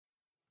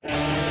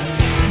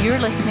You're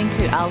listening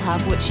to I'll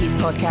Have What She's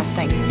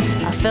Podcasting,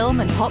 a film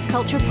and pop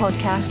culture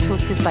podcast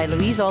hosted by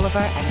Louise Oliver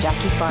and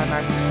Jackie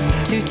Farmer.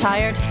 Two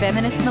tired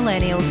feminist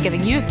millennials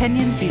giving you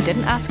opinions you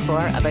didn't ask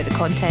for about the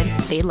content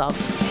they love.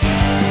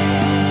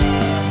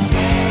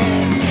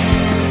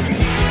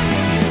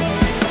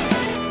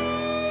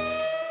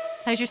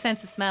 How's your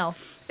sense of smell?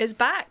 It's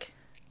back.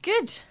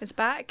 Good. It's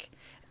back.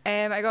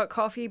 I got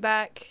coffee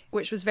back,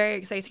 which was very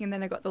exciting, and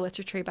then I got the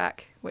litter tray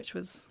back, which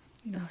was,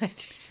 you know,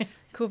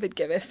 COVID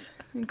giveth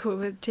and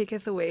COVID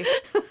taketh away.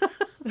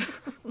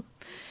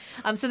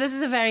 So this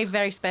is a very,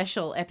 very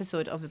special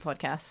episode of the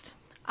podcast.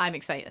 I'm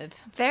excited.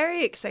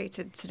 Very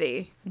excited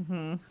today.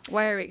 Mm-hmm.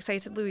 Why are we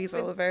excited, Louise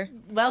Oliver?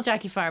 Well,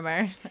 Jackie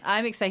Farmer,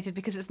 I'm excited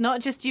because it's not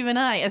just you and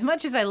I. As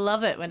much as I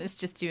love it when it's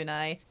just you and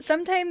I.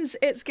 Sometimes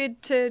it's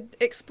good to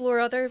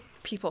explore other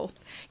people.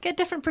 Get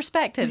different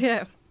perspectives.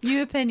 Yeah.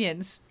 New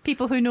opinions.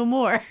 People who know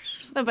more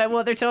about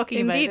what they're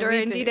talking about. Indeed, or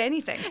indeed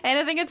anything.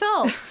 Anything at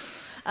all.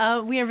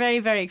 We are very,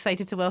 very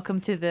excited to welcome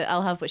to the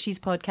I'll Have What She's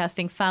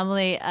Podcasting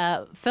family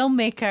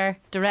filmmaker,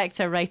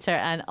 director, writer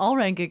and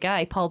all-round good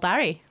guy, Paul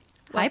Barry.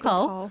 Hi, Welcome,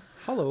 Paul.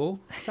 Hello.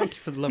 Thank you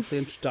for the lovely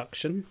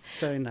introduction. It's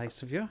very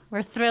nice of you.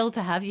 We're thrilled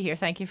to have you here.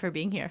 Thank you for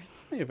being here.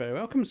 You're very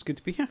welcome. It's good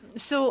to be here.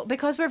 So,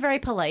 because we're very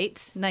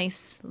polite,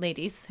 nice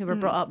ladies who were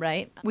brought up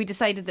right, we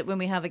decided that when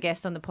we have a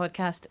guest on the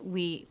podcast,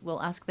 we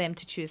will ask them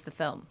to choose the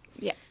film.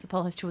 Yeah. So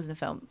Paul has chosen a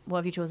film. What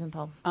have you chosen,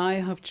 Paul? I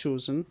have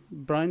chosen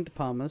Brian De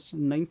Palma's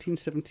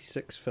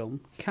 1976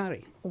 film,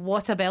 Carrie.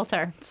 What a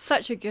belter.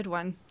 Such a good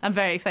one. I'm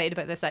very excited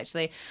about this,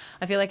 actually.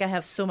 I feel like I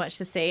have so much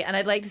to say. And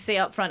I'd like to say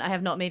up front, I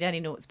have not made any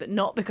notes, but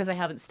not because I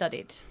haven't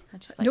studied. I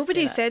just like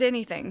Nobody to say said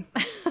anything.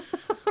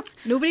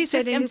 Nobody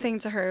said Just- anything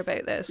to her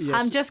about this. Yes.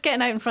 I'm just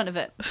getting out in front of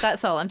it.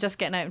 That's all. I'm just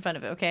getting out in front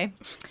of it, okay?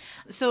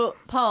 So,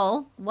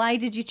 Paul, why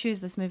did you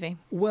choose this movie?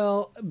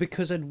 Well,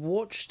 because I'd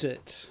watched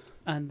it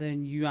and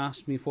then you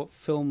asked me what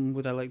film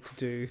would I like to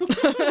do.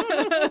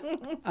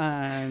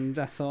 And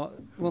I thought,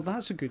 well,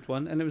 that's a good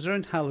one. And it was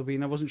around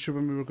Halloween. I wasn't sure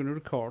when we were going to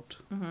record.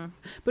 Mm-hmm.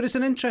 But it's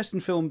an interesting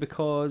film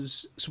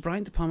because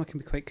Brian De Palma can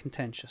be quite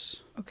contentious.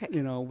 Okay.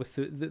 You know, with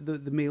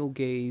the male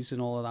gaze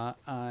and all of that.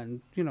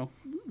 And, you know,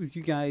 with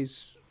you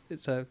guys,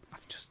 it's I've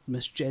just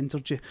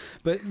misgendered you.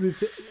 But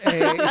with,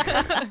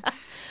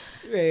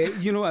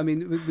 you know, I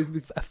mean,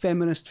 with a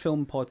feminist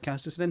film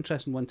podcast, it's an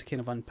interesting one to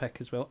kind of unpick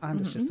as well.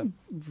 And it's just a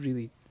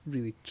really,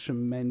 really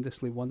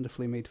tremendously,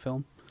 wonderfully made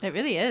film. It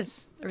really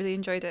is. I really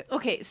enjoyed it.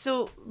 Okay,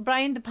 so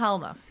Brian De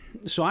Palma.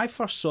 So I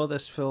first saw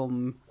this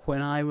film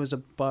when I was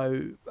a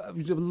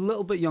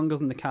little bit younger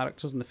than the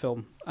characters in the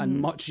film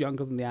and much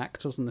younger than the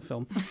actors in the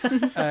film.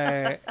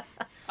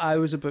 I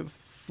was about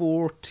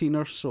 14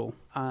 or so,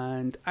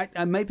 and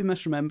I might be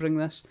misremembering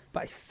this,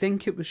 but I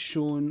think it was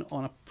shown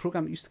on a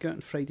programme that used to go out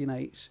on Friday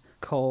nights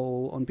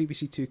on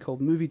BBC Two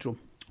called Moviedrome,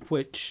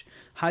 which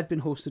had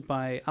been hosted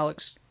by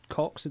Alex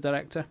Cox, the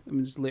director, and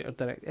was later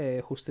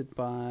hosted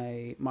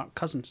by Mark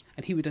Cousins,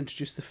 and he would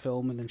introduce the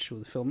film and then show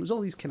the film. It was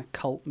all these kind of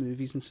cult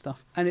movies and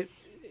stuff, and it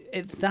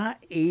at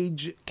that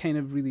age kind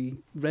of really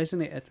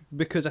resonated,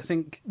 because I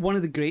think one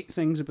of the great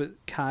things about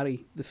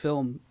Carrie, the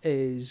film,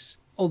 is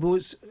although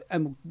it's,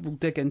 and we'll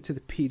dig into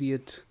the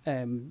period,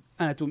 and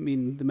I don't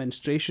mean the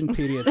menstruation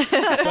period, but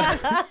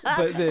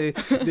the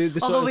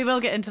sort Although of, we will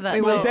get into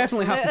that. we'll too.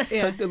 definitely have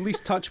to at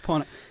least touch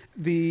upon it.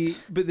 The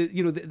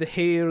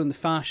hair and the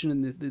fashion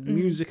and the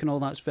music and all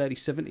that's very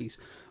 70s,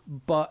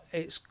 but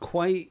it's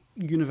quite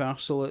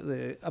universal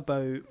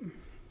about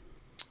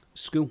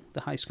school,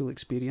 the high school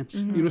experience.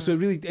 You know, so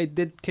it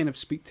did kind of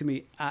speak to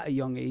me at a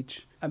young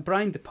age. And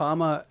Brian De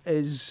Palma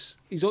he's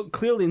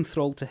clearly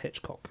enthralled to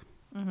Hitchcock,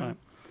 right?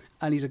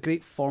 And he's a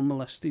great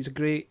formalist. He's a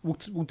great.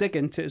 We'll dig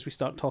into it as we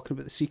start talking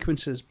about the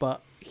sequences.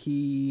 But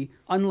he,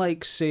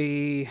 unlike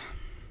say,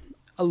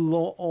 a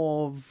lot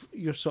of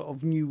your sort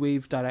of new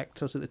wave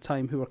directors at the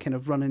time who were kind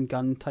of run and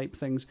gun type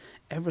things,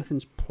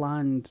 everything's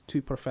planned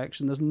to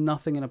perfection. There's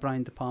nothing in a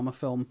Brian De Palma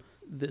film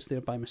that's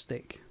there by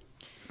mistake.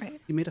 Right.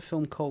 He made a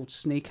film called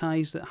Snake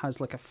Eyes that has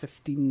like a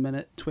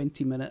 15-minute,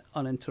 20-minute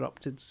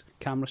uninterrupted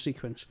camera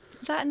sequence.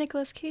 Is that a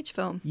Nicolas Cage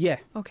film? Yeah.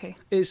 Okay.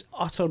 It's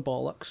utter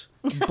bollocks,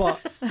 but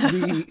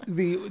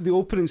the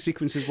opening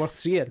sequence is worth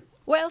seeing.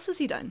 What else has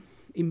he done?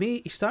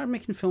 He started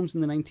making films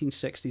in the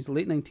 1960s, the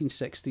late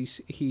 1960s.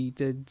 He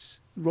did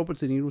Robert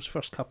De Niro's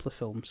first couple of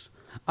films.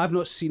 I've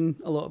not seen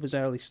a lot of his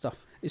early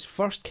stuff. His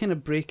first kind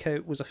of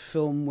breakout was a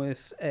film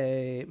with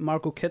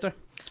Margot Kidder,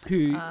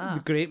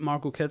 the great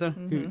Margot Kidder,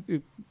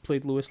 who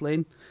played Lois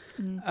Lane,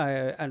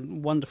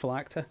 and wonderful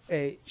actor.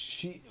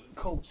 She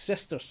called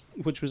Sisters,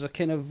 which was a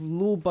kind of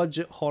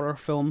low-budget horror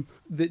film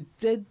that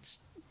did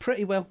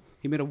pretty well.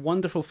 He made a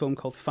wonderful film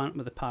called Phantom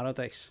of the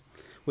Paradise,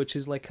 which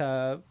is like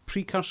a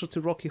precursor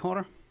to Rocky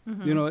Horror.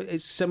 You know,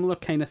 it's similar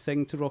kind of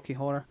thing to Rocky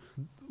Horror.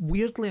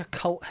 Weirdly, a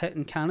cult hit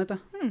in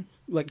Canada.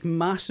 Like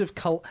massive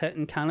cult hit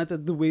in Canada,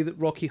 the way that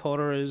Rocky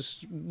Horror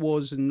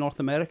was in North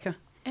America.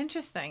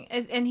 Interesting.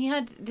 And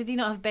did he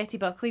not have Betty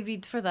Buckley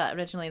read for that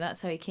originally?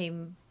 That's how he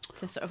came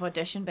to sort of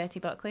audition Betty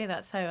Buckley.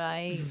 That's how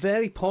I...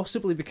 Very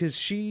possibly, because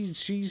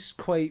she's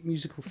quite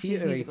musical theatre.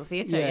 She's musical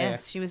theatre,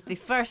 yes. She was the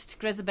first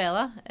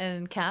Grisabella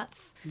in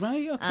Cats.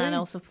 Right, okay. And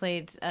also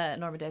played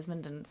Norma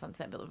Desmond in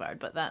Sunset Boulevard,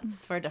 but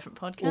that's for a different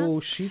podcast. Oh,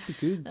 she'd be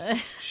good.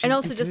 And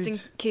also, just in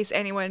case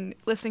anyone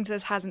listening to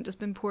this hasn't just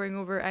been poring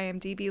over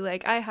IMDb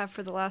like I have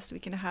for the last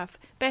week and a half,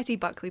 Betty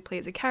Buckley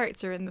plays a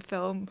character in the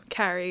film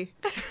Carrie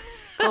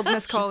called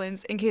Miss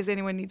Collins, in case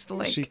anyone needs the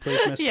link. She plays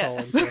Miss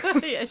Collins.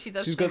 Yes. Yeah, she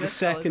does. She's got the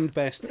second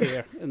best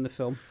hair in the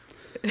film.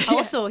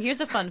 Also,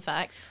 here's a fun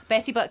fact.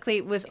 Betty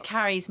Buckley was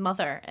Carrie's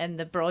mother in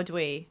the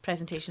Broadway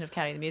presentation of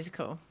Carrie the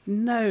Musical.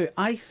 Now,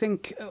 I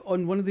think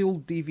on one of the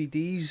old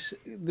DVDs,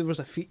 there was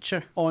a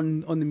feature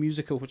on the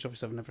musical, which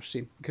obviously I've never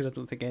seen, because I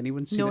don't think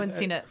anyone's seen it. No one's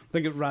seen it. I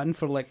think it ran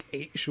for like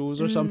 8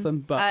 shows or something.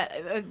 But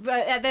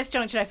at this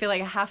juncture, I feel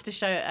like I have to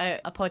shout out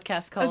a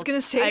podcast called I was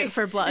gonna say. Out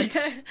for Blood,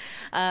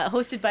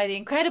 hosted by the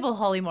incredible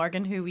Holly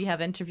Morgan, who we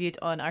have interviewed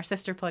on our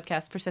sister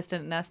podcast,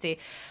 Persistent and Nasty.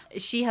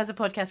 She has a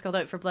podcast called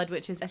Out for Blood,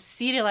 which is a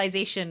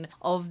serialization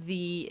of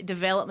the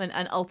development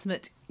and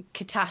ultimate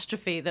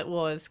catastrophe that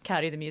was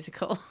Carrie the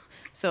Musical.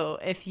 So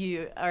if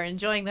you are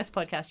enjoying this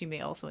podcast, you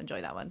may also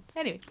enjoy that one.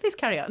 Anyway, please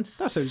carry on.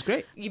 that sounds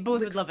great. You both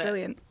would Looks love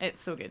brilliant. it.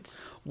 It's so good.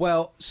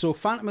 Well, so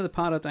Phantom of the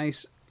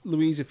Paradise,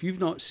 Louise, if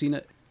you've not seen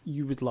it,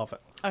 you would love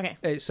it. Okay.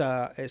 It's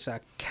a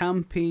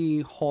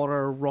campy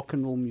horror rock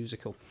and roll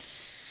musical.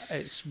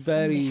 It's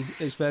very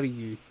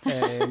you,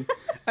 and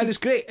it's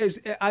great.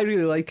 I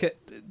really like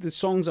it. The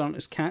songs aren't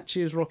as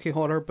catchy as Rocky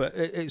Horror, but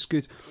it's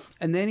good.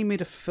 And then he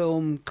made a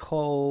film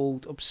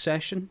called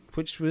Obsession,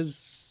 which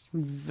was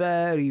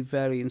very,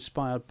 very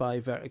inspired by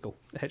Vertigo,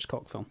 the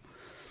Hitchcock film,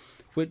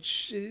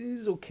 which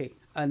is okay.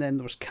 And then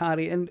there was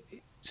Carrie, and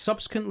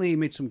subsequently he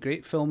made some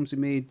great films. He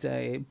made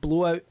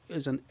Blowout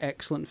is an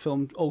excellent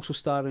film, also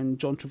starring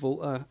John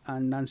Travolta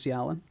and Nancy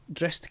Allen.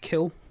 Dressed to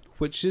Kill,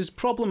 which is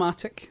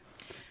problematic.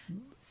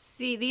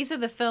 See, these are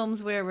the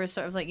films where we're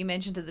sort of like you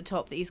mentioned at the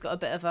top that he's got a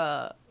bit of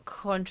a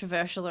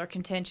controversial or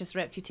contentious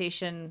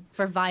reputation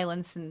for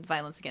violence and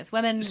violence against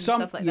women and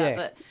stuff like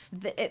that.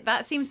 But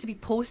that seems to be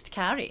post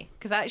Carrie,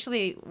 because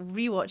actually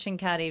rewatching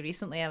Carrie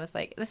recently, I was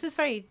like, it's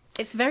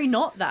very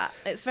not that.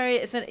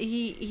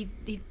 He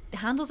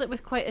handles it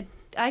with quite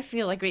I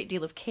feel a great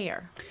deal of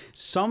care.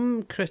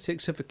 Some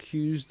critics have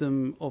accused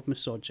him of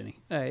misogyny,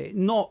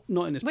 not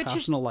in his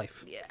personal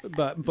life,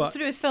 but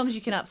through his films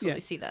you can absolutely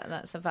see that, and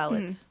that's a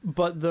valid.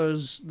 But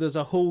there's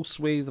a whole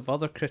swathe of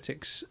other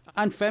critics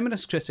and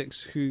feminist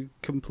critics who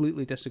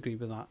completely disagree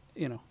with that.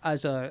 You know,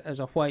 as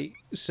a white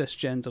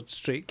cisgendered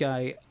straight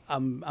guy,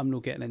 I'm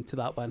not getting into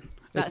that one.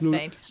 That's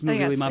fine. It's not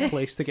really my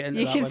place to get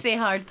into. You that can one. say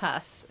hard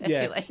pass if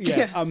you like.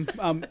 Yeah,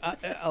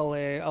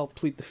 I'll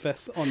plead the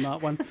fifth on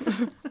that one.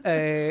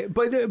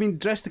 But I mean,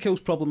 Dress to Kill is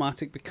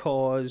problematic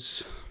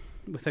because,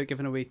 without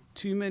giving away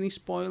too many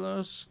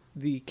spoilers,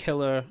 the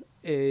killer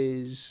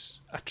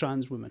is a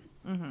trans woman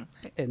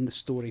in the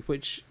story,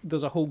 which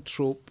there's a whole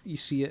trope. You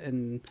see it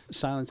in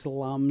Silence of the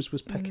Lambs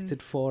was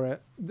picketed for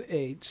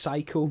it.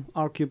 Psycho,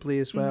 arguably,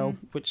 as well,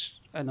 which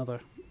another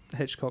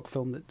Hitchcock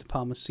film that De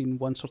Palma's seen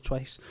once or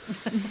twice.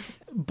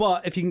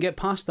 But if you can get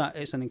past that,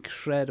 it's an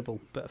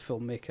incredible bit of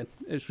filmmaking.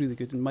 It's really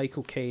good, and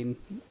Michael Caine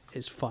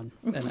is fun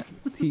in it.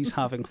 He's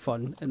having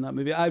fun in that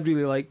movie. I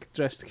really like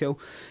Dress to Kill.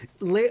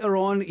 Later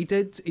on, he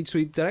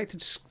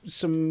directed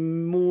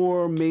some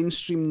more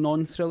mainstream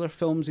non-thriller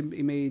films.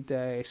 He made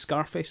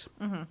Scarface,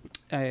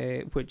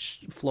 which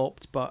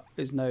flopped but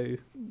is now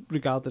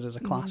regarded as a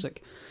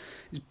classic.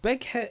 His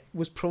big hit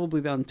was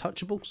probably The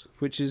Untouchables,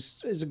 which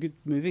is a good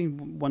movie,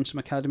 won some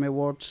Academy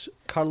Awards.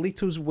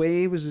 Carlito's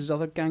Way was his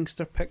other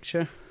gangster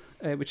picture,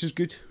 which is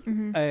good.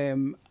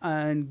 And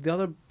the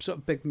other sort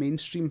of big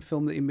mainstream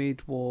film that he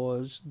made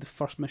was the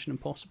first Mission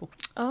Impossible.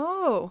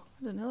 Oh,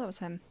 I didn't know that was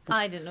him.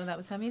 I didn't know that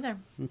was him either.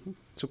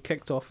 So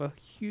kicked off a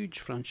huge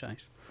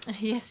franchise.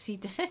 Yes, he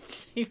did.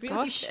 He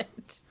really did.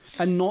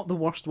 And not the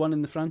worst one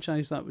in the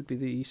franchise, that would be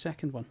the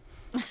second one.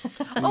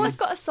 Oh, I've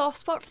got a soft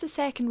spot for the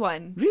second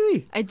one.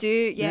 Really? I do,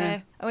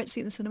 yeah. I went to see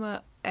it in the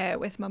cinema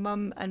with my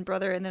mum and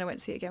brother, and then I went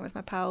to see it again with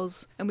my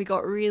pals, and we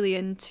got really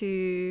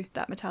into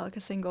that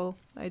Metallica single,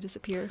 I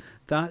Disappear.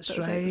 That's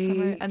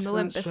right. And the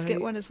Limp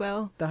Bizkit one as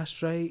well.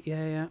 That's right,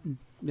 yeah.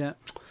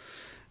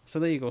 So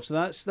there you go. So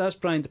that's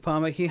Brian De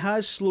Palma. He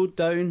has slowed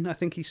down. I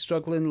think he's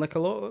struggling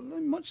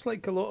much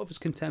like a lot of his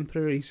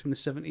contemporaries from the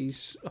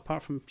 70s,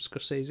 apart from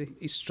Scorsese.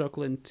 He's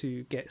struggling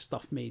to get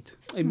stuff made.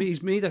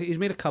 He's made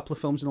a couple of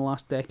films in the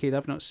last decade.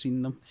 I've not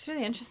seen them. It's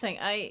really interesting.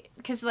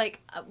 Because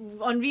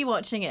on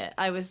rewatching it,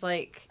 I was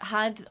like,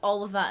 had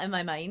all of that in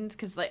my mind,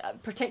 because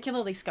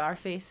particularly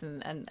Scarface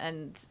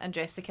and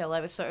Dress to Kill,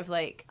 I was sort of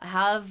like, I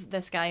have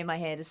this guy in my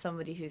head as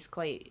somebody who's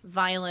quite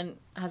violent,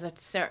 has a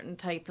certain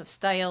type of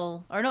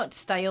style, or not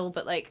style, style,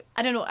 but like,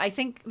 I don't know, I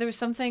think there was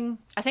something,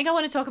 I think I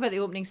want to talk about the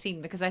opening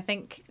scene, because I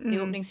think the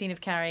opening scene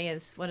of Carrie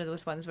is one of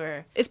those ones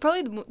where... It's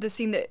probably the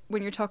scene that,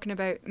 when you're talking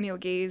about male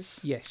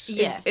gaze, Yes.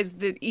 is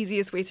the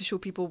easiest way to show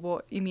people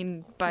what you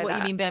mean by what that.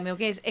 you mean by male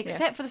gaze,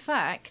 except for the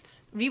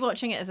fact,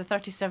 rewatching it as a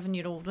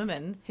 37-year-old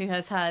woman who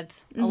has had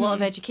a lot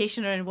of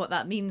education around what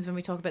that means when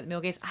we talk about the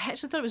male gaze, I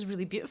actually thought it was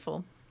really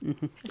beautiful.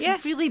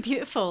 It's really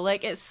beautiful.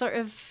 Like, it's sort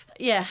of,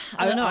 I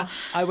don't know.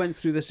 I went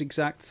through this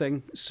exact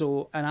thing.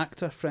 So an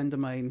actor friend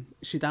of mine,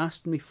 she'd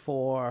asked me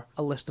for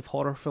a list of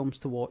horror films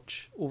to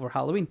watch over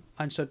Halloween,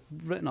 and so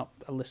I'd written up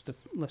a list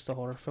of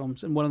horror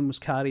films, and one of them was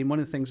Carrie, and one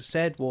of the things I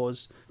said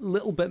was a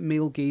little bit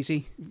male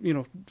gazy, you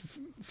know,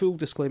 full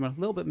disclaimer, a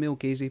little bit male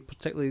gazy,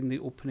 particularly in the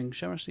opening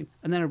shower scene.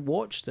 And then I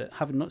watched it,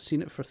 having not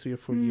seen it for 3 or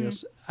 4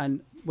 years,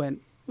 and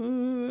went, I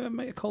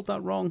might have called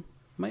that wrong.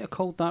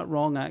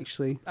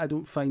 Actually. I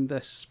don't find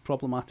this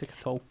problematic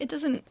at all.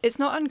 It's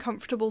not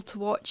uncomfortable to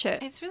watch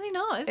it. It's really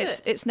not, is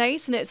it? It's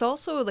nice, and it's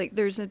also like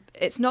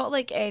it's not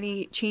like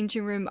any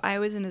changing room I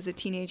was in as a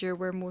teenager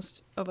where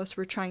most of us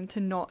were trying to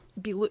not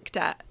be looked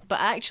at. But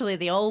actually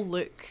they all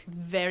look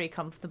very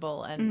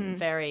comfortable and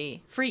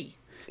very free.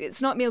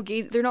 It's not male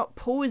gaze. They're not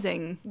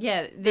posing.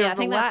 Yeah, I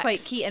think that's quite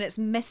key, and it's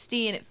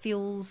misty, and it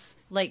feels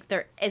like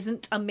there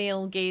isn't a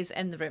male gaze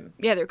in the room.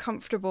 Yeah, they're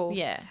comfortable.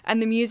 Yeah,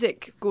 and the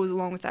music goes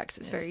along with that because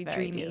it's very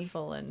dreamy,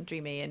 beautiful and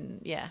dreamy,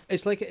 and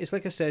it's like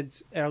I said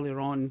earlier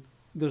on.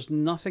 There's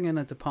nothing in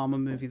a De Palma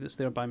movie that's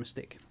there by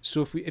mistake.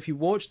 So if you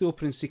watch the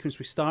opening sequence,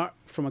 we start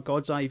from a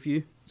god's eye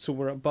view. So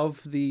we're above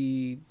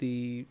the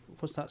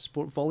what's that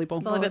sport,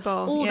 volleyball?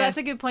 Oh, that's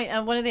a good point.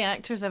 And one of the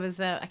actors, I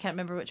can't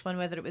remember which one,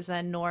 whether it was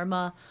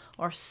Norma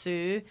or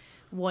Sue,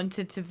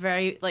 wanted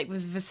to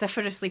was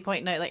vociferously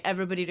pointing out, like,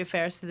 everybody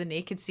refers to the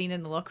naked scene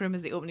in the locker room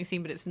as the opening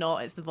scene, but it's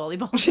not. It's the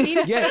volleyball scene.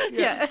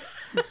 yeah.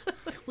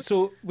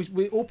 So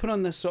we open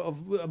on this sort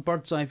of a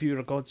bird's eye view or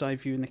a god's eye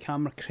view, and the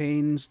camera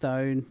cranes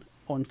down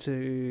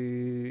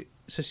onto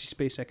Sissy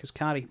Spacek as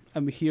Carrie,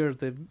 and we hear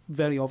the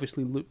very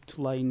obviously looped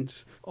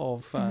lines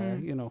of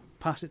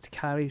pass it to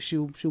Carrie,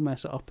 she'll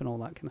mess it up and all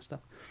that kind of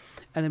stuff.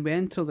 And then we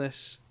enter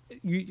this,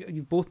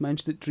 you both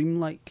mentioned it,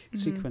 dreamlike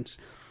sequence,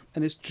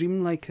 and it's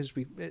dreamlike as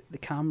the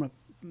camera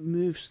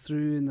moves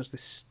through, and there's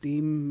this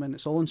steam, and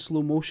it's all in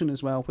slow motion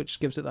as well, which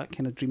gives it that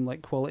kind of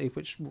dreamlike quality,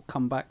 which we'll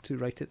come back to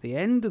right at the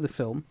end of the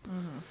film,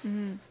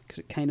 because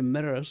it kind of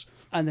mirrors.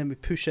 And then we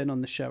push in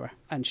on the shower,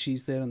 and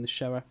she's there in the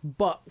shower.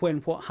 But when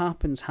what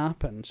happens,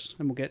 and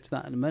we'll get to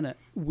that in a minute,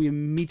 we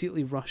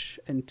immediately rush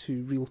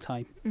into real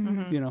time.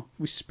 You know,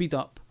 we speed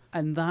up,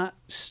 and that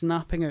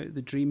snapping out of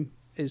the dream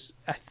is,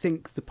 I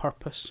think, the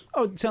purpose,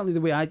 or certainly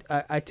the way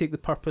I take the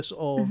purpose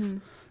of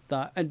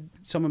that. And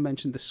someone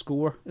mentioned the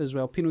score as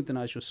well. Pino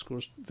Donaggio's score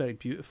is very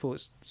beautiful.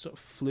 It's sort of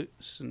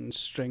flutes and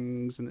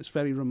strings, and it's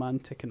very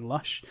romantic and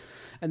lush,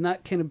 and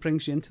that kind of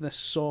brings you into this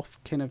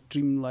soft kind of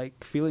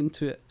dreamlike feeling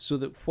to it, so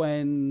that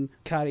when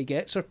Carrie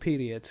gets her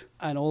period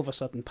and all of a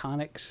sudden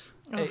panics,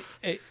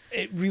 it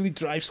really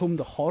drives home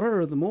the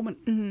horror of the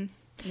moment.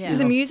 Yeah.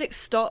 The music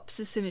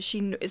stops as soon as she.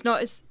 It's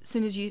not as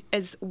soon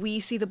as we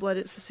see the blood.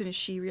 It's as soon as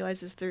she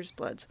realizes there's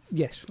blood.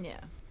 Yes. Yeah.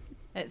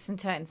 It's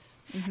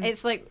intense.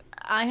 It's like,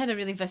 I had a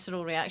really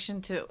visceral reaction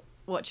to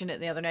watching it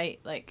the other night,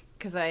 like,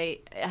 because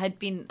it had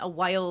been a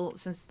while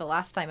since the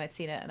last time I'd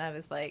seen it, and I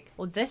was like,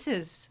 well, this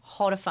is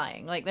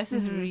horrifying. Like, this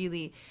is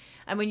really...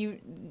 And when you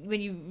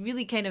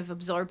really kind of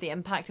absorb the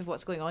impact of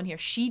what's going on here,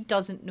 she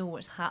doesn't know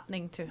what's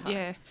happening to her.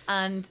 Yeah.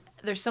 And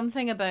there's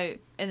something about,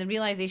 in the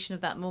realization of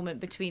that moment,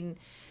 between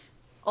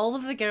all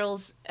of the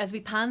girls, as we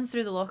pan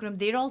through the locker room,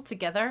 they're all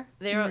together.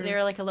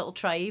 They're like a little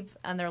tribe,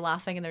 and they're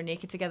laughing, and they're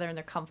naked together, and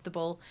they're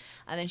comfortable.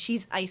 And then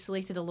she's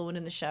isolated alone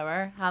in the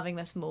shower, having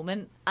this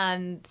moment.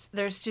 And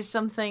there's just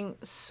something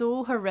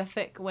so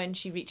horrific when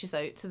she reaches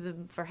out to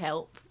them for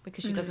help,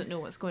 because she doesn't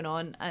know what's going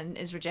on and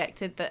is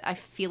rejected, that I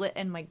feel it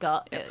in my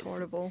gut. It's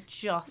horrible.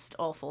 Just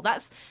awful.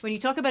 That's, when you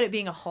talk about it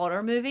being a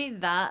horror movie,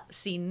 that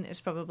scene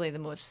is probably the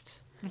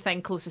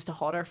thing closest to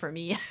horror for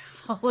me.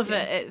 All of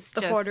it, it's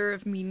the just horror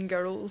of mean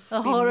girls.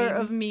 The horror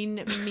of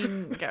mean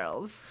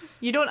girls.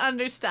 You don't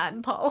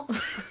understand, Paul.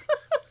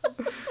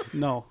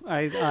 No,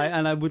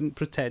 I wouldn't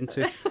pretend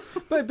to.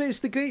 But it's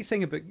the great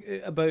thing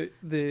about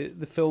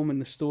the film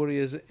and the story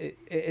is it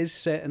is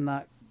set in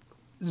that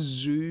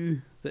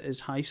zoo that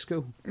is high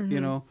school, you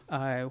know,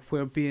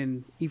 where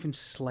being even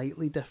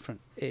slightly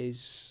different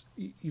is,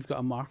 you've got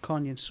a mark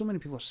on you, and so many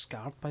people are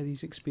scarred by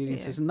these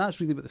experiences, and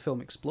that's really what the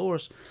film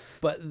explores.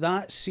 But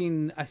that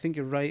scene, I think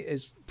you're right,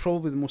 is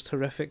probably the most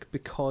horrific,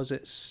 because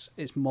it's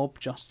mob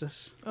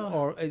justice,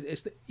 or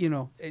it's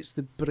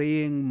the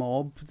braying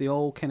mob. They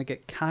all kind of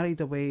get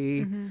carried away,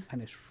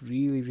 and it's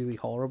really, really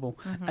horrible.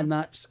 And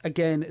that's,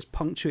 again, it's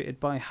punctuated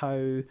by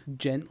how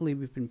gently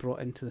we've been brought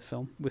into the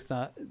film, with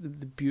that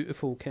the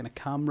beautiful kind of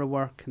camera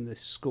work and the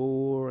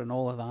score and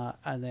all of that,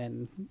 and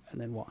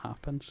then what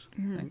happens.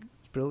 I think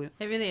it's brilliant.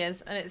 It really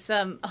is. And it's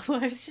although I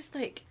was just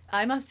like,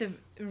 I must have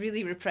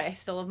really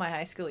repressed all of my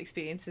high school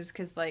experiences,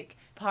 because like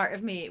part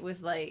of me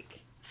was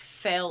like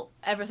felt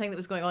everything that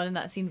was going on in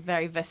that scene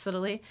very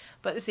viscerally,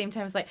 but at the same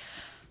time it's like,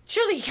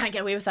 surely you can't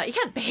get away with that. You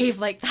can't behave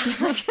like that.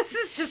 Like, this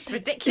is just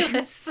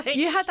ridiculous. Like,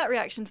 You had that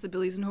reaction to the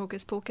bullies in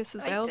Hocus Pocus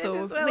as I well, did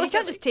though. as well. It's like, you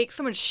can't just take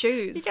someone's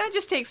shoes. you can't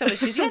just take someone's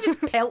shoes. You can't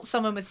just pelt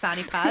someone with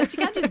sani pads.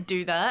 You can't just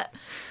do that.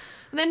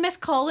 And then Miss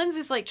Collins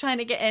is like trying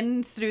to get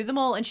in through them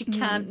all, and she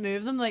can't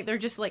move them. Like, they're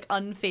just like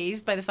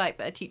unfazed by the fact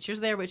that a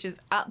teacher's there, which is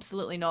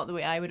absolutely not the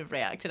way I would have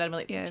reacted. I'm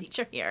like, there's a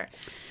teacher here.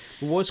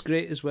 What's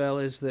great as well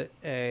is that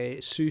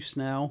Sue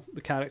Snell, the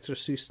character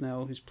Sue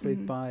Snell, who's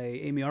played by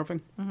Amy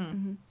Irving,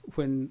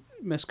 when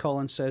Miss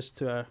Collins says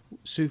to her,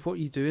 Sue, what are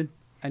you doing?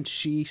 And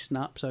she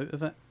snaps out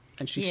of it.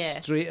 And she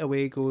straight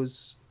away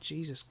goes,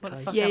 Jesus What the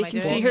Christ. fuck Yeah, am you I can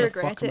doing? see What her the fuck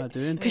regret am I it.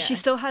 doing? Because she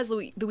still has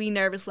the wee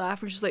nervous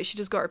laugh where she's like, she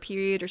just got her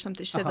period or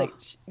something. She said, like,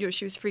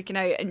 she was freaking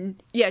out.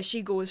 And yeah,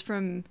 she goes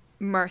from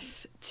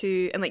mirth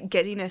to, and like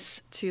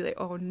giddiness to like,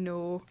 oh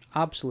no.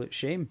 Absolute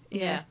shame.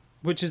 Yeah.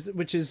 Which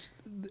is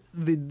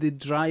the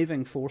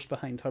driving force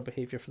behind her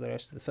behaviour for the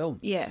rest of the film.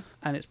 Yeah.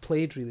 And it's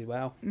played really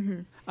well.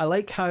 I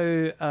like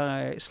how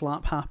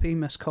slap happy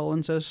Miss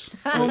Collins is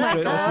Oh my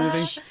throughout this movie.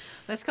 gosh.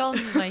 Miss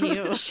Collins is my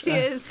hero. She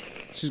is.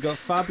 She's got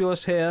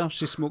fabulous hair.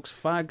 She smokes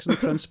fags in the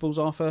principal's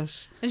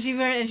office. And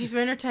she's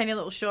wearing her tiny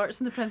little shorts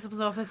in the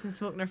principal's office and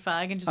smoking her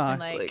fag and just being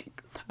like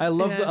I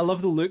love Yeah. I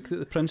love the look that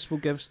the principal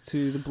gives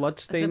to the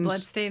bloodstains. the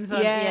bloodstains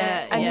on.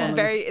 Yeah, and yeah. it's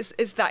very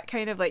it's that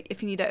kind of like,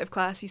 if you need out of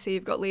class, you say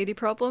you've got lady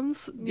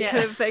problems, Yeah.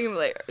 kind of thing.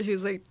 Like,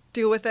 who's like,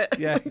 deal with it.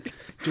 Yeah. Do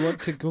you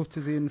want to go to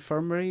the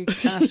infirmary,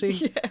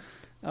 Cassie?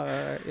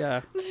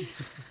 Yeah.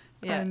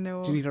 Yeah. I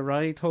know. Do you need a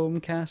ride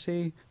home,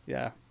 Cassie?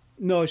 Yeah.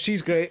 No,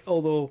 she's great.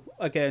 Although,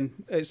 again,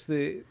 it's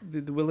the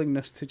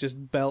willingness to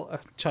just belt a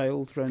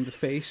child round the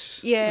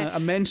face. Yeah. A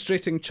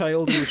menstruating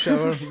child in the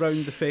shower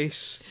round the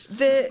face.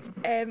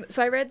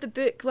 So I read the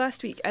book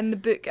last week, and the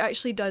book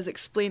actually does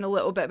explain a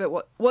little bit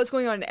about what's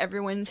going on in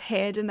everyone's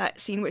head in that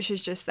scene, which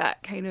is just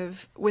that kind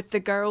of, with the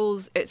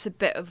girls, it's a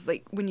bit of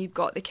like when you've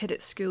got the kid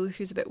at school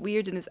who's a bit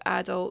weird, and as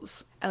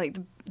adults, and like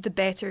the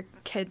better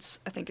kids,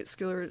 I think, at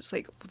school are just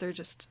like, they're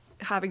just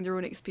having their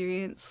own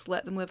experience,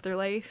 let them live their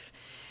life.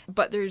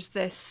 But there's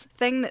this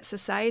thing that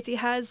society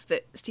has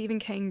that Stephen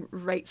King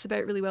writes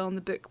about really well in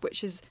the book,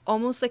 which is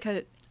almost like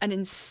an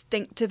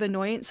instinctive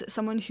annoyance at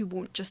someone who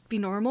won't just be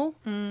normal,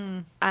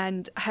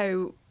 and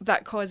how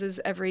that causes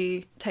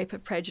every type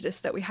of prejudice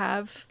that we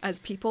have as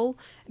people.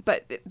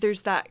 But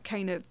there's that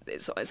kind of,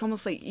 it's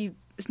almost like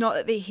it's not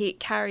that they hate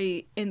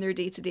Carrie in their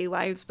day-to-day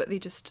lives, but they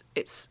just,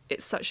 it's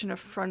such an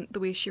affront the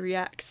way she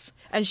reacts.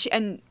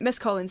 And Miss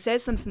Collins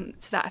says something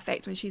to that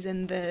effect when she's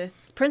in the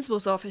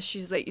principal's office.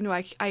 She's like,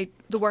 I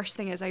the worst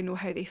thing is I know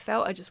how they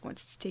felt. I just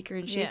wanted to take her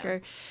and shake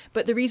her.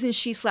 But the reason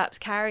she slaps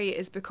Carrie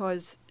is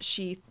because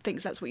she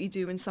thinks that's what you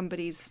do when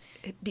somebody's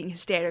being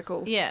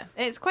hysterical. Yeah,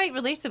 it's quite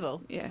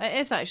relatable. Yeah. It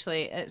is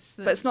actually.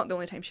 But it's not the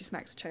only time she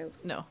smacks a child.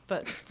 No,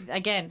 but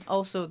again,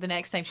 also the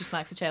next time she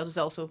smacks a child is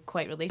also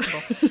quite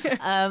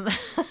relatable.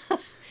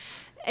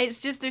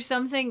 It's just, there's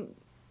something,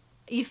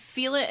 you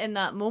feel it in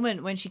that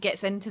moment when she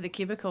gets into the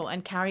cubicle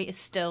and Carrie is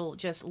still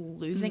just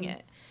losing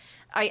it.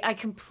 I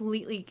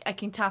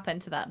can tap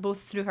into that,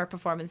 both through her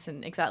performance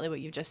and exactly what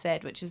you've just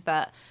said, which is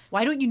that,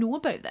 why don't you know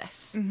about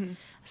this?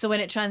 So when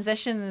it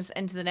transitions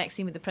into the next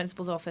scene with the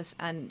principal's office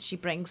and she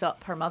brings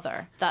up her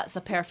mother, that's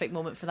a perfect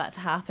moment for that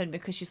to happen,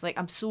 because she's like,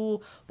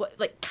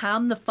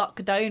 calm the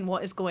fuck down,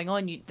 what is going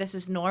on? This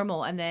is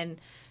normal. And then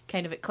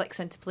kind of it clicks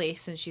into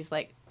place and she's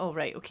like, oh,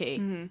 right,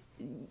 okay,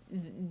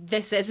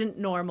 this isn't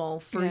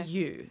normal for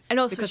you. And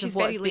also because she's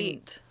of what's very been-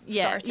 late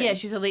starting. Yeah,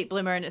 she's a late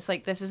bloomer, and it's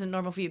like, this isn't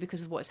normal for you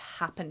because of what's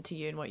happened to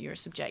you and what you're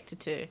subjected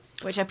to,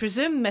 which I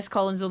presume Miss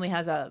Collins only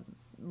has a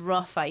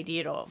rough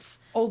idea of.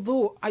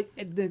 Although,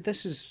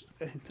 this is,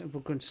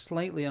 we're going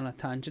slightly on a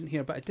tangent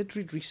here, but I did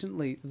read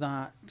recently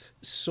that,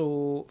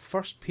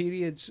 first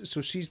periods, so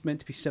she's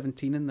meant to be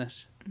 17 in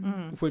this,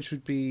 which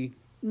would be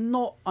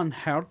not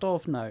unheard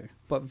of now,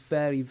 but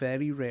very,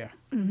 very rare.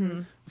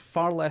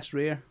 Far less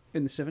rare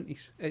in the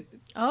 70s.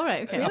 Oh,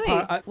 right, okay.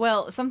 Really?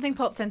 Well, something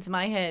popped into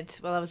my head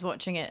while I was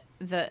watching it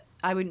that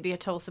I wouldn't be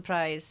at all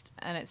surprised,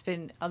 and it's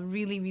been a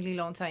really, really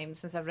long time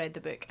since I've read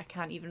the book. I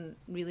can't even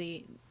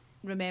really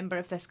remember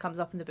if this comes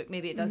up in the book.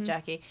 Maybe it does,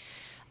 Jackie.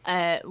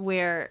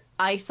 Where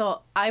I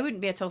thought I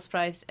wouldn't be at all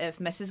surprised if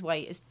Mrs.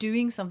 White is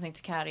doing something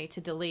to Carrie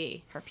to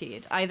delay her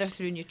period, either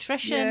through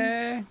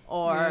nutrition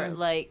or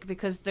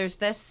because there's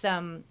this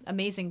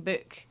amazing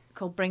book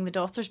called Bring Out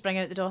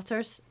the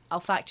Daughters. I'll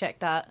fact check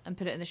that and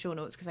put it in the show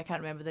notes because I can't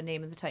remember the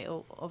name and the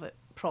title of it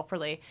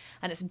properly.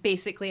 And it's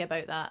basically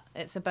about that.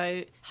 It's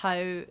about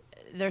how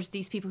there's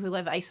these people who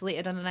live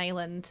isolated on an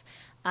island,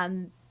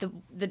 and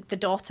the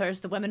daughters,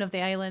 the women of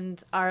the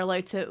island, are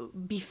allowed to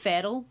be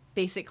feral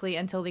basically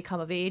until they come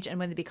of age, and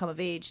when they become of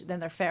age then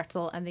they're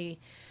fertile and they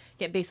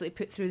get basically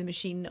put through the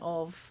machine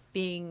of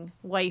being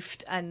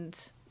wifed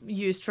and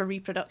used for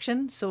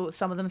reproduction. So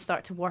some of them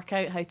start to work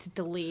out how to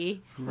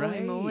delay Holy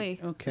moly.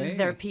 Okay.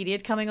 their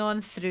period coming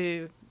on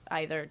through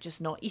either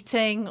just not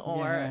eating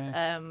or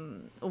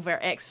overt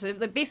exercise.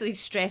 Like basically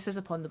stresses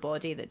upon the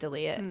body that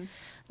delay it.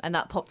 And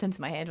that popped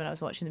into my head when I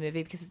was watching the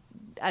movie, because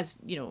as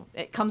you know,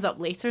 it comes up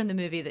later in the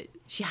movie that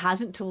she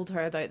hasn't told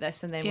her about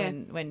this, and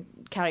then when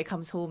Carrie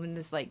comes home and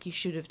is like, you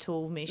should have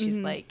told me, she's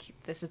like,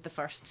 this is the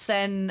first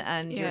sin,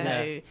 and you're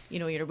now, you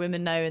know, you're a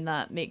woman now, and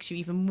that makes you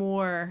even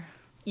more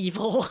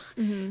evil.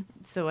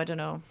 So I don't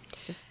know,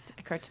 just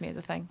occurred to me as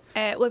a thing.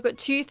 Well, I've got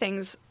two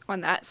things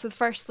on that. So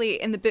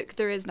firstly, in the book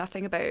there is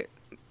nothing about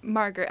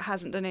Margaret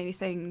hasn't done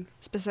anything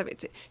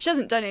specific she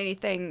hasn't done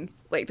anything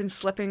like been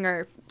slipping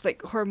or like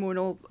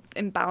hormonal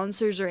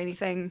imbalancers or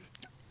anything.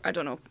 I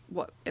don't know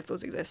if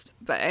those exist,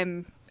 but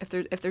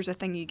if there's a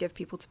thing you give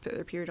people to put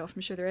their period off,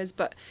 I'm sure there is,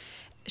 but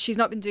she's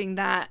not been doing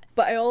that.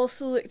 But I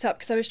also looked up,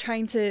 because I was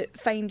trying to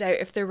find out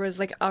if there was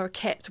like a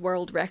kept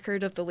world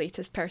record of the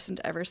latest person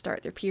to ever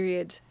start their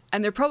period,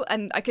 and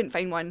I couldn't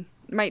find one.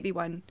 Might be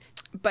one,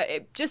 but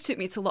it just took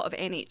me to a lot of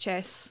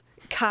NHS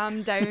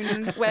calm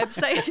down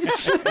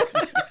websites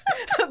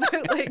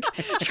about like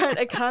trying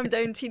to calm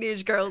down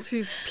teenage girls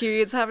whose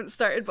periods haven't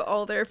started but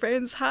all their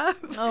friends have.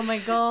 Oh my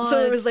god.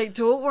 So it was like,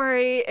 don't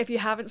worry if you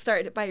haven't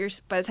started it by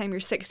the time you're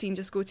 16,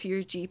 just go to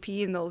your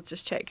GP and they'll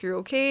just check you're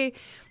okay.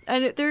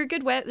 And they're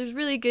good there's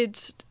really good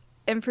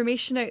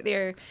information out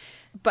there,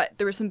 but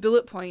there were some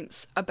bullet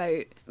points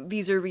about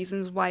these are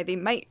reasons why they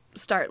might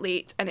start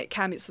late, and it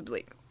can be sort of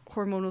like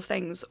hormonal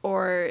things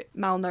or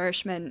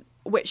malnourishment,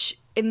 which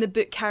in the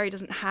book Carrie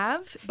doesn't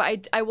have.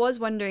 But I was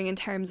wondering, in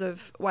terms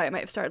of why it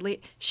might have started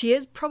late, she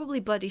is probably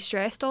bloody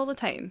stressed all the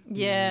time.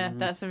 Yeah,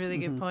 that's a really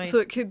good point. So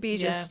it could be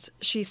just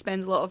she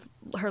spends a lot of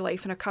her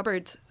life in a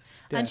cupboard.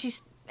 And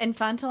she's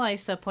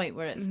infantilized to a point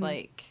where it's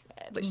like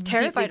but she's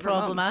terrified deeply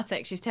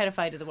problematic. She's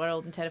terrified of the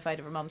world and terrified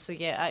of her mum. So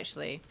yeah,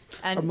 actually,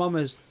 and her mum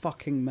is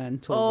fucking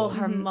mental. Oh, though.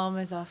 her mum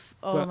is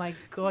my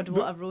god,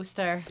 what a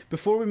roaster.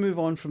 Before we move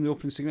on from the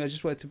opening segment, I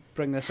just wanted to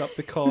bring this up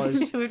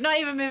because we've not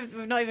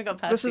even got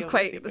past this is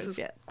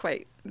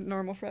quite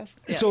normal for us.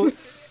 Yeah. So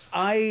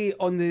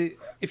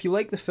if you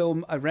like the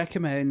film, I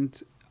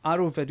recommend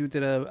Arrow Video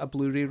did a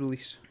Blu-ray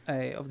release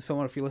of the film,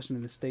 or if you listen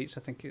in the States,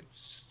 I think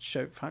it's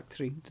Shout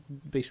Factory,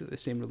 basically the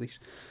same release.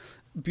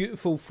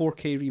 Beautiful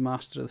 4K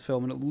remaster of the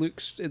film, and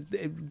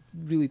it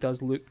really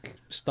does look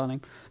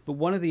stunning. But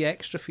one of the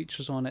extra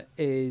features on it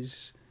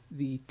is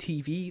the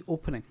TV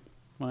opening,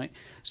 right?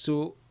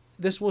 So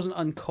this wasn't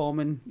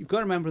uncommon. You've got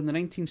to remember, in the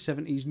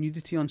 1970s,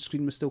 nudity on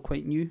screen was still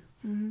quite new.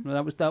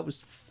 That was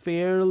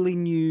fairly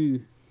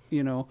new.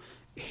 You know,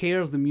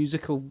 Hair, the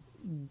musical,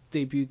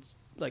 debuted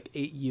like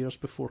 8 years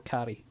before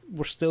Carrie.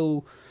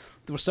 There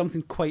was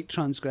something quite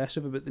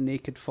transgressive about the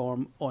naked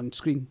form on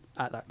screen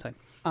at that time.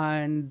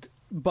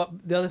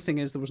 But the other thing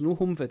is, there was no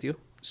home video,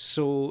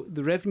 so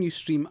the revenue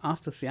stream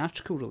after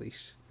theatrical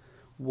release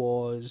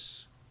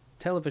was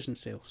television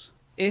sales.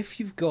 If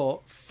you've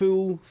got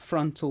full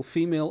frontal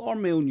female or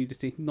male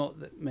nudity,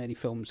 not that many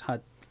films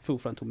had full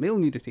frontal male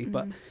nudity,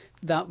 but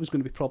that was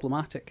going to be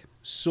problematic.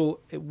 So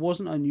it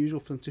wasn't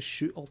unusual for them to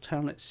shoot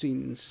alternate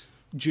scenes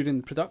during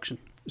the production.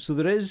 So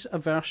there is a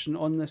version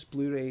on this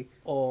Blu-ray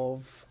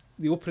of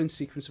the opening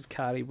sequence of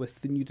Carrie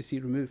with the nudity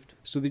removed.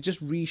 So they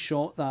just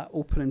reshot that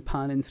opening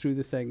panning through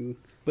the thing,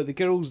 but the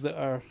girls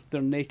they're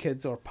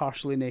naked or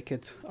partially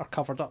naked are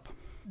covered up.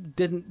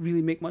 Didn't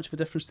really make much of a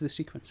difference to the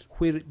sequence.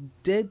 Where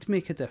it did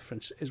make a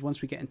difference is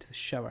once we get into the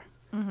shower.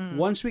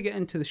 Once we get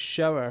into the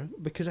shower,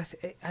 because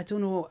I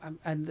don't know,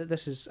 and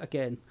this is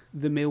again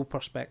the male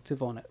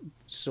perspective on it,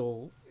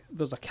 so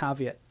there's a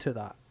caveat to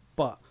that.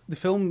 But the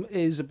film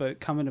is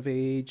about coming of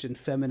age and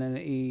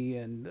femininity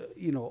and,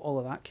 you know, all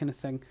of that kind of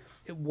thing.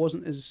 It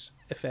wasn't as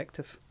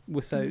effective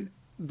without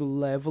the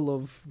level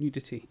of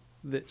nudity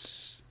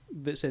that's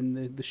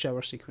in the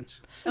shower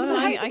sequence. So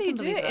how do they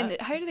do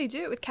it? How do they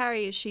do it with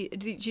Carrie?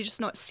 Do you just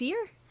not see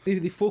her?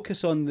 They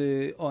focus on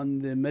the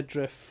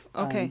midriff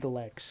and the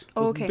legs.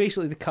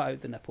 Basically, they cut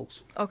out the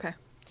nipples. Okay.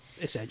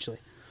 Essentially.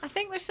 I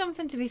think there's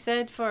something to be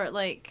said for,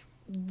 like,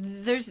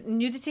 there's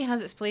nudity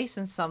has its place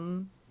in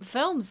some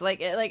films,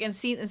 like in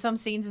some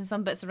scenes and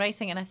some bits of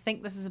writing, and I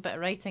think this is a bit of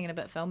writing and a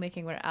bit of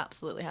filmmaking where it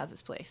absolutely has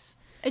its place.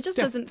 It just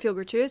doesn't feel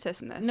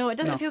gratuitous in this. No, it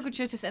doesn't feel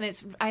gratuitous, and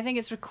I think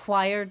it's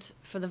required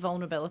for the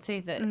vulnerability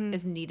that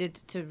is needed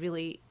to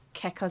really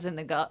kick us in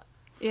the gut.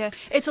 Yeah,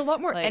 it's a lot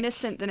more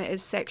innocent than it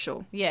is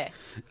sexual. Yeah.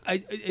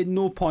 At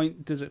no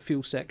point does it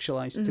feel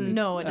sexualised to me.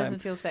 No, it doesn't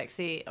feel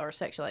sexy or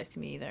sexualised to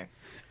me either.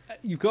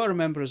 You've got to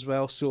remember as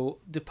well, so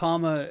De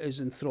Palma is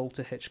enthralled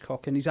to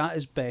Hitchcock, and he's at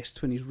his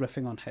best when he's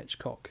riffing on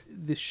Hitchcock.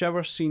 The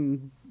shower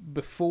scene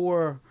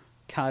before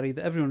Carrie,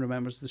 that everyone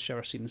remembers, the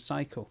shower scene in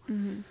Psycho.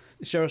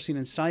 The shower scene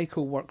in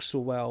Psycho works so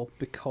well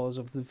because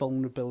of the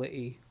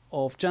vulnerability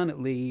of Janet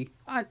Leigh.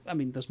 I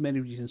mean, there's many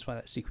reasons why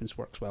that sequence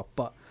works well,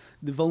 but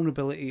the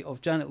vulnerability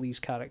of Janet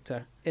Leigh's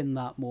character in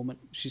that moment.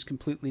 She's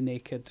completely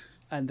naked,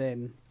 and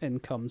then in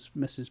comes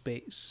Mrs.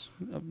 Bates.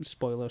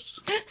 Spoilers,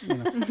 you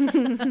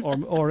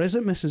know. or is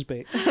it Mrs.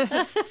 Bates?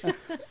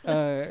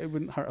 It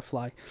wouldn't hurt a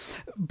fly.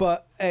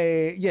 But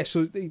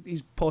so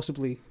he's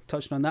possibly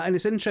touching on that, and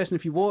it's interesting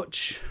if you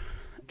watch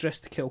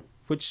Dressed to Kill.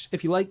 Which,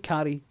 if you like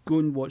Carrie, go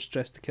and watch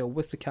Dressed to Kill,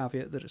 with the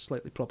caveat that it's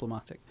slightly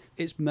problematic.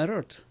 It's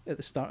mirrored at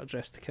the start of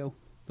Dressed to Kill.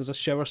 There's a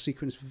shower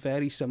sequence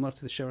very similar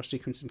to the shower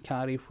sequence in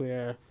Carrie,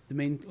 where the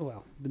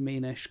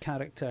main-ish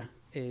character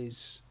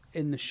is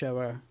in the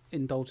shower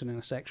indulging in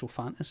a sexual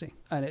fantasy,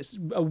 and it's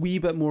a wee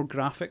bit more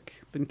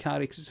graphic than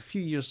Carrie because it's a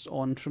few years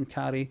on from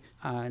Carrie,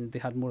 and they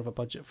had more of a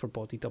budget for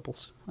body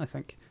doubles, I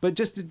think. But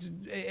just it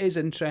is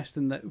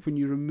interesting that when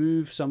you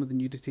remove some of the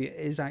nudity, it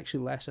is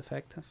actually less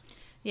effective.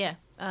 Yeah.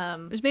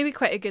 There's maybe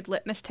quite a good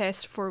litmus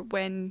test for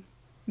when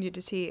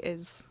nudity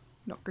is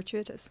not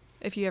gratuitous,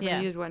 if you ever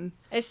needed one.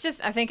 It's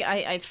just, I think,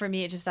 for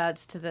me, it just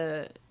adds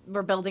to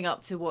we're building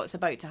up to what's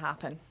about to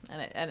happen,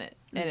 and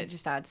it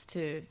just adds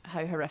to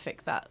how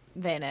horrific that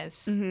then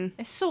is. Mm-hmm.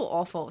 It's so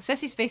awful.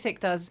 Sissy Spacek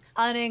does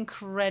an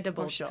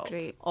incredible job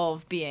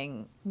of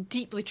being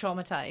deeply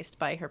traumatized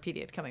by her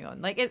period coming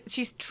on. Like,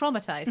 she's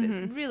traumatized.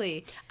 Mm-hmm. It's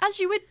really... As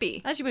you would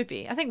be. As you would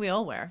be. I think we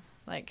all were.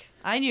 Like,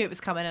 I knew it was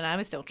coming and I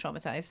was still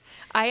traumatized.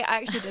 I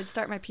actually did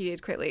start my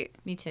period quite late.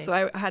 Me too. So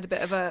I had a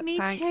bit of a... Me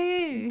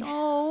too.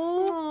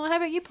 Oh, how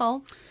about you,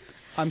 Paul?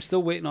 I'm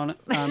still waiting on it.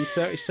 I'm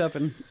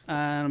 37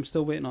 and I'm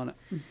still waiting on it.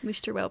 At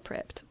least you're well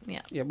prepped.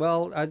 Yeah. Yeah,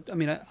 well, I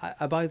mean,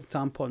 I buy the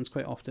tampons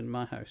quite often in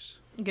my house.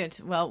 Good.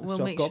 Well, we'll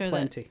make sure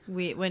that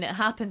when it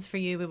happens for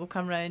you, we will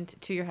come round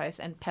to your house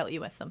and pelt you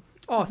with them.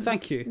 Oh,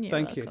 thank you.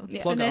 Thank you.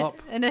 Yeah. Plug it up.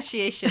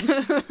 Initiation.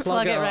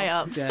 Plug it right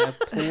up. Yeah,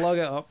 plug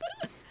it up.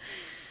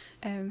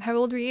 How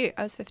old were you?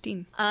 I was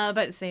 15.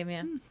 About the same,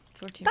 yeah.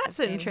 14, That's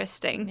 15.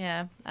 Interesting.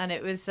 Yeah, and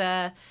it was.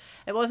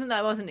 It wasn't that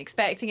I wasn't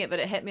expecting it, but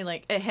it hit me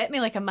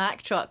like a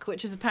Mack truck,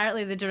 which is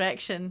apparently the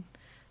direction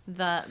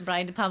that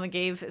Brian De Palma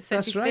gave Sissy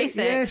That's right. Spacek.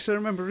 Yes, I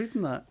remember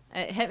reading that.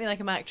 It hit me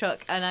like a Mack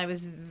truck, and I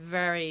was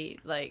very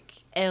like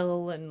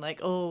ill and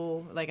like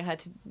I had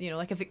to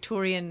like a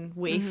Victorian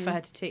waif. Mm-hmm. I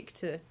had to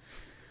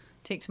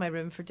take to my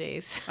room for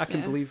days. I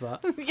can believe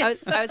that.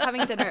 I was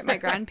having dinner at my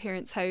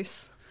grandparents'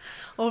 house.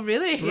 Oh,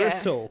 really?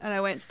 Brutal. Yeah. And I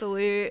went to the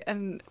loo,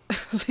 and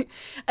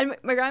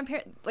my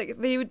grandparents, like,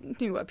 they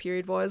knew what a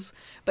period was,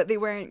 but they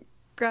weren't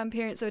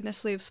grandparents I would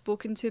necessarily have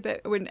spoken to, but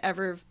I wouldn't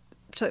ever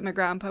like my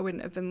grandpa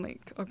wouldn't have been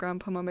like, oh,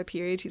 grandpa, I'm on my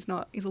period. He's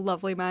a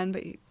lovely man,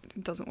 but he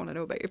doesn't want to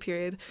know about your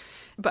period.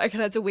 But I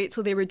kind of had to wait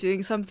till they were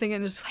doing something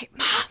and just be like,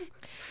 Mom,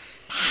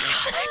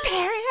 I'm on my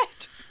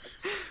period.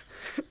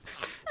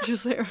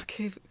 Just like,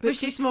 okay. Was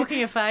she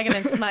smoking a fag and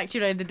then smacked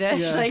you around the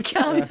dish? Yeah. Like,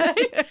 calm down.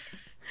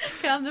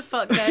 Calm the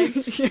fuck down.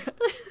 Yeah.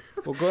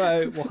 We'll go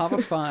out, we'll have a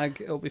fag,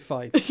 it'll be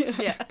fine.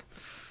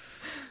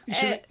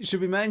 Yeah.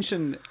 Should we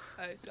mention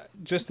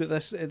just at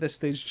this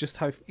stage just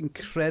how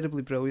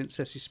incredibly brilliant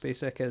Sissy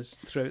Spacek is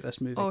throughout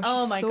this movie?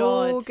 Oh my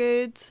God, so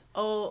good.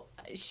 Oh,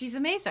 she's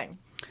amazing.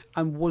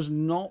 And was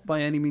not by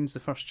any means the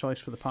first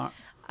choice for the part.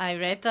 I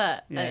read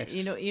that. Yes.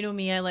 You know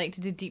me, I like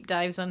to do deep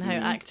dives on how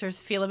actors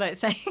feel about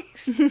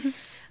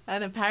things.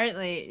 And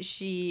apparently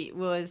she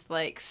was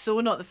like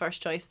so not the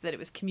first choice that it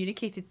was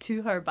communicated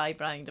to her by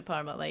Brian De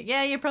Palma, like,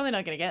 yeah, you're probably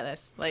not going to get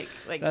this. Like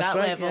that's that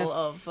right, level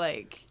of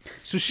like.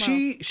 So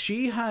she'd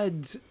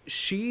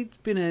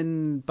been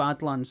in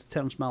Badlands, the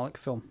Terrence Malick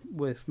film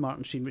with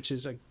Martin Sheen, which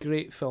is a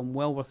great film,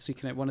 well worth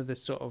seeking out. One of the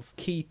sort of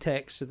key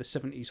texts of the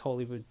 70s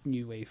Hollywood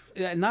new wave,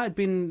 and that had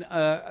been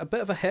a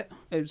bit of a hit.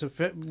 It was a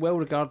very well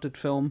regarded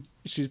film.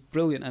 She's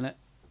brilliant in it.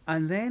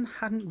 And then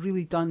hadn't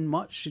really done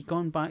much. She'd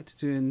gone back to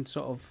doing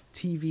sort of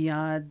TV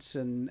ads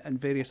and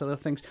various other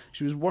things.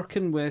 She was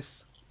working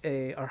with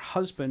her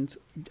husband,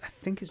 I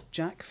think it's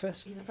Jack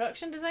Fisk. He's a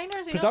production designer,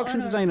 is he? Production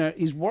designer.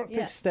 He's worked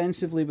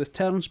extensively with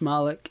Terrence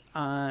Malick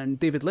and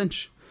David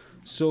Lynch.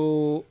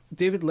 So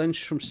David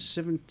Lynch from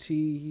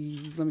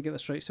 72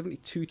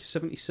 to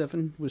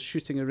 77 was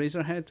shooting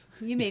Eraserhead.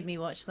 You made me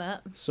watch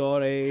that.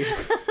 Sorry.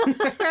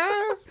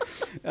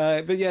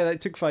 But yeah,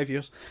 that took 5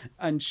 years.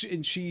 And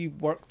she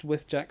worked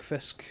with Jack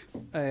Fisk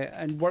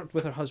and worked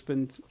with her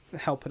husband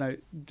helping out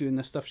doing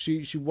this stuff.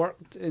 She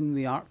worked in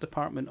the art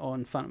department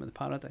on Phantom of the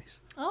Paradise.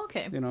 Oh,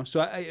 okay.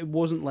 So it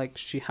wasn't like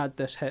she had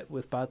this hit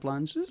with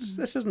Badlands.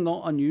 This is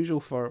not unusual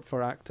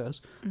for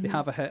actors. Mm-hmm. They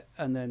have a hit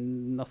and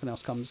then nothing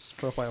else comes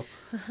for a while.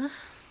 Uh-huh.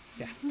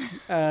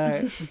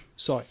 Yeah.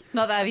 Sorry.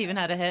 Not that I've even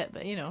had a hit,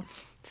 but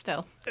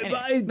still.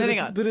 Anyway, moving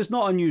on. But it's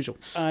not unusual.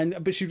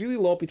 But she really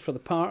lobbied for the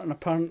part and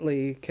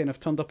apparently kind of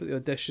turned up at the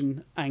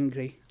audition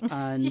angry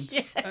and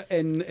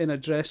in a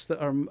dress that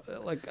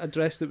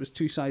was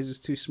 2 sizes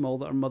too small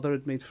that her mother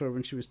had made for her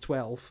when she was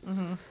 12.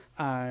 Mm-hmm.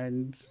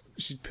 And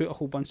she'd put a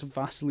whole bunch of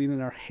Vaseline in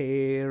her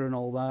hair and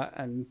all that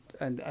and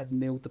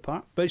nailed the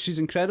part. But she's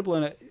incredible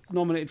in it.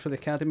 Nominated for the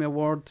Academy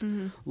Award,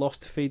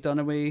 lost to Faye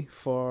Dunaway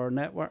for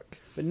Network.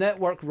 But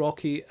Network,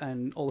 Rocky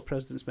and All the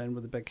President's Men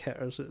were the big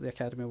hitters at the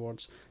Academy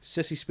Awards.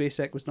 Sissy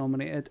Spacek was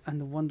nominated and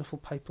the wonderful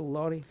Piper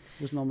Laurie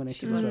was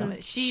nominated as well.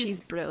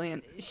 She's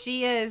brilliant.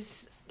 She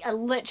is. I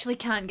literally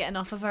can't get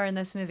enough of her in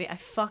this movie. I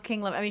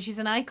fucking love her. I mean, she's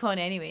an icon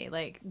anyway.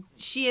 Like,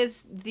 she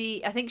is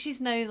I think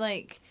she's now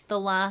like the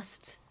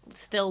last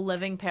still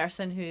living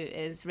person who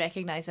is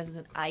recognised as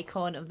an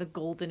icon of the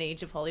golden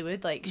age of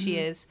Hollywood. Like, she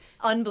is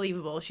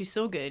unbelievable. She's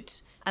so good.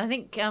 And I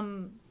think,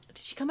 did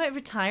she come out of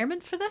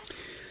retirement for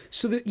this?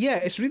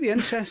 it's really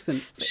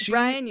interesting.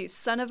 Brian, you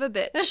son of a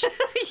bitch.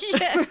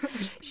 Yeah,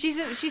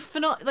 she's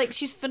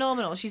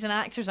phenomenal. She's an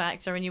actor's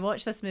actor. When you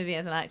watch this movie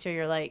as an actor,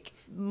 you're like,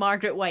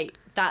 Margaret White,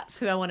 that's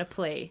who I want to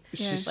play.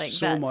 She's like,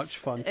 so much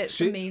fun. It's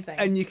amazing.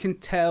 And you can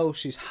tell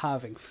she's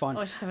having fun.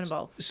 Oh, she's having a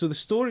ball. So the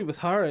story with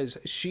her is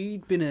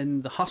she'd been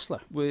in The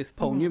Hustler with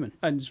Paul Newman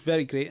and is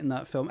very great in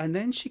that film. And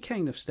then she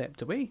kind of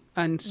stepped away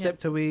and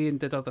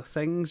did other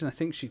things. And I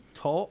think she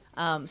taught.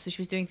 So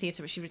she was doing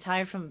theatre, but she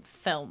retired from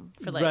film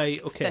for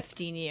like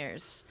 15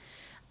 years.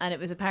 And it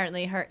was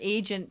apparently her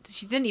agent.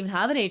 She didn't even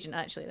have an agent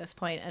actually at this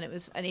point, and it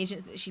was an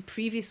agent that she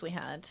previously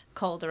had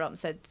called her up and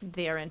said,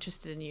 they are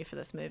interested in you for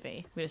this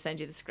movie. I'm going to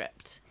send you the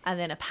script. And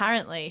then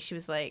apparently she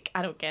was like,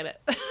 I don't get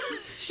it.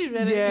 She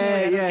read it.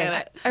 I don't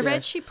get it. I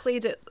read she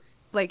played it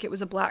like it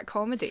was a black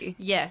comedy.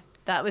 Yeah.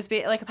 That was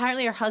like,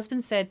 apparently her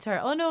husband said to her,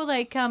 oh no,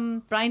 like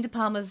Brian De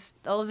Palma's,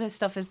 all of his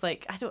stuff is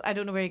like, I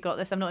don't know where he got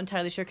this, I'm not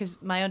entirely sure, because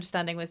my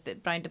understanding was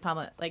that Brian De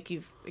Palma, like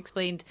you've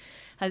explained,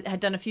 had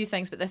done a few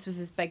things, but this was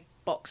his big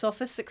box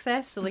office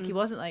success, so like he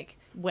wasn't like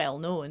well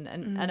known,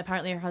 and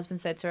apparently her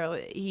husband said to her,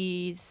 oh,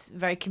 he's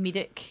very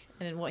comedic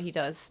in what he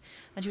does,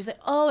 and she was like,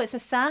 oh, it's a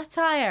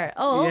satire,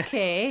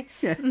 okay.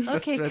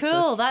 Okay,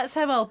 cool, that's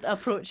how I'll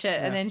approach it.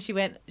 And then she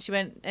went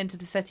into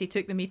the city,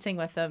 took the meeting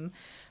with him,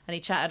 and he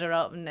chatted her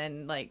up, and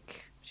then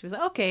like she was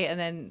like, okay, and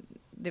then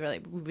they were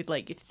like, we would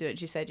like you to do it, and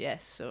she said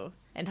yes. So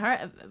in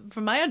her,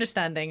 from my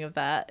understanding of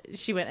that,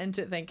 she went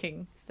into it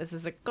thinking this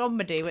is a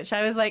comedy, which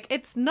I was like,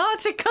 it's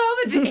not a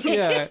comedy.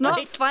 It's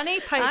not funny,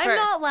 Piper. I'm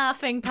not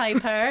laughing,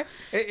 Piper.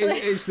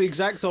 It's the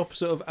exact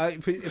opposite of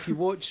if you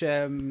watch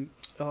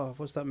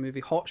what's that movie,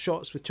 Hot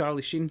Shots with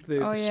Charlie Sheen,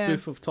 the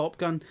spoof of Top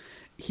Gun.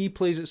 He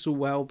plays it so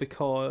well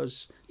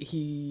because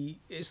he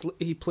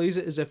plays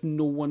it as if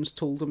no one's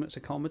told him it's a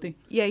comedy.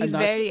 Yeah, he's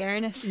very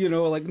earnest. You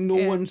know, like no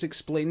one's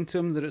explained to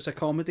him that it's a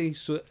comedy.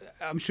 So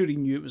I'm sure he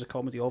knew it was a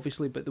comedy,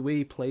 obviously, but the way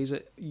he plays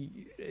it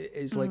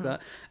is like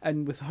that.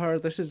 And with her,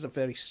 this is a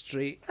very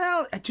straight.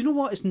 Well, do you know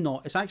what? It's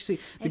not. It's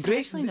actually it's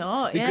actually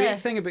not. The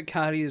great thing about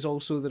Carrie is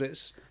also that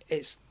it's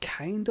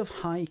kind of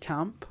high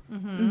camp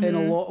in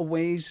a lot of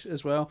ways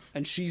as well,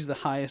 and she's the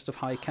highest of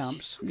high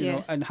camps, you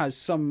know, and has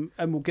some,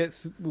 and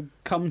we'll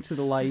come to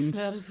the lines.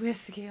 Smelled his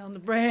whiskey on the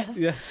breath.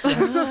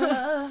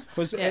 Yeah.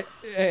 Was it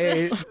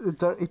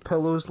Dirty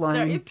Pillows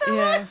line? Dirty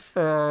Pillows.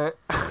 Yeah.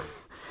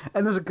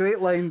 And there's a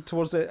great line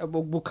towards it.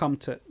 We'll come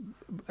to it.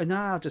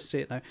 I'll just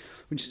say it now.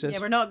 When she says, "Yeah,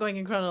 we're not going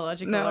in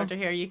chronological order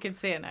here. You can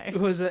say it now."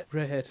 Was it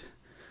red?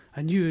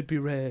 I knew it'd be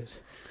red.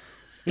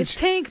 It's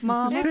pink,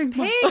 Mom. It's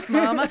pink,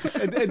 Mama.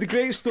 And the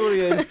great story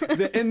is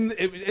that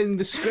in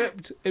the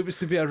script, it was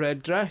to be a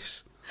red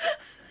dress.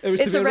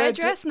 It's a red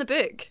dress in the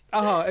book.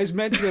 It's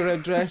meant to be a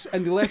red dress,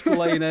 and they left the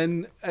line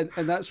in, and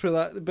that's where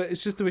that. But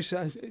it's just the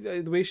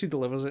way she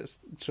delivers it. It's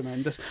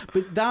tremendous.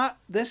 But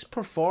this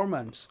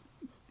performance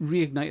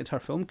reignited her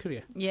film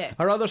career. Yeah.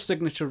 Her other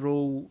signature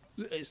role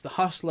is The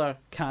Hustler,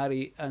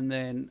 Carrie, and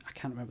then I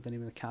can't remember the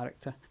name of the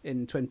character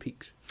in Twin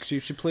Peaks. She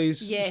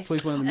plays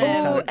one of the main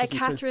characters.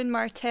 Catherine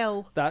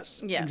Martell.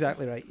 That's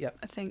exactly right. Yep.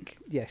 I think.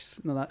 Yes.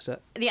 No, that's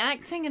it. The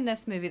acting in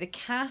this movie, the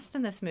cast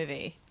in this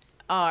movie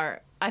I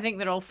think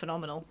they're all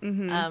phenomenal.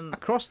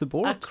 Across the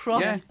board.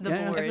 Across the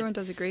board. Everyone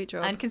does a great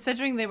job. And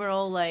considering they were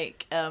all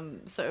like,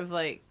 sort of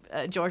like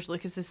George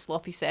Lucas's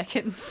sloppy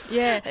seconds.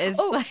 Yeah.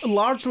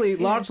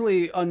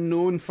 Largely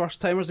unknown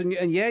first timers,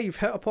 and yeah, you've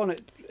hit upon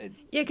it.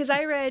 Yeah, because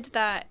I read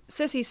that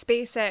Sissy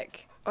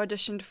Spacek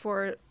auditioned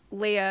for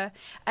Leia,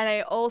 and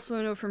I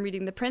also know from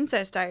reading The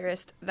Princess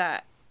Diarist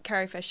that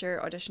Carrie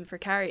Fisher auditioned for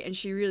Carrie, and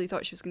she really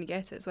thought she was going to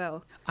get it as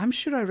well. I'm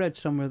sure I read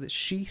somewhere that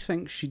she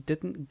thinks she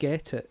didn't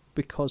get it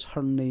because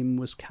her name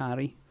was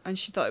Carrie, and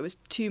she thought it was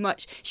too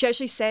much. She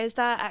actually says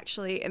that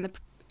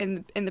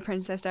in the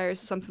Princess Diaries,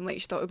 something like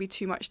she thought it would be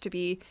too much to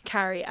be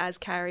Carrie as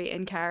Carrie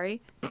in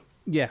Carrie.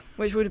 Yeah,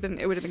 which would have been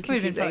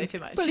confusing. Probably too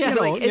much. But,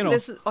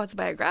 is this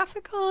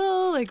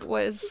autobiographical? Like,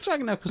 was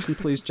Jack Nicholson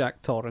plays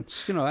Jack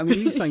Torrance? You know, I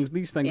mean, these things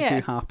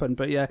do happen.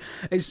 But yeah,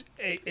 it's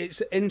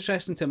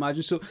interesting to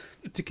imagine. So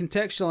to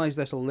contextualize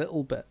this a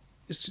little bit,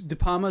 De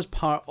Palma's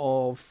part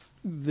of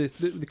they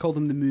call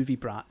them the movie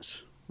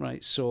brats,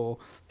 right? So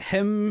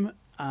him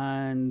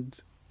and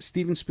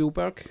Steven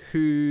Spielberg,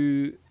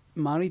 who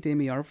married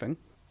Amy Irving,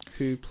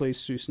 who plays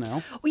Sue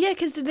Snell. Oh yeah,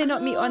 because did they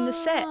not meet on the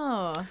set?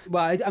 Well,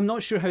 I'm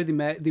not sure how they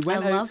met. They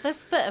went out. I love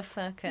this bit of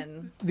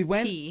fucking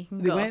tea.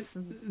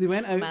 They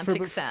went out for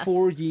about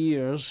 4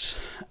 years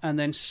and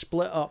then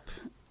split up,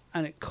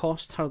 and it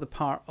cost her the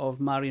part of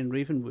Marion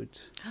Ravenwood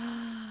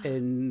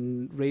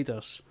in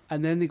Raiders.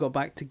 And then they got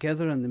back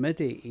together in the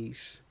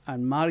mid-80s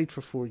and married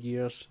for 4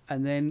 years,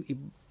 and then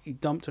he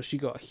dumped her. She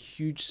got a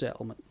huge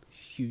settlement,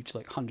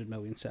 like $100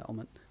 million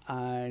settlement,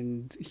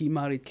 and he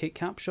married Kate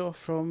Capshaw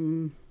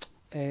from.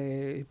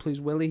 He plays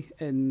Willie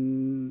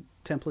in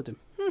Temple of Doom.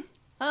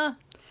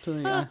 So,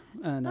 yeah,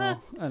 I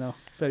know.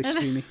 Very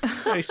screamy.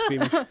 Very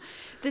screamy.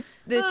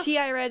 The tea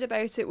I read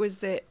about it was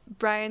that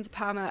Brian De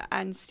Palma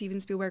and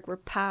Steven Spielberg were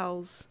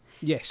pals.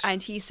 Yes.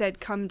 And he said,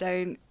 come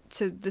down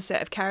to the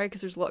set of Carrie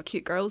because there's a lot of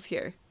cute girls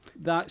here.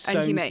 that sounds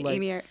And he met like...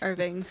 Amy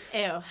Irving.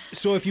 Ew.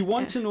 So if you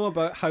want to know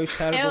about how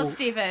terrible...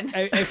 Stephen.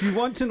 If you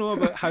want to know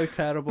about how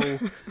terrible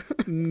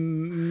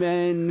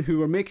men who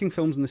were making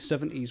films in the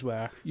 70s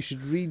were, you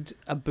should read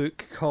a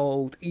book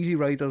called Easy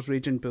Riders,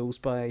 Raging Bulls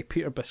by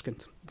Peter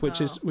Biskind,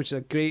 which is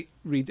a great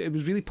read. It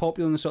was really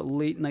popular in the sort of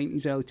late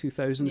 90s, early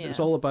 2000s. Yeah. It's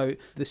all about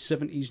the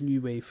 70s new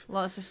wave.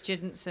 Lots of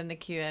students in the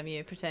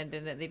QMU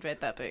pretending that they'd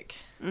read that book.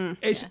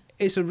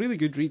 It's a really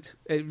good read.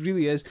 It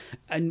really is.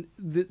 And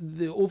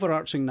the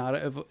overarching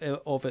narrative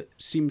of it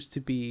seems to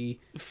be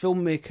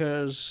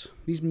filmmakers,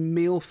 these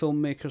male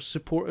filmmakers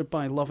supported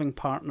by loving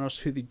partners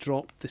who they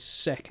dropped the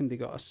second they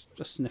got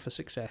a sniff of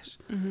success.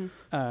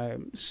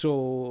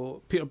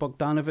 So Peter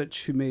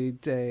Bogdanovich, who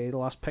made The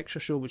Last Picture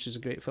Show, which is a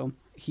great film,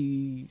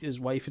 his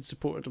wife had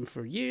supported him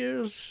for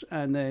years,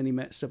 and then he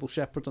met Sybil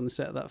Shepherd on the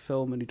set of that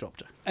film and he dropped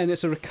her. And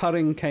it's a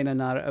recurring kind of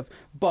narrative.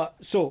 But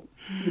so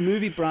the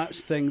movie Bratz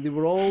thing, they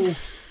were all...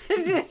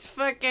 The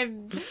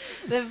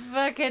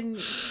fucking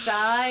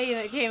sigh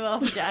that came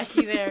off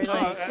Jackie there.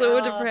 Like,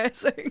 So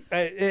depressing.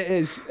 It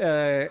is,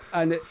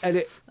 and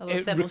it Although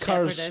it Sybil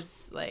recurs. Shepherd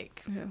is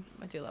like,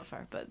 I do love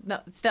her, but no,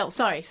 still,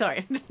 sorry,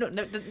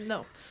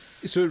 no.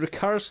 So it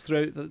recurs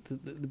throughout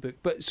the book.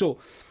 But so,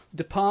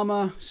 De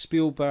Palma,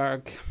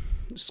 Spielberg,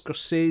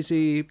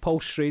 Scorsese, Paul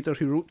Schrader,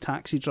 who wrote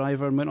Taxi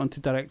Driver and went on to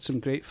direct some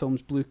great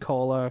films, Blue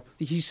Collar.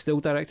 He's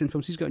still directing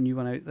films. He's got a new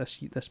one out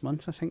this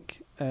month, I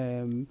think.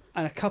 And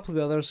a couple of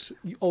the others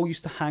all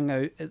used to hang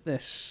out at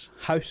this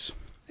house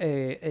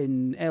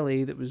in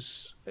LA it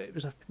was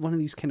one of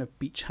these kind of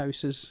beach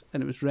houses,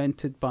 and it was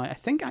rented by, I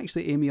think,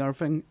 actually Amy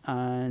Irving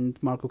and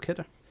Margot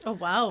Kidder. Oh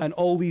wow! And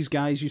all these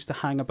guys used to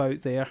hang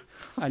about there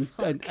and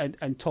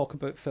talk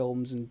about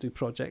films and do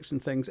projects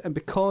and things. And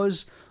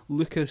because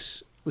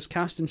Lucas was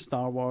cast in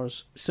Star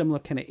Wars, similar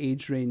kind of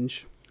age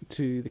range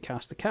to the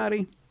cast of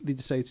Carrie, they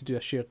decided to do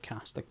a shared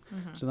casting.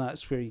 So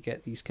that's where you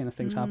get these kind of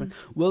things happen.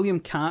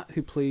 William Catt,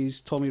 who plays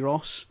Tommy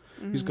Ross,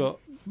 who's got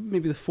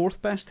maybe the fourth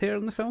best hair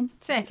in the film.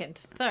 Second,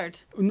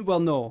 third.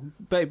 Well, no,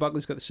 Betty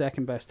Buckley's got the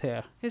second best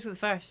hair. Who's got the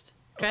first?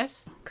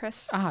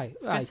 Chris. Aye.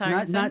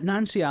 Harrison.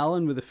 Nancy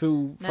Allen with the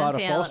full Farrah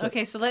Nancy Allen. Fawcett.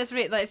 Okay, so let's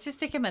just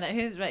take a minute.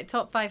 Who's right?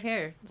 Top 5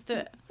 here. Let's do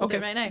it. Let's do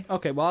it right now.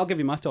 Okay, well, I'll give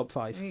you my top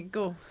 5.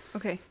 Go.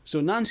 Okay.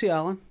 So Nancy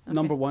Allen,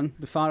 number 1,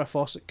 the Farrah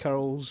Fawcett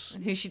curls.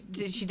 Who she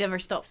never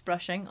stops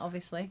brushing,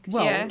 obviously. Because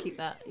Well, you gotta keep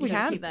that. You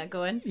gotta keep that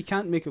going. You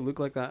can't make it look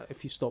like that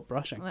if you stop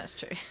brushing. Well, that's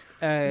true.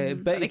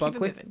 Betty Buckley. Keep it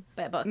moving.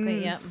 Betty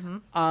Buckley, yeah.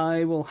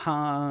 I will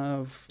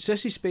have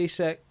Sissy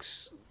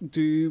Spacek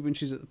do when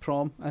she's at the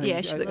prom. Yeah,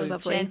 she looks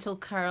lovely. Gentle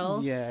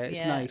curls. Yeah, it's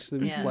nice.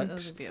 The yeah, reflex.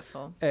 those are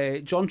beautiful.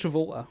 John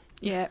Travolta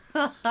Yeah.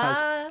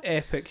 has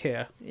epic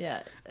hair.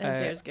 Yeah, his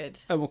hair's good.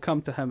 And we'll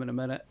come to him in a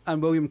minute.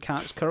 And William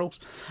Catt's curls.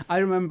 I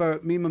remember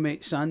me and my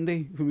mate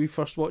Sandy, when we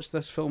first watched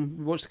this film,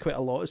 we watched it quite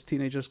a lot as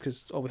teenagers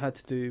because all we had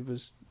to do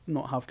was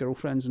not have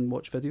girlfriends and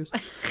watch videos.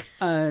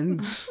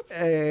 And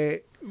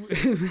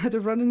we had a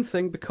running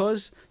thing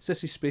because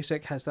Sissy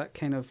Spacek has that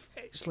kind of,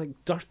 it's like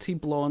dirty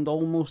blonde,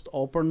 almost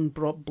auburn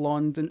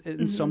blonde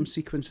in some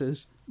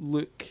sequences.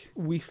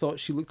 We thought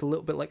she looked a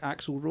little bit like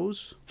Axl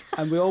Rose,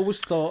 and we always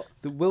thought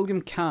that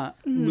William Catt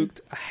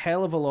looked a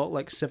hell of a lot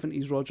like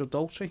 70s Roger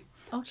Daltrey.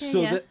 Okay,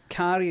 So that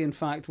Carrie, in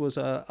fact, was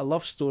a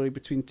love story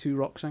between two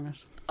rock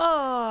singers.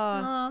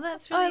 Oh,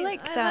 that's really... I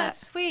like that.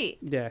 That's sweet.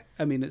 Yeah,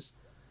 I mean, it's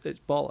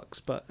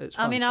bollocks, but it's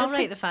fun. I mean, I'll That's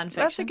write the fan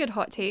fiction. That's a good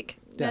hot take.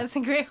 Yeah. That's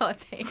a great hot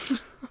take.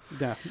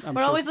 Yeah,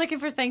 We're always looking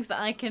for things that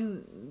I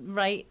can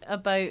write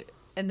about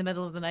in the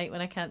middle of the night when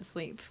I can't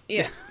sleep.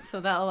 Yeah.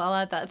 So I'll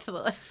add that to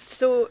the list.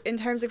 So in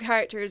terms of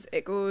characters,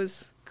 it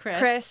goes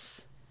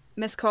Chris,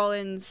 Miss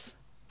Collins,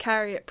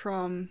 Carrie at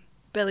prom,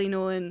 Billy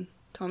Nolan,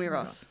 Tommy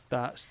Ross.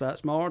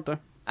 That's my order.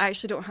 I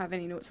actually don't have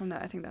any notes on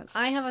that. I think that's...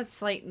 I have a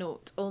slight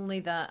note, only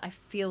that I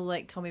feel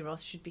like Tommy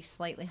Ross should be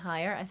slightly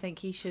higher. I think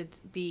he should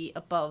be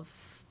above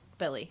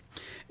Billy.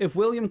 If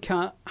William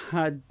Catt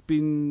had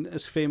been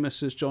as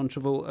famous as John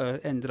Travolta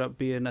ended up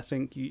being, I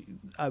think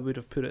I would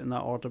have put it in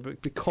that order.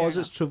 But because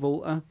it's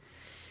Travolta,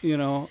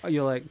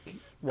 you're like,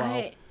 wow.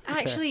 I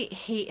actually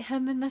hate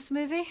him in this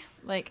movie.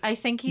 Like, I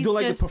think he's You don't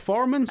like the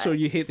performance, or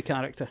you hate the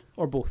character,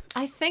 or both?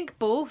 I think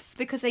both,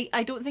 because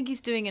I don't think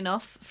he's doing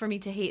enough for me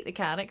to hate the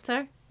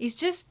character. He's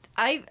just...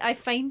 I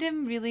find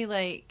him really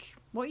like...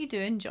 What are you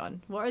doing,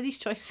 John? What are these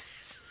choices?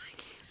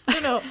 I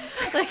don't know.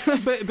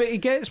 Like, but he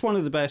gets one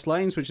of the best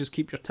lines, which is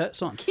 "Keep your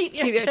tits on." Keep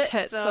your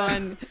tits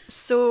on.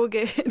 So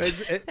good.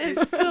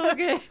 It's so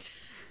good.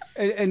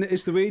 And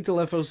it's the way he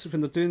delivers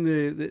when they're doing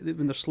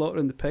when they're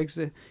slaughtering the pigs.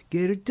 They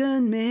get her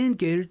done, man,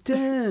 get her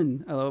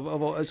done.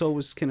 It's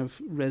always kind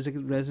of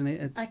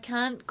resonated. I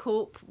can't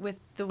cope with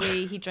the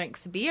way he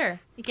drinks a beer.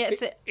 He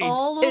gets it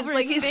all over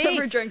his face. It's like he's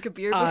never drank a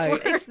beer before.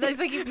 It's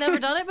like he's never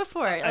done it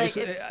before. Like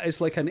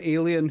it's like an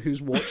alien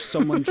who's watched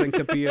someone drink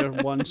a beer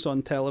once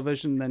on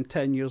television, then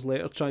 10 years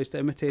later tries to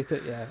imitate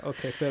it. Yeah,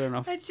 okay, fair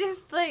enough. It's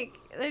just like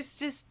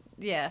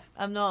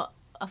I'm not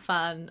a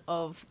fan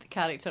of the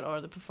character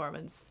or the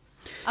performance.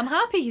 I'm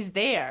happy he's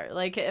there.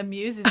 Like, it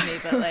amuses me,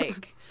 but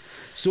like...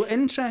 So,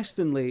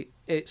 interestingly,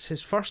 it's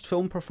his first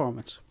film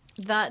performance.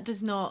 That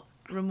does not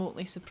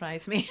remotely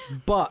surprise me.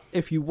 But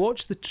if you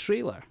watch the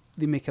trailer,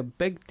 they make a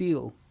big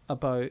deal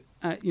about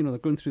they're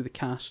going through the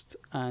cast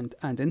and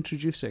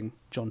introducing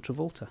John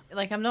Travolta.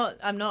 Like, I'm not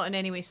in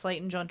any way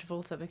slighting John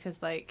Travolta,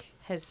 because like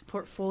his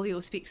portfolio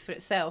speaks for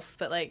itself,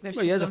 but like there's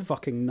Well, he is just a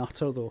fucking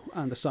nutter though,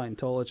 and a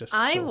Scientologist.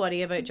 I so.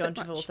 worry about John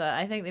Travolta.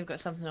 I think they've got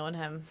something on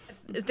him.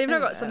 They've not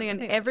got something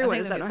on everyone.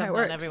 Is that not how it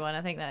works? Everyone.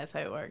 I think that is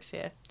how it works.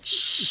 Yeah.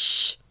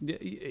 Shh.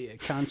 Yeah,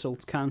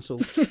 cancelled.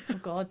 Oh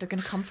God, they're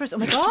gonna come for us. Oh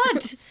my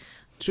God.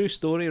 True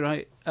story,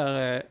 right?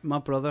 My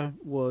brother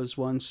was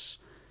once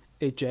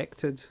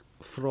ejected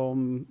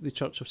from the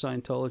Church of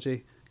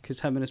Scientology because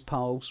him and his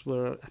pals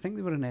were, I think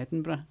they were in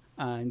Edinburgh,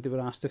 and they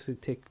were asked if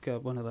they'd take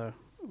one of their,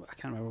 I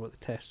can't remember what the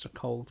tests are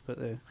called, but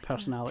the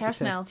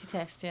personality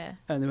test, yeah.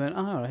 And they went,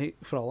 all right,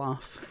 for a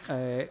laugh.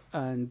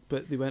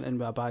 But they went in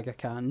with a bag of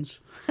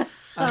cans.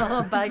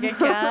 A bag of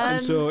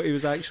cans. And so he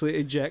was actually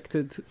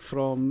ejected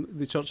from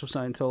the Church of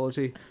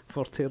Scientology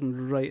for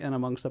tearing right in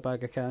amongst a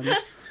bag of cans.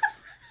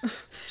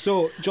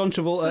 So, John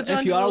Travolta,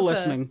 if you are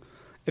listening,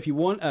 if you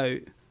want out,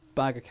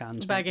 bag of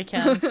cans. Bag of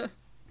cans.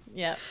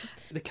 Yeah.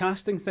 The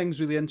casting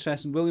thing's really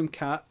interesting. William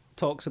Catt's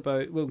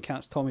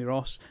Tommy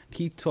Ross.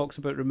 He talks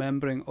about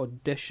remembering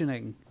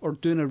auditioning or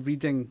doing a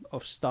reading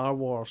of Star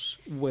Wars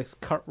with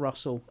Kurt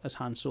Russell as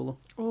Han Solo.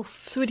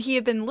 Oof. So would he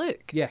have been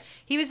Luke? Yeah.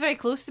 He was very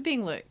close to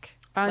being Luke.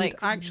 And like,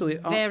 actually...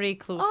 very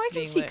close I to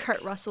can being see Luke.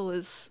 Kurt Russell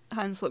as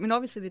Han Solo. I mean,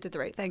 obviously they did the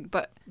right thing,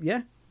 but...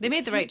 Yeah. They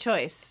made the right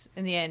choice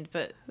in the end,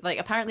 but like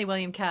apparently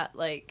William Catt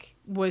like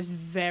was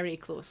very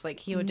close. Like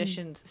he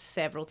auditioned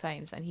several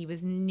times, and he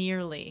was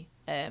nearly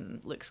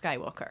Luke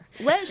Skywalker.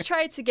 Let's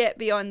try to get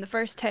beyond the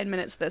first 10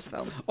 minutes of this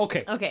film.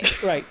 Okay.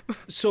 Right.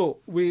 So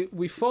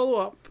we follow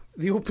up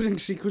the opening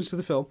sequence of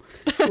the film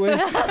with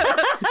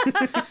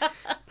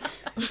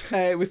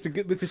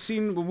the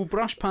scene. We'll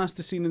brush past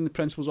the scene in the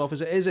principal's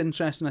office. It is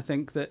interesting, I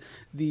think, that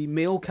the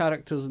male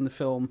characters in the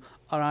film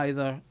are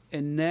either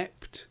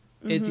inept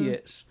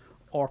idiots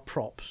or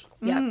props.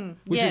 Yeah.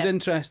 Which is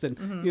interesting.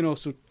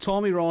 So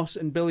Tommy Ross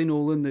and Billy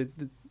Nolan, the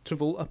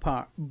Travolta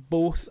part,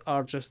 both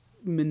are just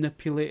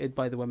manipulated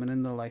by the women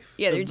in their life.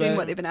 Yeah, they're doing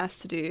what they've been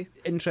asked to do.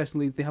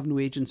 Interestingly, they have no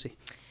agency.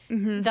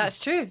 That's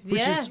true.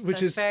 That's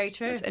very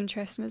true. That's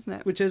interesting, isn't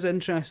it? Which is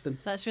interesting.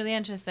 That's really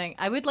interesting.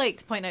 I would like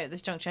to point out at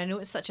this juncture, I know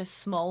it's such a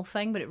small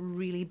thing, but it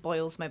really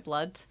boils my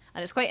blood.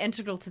 And it's quite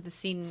integral to the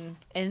scene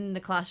in the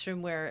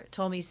classroom where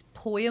Tommy's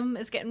poem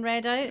is getting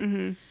read out.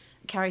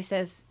 Carrie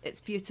says it's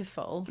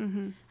beautiful,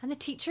 and the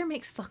teacher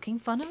makes fucking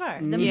fun of her.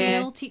 The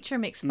male teacher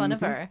makes fun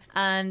of her,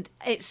 and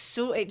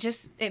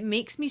it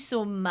makes me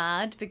so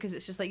mad, because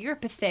it's just like, you're a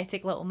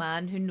pathetic little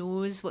man who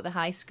knows what the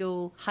high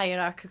school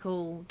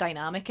hierarchical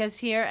dynamic is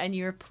here, and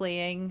you're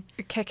playing.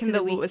 You're kicking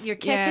the lowest. You're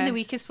kicking the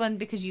weakest one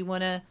because you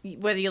want to,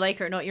 whether you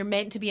like it or not. You're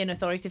meant to be an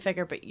authority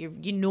figure, but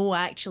you know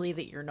actually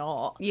that you're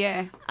not.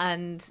 Yeah.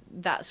 And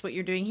that's what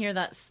you're doing here.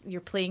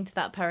 You're playing to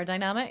that power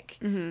dynamic,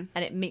 and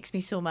it makes me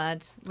so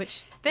mad.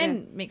 Which then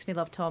makes me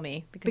love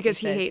Tommy because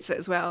he hates it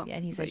as well. Yeah,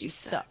 and he says you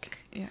suck.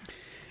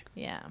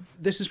 Yeah.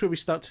 This is where we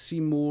start to see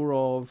more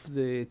of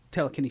the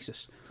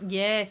telekinesis.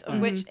 Yes,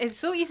 which is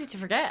so easy to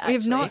forget. Actually.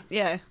 We've not.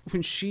 Yeah.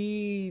 When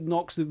she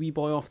knocks the wee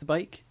boy off the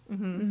bike.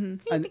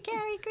 Creepy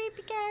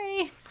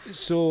Carrie.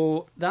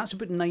 So that's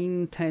about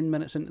 9-10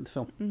 minutes into the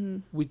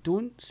film. We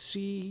don't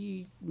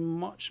see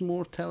much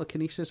more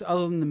telekinesis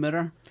other than the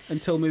mirror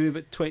until maybe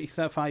about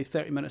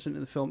 25-30 minutes into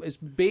the film. It's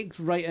baked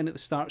right in at the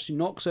start. She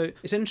knocks out.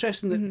 It's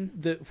interesting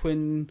that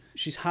when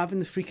she's having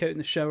the freak out in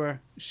the shower,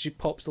 she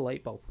pops the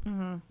light bulb.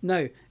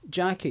 Now,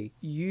 Jackie,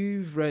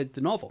 you've read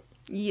the novel.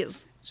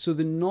 Yes. So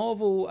the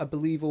novel, I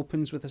believe,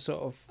 opens with a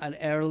sort of an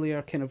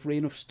earlier kind of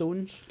Rain of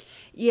Stones.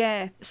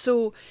 Yeah.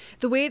 So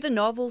the way the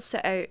novel's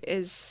set out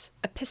is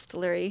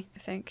epistolary, I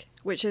think,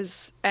 which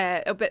is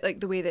a bit like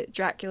the way that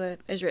Dracula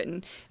is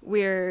written,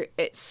 where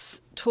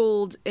it's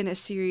told in a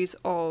series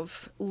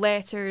of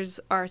letters,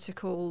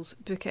 articles,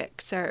 book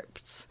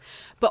excerpts,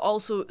 but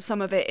also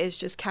some of it is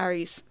just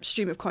Carrie's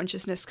stream of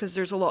consciousness, because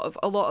there's a lot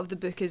of the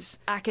book is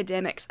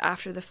academics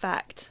after the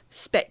fact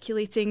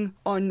speculating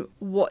on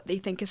what they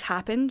think has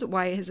happened.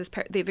 Why has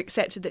they've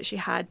accepted that she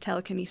had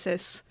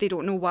telekinesis. They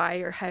don't know why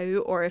or how,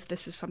 or if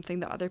this is something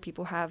that other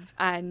people have.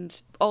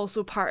 And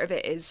also part of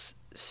it is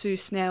Sue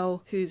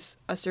Snell, who's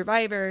a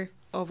survivor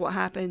of what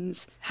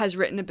happens, has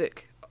written a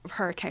book of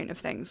her account of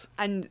things.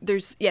 And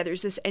there's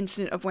this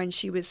incident of when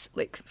she was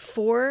like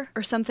 4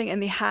 or something,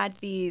 and they had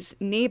these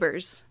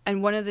neighbours,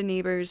 and one of the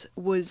neighbours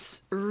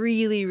was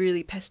really,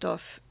 really pissed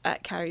off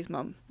at Carrie's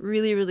mum,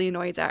 really, really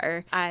annoyed at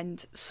her,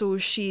 and so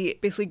she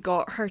basically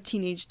got her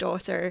teenage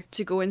daughter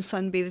to go and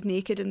sunbathe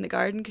naked in the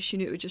garden because she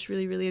knew it would just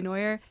really, really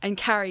annoy her. And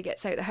Carrie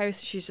gets out of the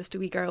house, she's just a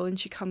wee girl, and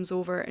she comes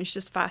over and she's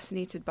just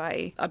fascinated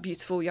by a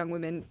beautiful young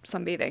woman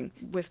sunbathing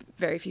with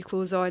very few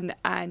clothes on,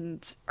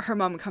 and her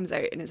mum comes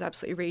out and is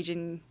absolutely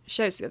raging,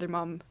 shouts at the other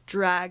mum,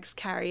 drags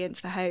Carrie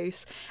into the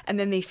house, and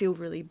then they feel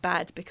really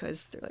bad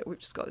because they're like, we've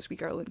just got this wee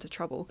girl into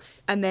trouble.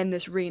 And then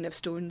this rain of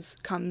stones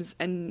comes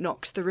and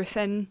knocks the roof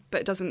in, but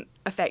it doesn't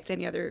affect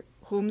any other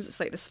homes. It's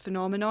like this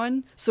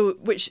phenomenon. So,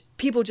 which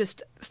people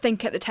just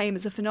think at the time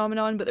as a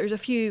phenomenon, but there's a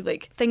few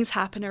like things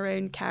happen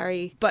around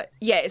Carrie. But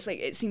yeah, it's like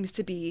it seems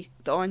to be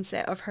the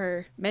onset of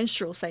her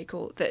menstrual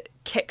cycle that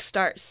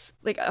kickstarts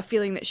like a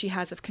feeling that she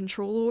has of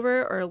control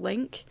over or a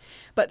link.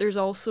 But there's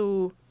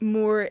also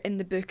more in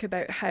the book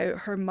about how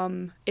her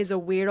mum is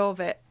aware of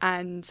it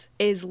and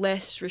is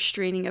less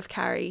restraining of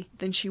Carrie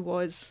than she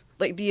was.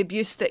 Like the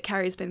abuse that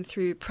Carrie's been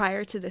through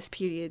prior to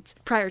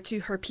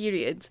her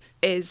period,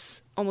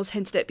 is almost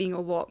hinted at being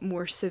a lot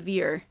more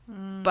severe.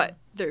 But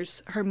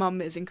her mum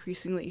is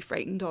increasingly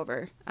frightened of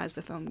her as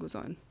the film goes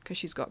on because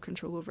she's got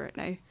control over it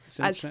now.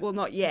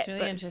 Not yet, really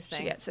but interesting.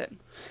 she gets it.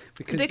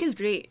 Because the book is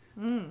great.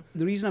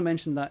 the reason I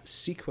mentioned that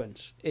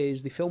sequence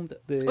is they filmed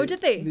the. Oh, did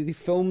they? They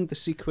filmed the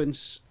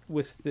sequence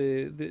with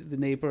the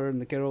neighbour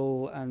and the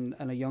girl and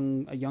a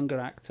younger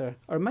actor,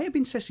 or it might have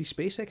been Sissy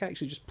Spacek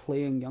actually just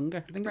playing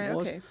younger. I think it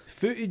was. Okay.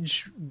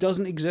 Footage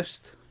doesn't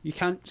exist. You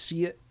can't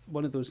see it.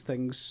 One of those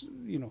things,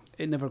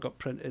 it never got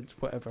printed,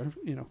 whatever,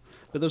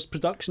 But there's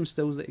production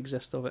stills that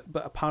exist of it.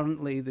 But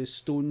apparently the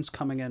stones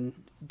coming in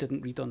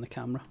didn't read on the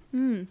camera.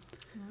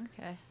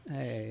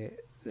 Okay.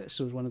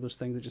 So it's one of those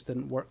things that just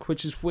didn't work,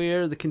 which is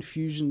where the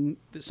confusion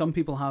that some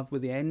people have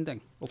with the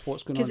ending of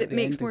what's going on at the Because it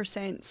makes ending. more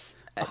sense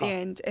at the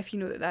end if you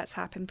know that that's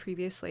happened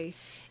previously.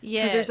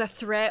 Yeah. Because there's a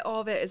threat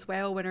of it as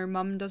well when her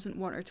mum doesn't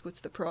want her to go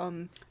to the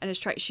prom and is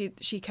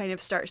she kind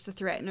of starts to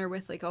threaten her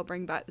with like, I'll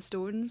bring back the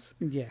stones.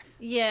 Yeah.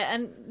 Yeah,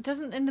 and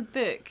doesn't in the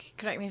book,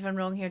 correct me if I'm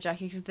wrong here,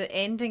 Jackie, because the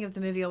ending of the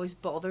movie always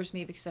bothers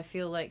me because I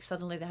feel like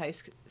suddenly the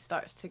house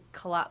starts to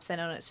collapse in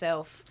on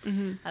itself.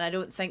 And I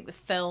don't think the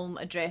film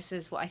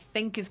addresses what I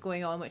think is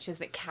going on, which is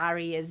that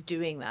Carrie is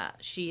doing that.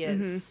 She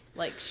is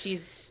like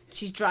she's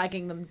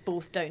dragging them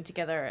both down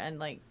together and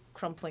like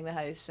crumpling the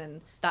house,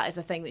 and that is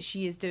a thing that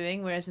she is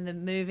doing, whereas in the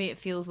movie it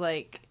feels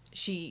like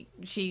she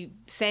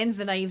sends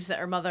the knives at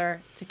her mother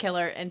to kill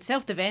her in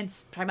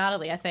self-defense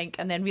primarily, I think,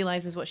 and then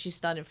realizes what she's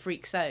done and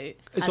freaks out.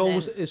 It's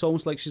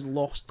almost like she's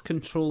lost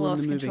control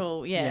in the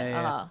movie.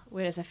 Yeah.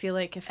 Whereas I feel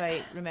like if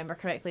I remember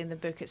correctly in the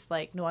book, it's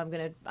like, no, I'm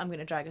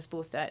gonna drag us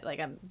both out. Like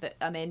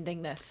I'm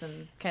ending this,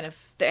 and kind of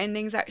The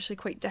ending's actually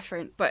quite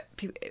different, but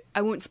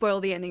I won't spoil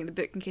the ending of the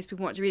book in case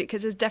people want to read it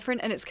because it's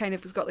different and it's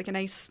got like a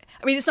nice.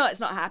 I mean, it's not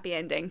a happy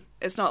ending.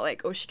 It's not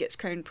like, oh, she gets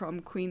crowned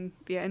prom queen,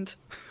 the end,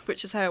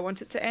 which is how I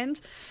want it to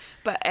end.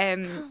 But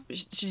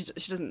she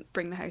doesn't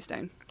bring the house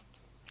down,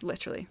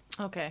 literally.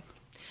 okay.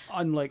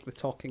 Unlike the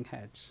talking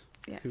heads,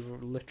 Yeah. who were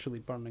literally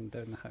burning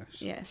down the house.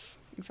 Yes,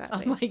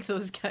 exactly. Unlike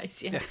those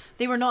guys, yeah.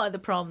 They were not at the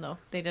prom though.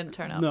 They didn't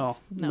turn up. No.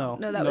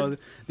 that was-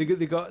 They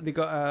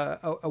got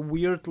a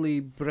weirdly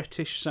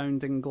British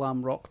sounding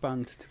glam rock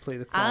band to play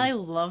the prom. I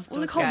love What were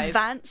they those called? guys.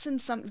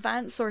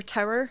 Vance or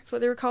Tower? That's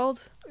what they were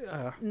called.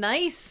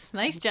 Nice,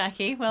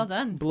 Jackie. Well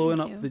done. Blowing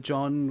Thank up you. the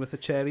John with a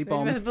cherry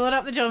bomb. Blowing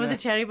up the John with the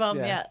cherry bomb.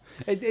 Yeah.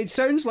 It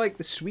sounds like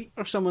The Sweet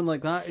or someone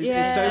like that. It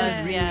Yeah.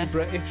 sounds really Yeah.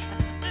 British.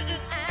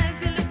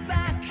 As I look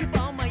back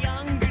upon my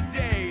younger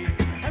days,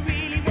 I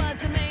really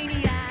was a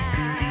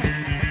maniac.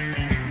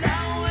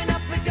 Blowing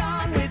up a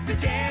John with the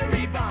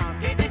cherry bomb,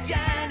 gave the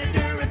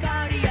janitor a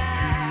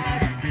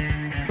cardiac.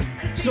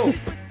 So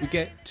we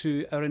get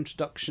to our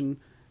introduction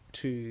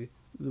to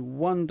the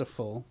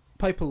wonderful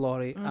Piper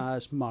Laurie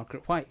as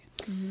Margaret White,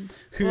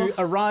 who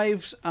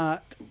arrives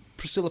at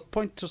Priscilla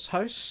Pointer's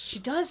house. She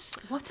does.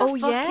 What a Oh,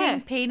 fucking yeah.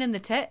 pain in the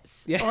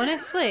tits. Yeah.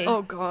 Honestly.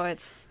 Oh God.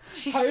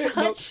 She's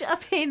How- such a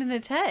pain in the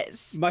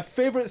tits. My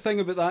favourite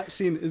thing about that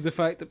scene is the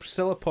fact that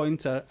Priscilla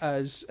Pointer,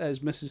 as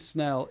Mrs.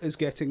 Snell, is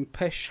getting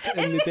pished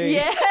in the day.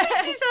 Yeah.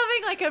 She's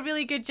having like a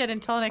really good gin and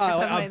tonic or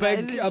something A like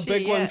big, that, a isn't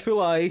big she? one Yeah.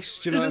 full of ice.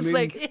 Do you know It's what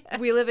I mean? like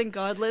we live in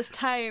godless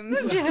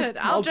times. Yeah,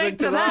 I'll drink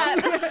to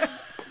that.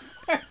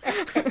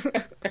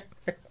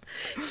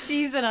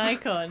 She's an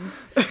icon.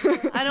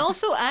 And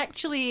also,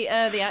 actually,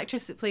 the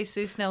actress that plays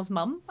Sue Snell's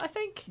mum, I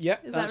think.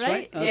 Yep, Is that's that right,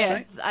 right? that's yeah.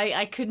 right.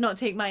 I could not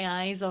take my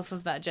eyes off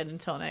of that gin and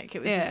tonic. It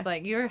was Yeah. just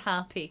like, you're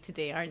happy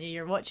today, aren't you?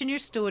 You're watching your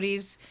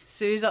stories.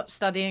 Sue's up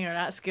studying or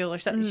at school or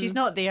something. She's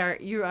not there.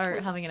 You are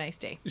having a nice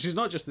day. She's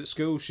not just at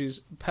school; she's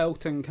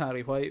pelting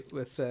Carrie White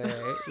with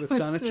sanitary With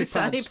pads.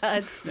 sandy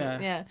pads. Yeah.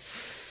 Yeah.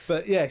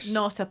 But yes,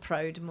 Not a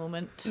proud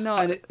moment. No.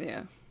 And it-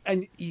 Yeah.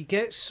 and you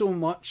get so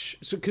much.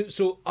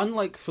 So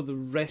unlike for the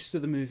rest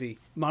of the movie,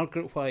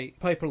 Margaret White,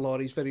 Piper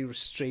Laurie's very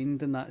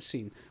restrained in that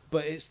scene.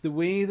 But it's the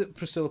way that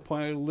Priscilla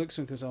Pointer looks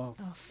and goes, "Oh,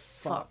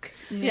 fuck,"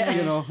 Yeah.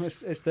 you know,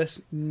 it's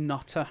this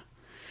nutter,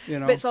 you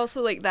know. But it's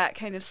also like that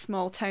kind of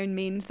small town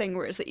main thing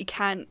where it's like you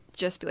can't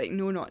just be like,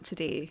 no, not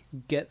today.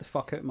 Get the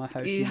fuck out of my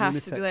house. You have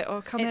lunatic. to be like,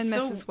 oh, come in,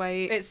 Mrs.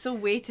 White. It's so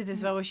weighted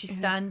as well, where she's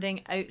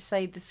standing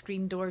outside the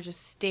screen door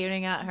just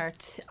staring at her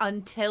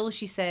until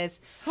she says,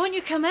 won't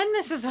you come in,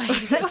 Mrs. White?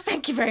 She's like, oh,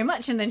 thank you very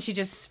much. And then she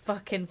just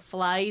fucking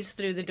flies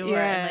through the door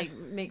Yeah. and like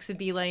makes a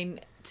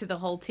beeline to the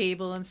hall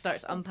table and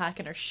starts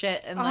unpacking her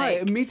shit and Aye,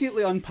 like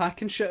immediately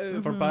unpacking shit out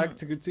of her bag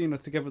to go to,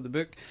 to give her the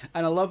book.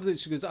 And I love that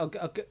she goes,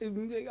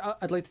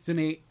 I'd like to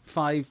donate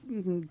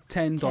 $5,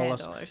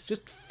 $10.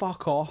 Just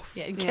fuck off.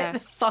 yeah, get Yeah. the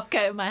fuck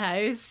out of my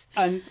house.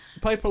 And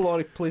Piper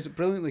Laurie plays it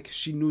brilliantly because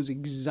she knows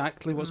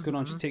exactly what's going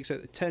on. She takes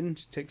out the tin,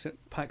 she takes it,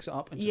 packs it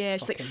up, and Yeah,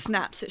 just she like fucking...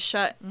 snaps it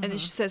shut, and then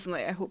she says,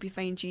 like, I hope you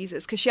find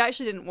Jesus, because she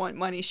actually didn't want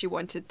money. She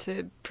wanted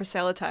to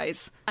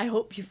proselytize. I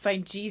hope you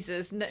find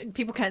Jesus.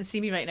 People can't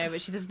see me right now,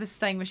 but she does this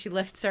thing where she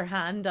lifts her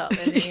hand up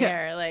in the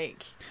air,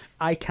 like.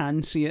 I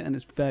can see it, and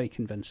it's very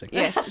convincing.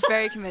 Yes, it's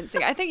very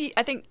convincing. I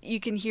think you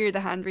can hear the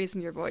hand raise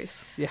in your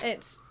voice. Yeah.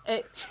 It's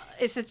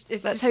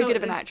That's how good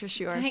of an actress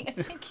you are.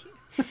 Thank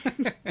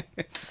you.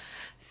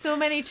 So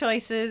many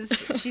choices.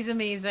 She's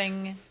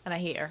amazing, and I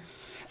hate her.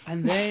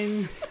 And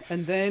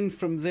then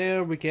from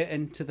there we get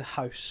into the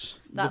house,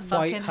 That the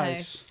fucking White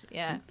house.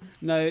 Yeah.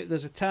 Now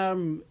there's a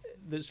term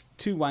that's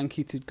too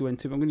wanky to go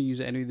into, but I'm going to use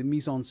it anyway. The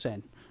mise en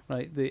scène,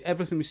 right?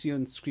 Everything we see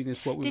on screen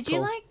is what we Did would call...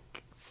 you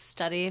like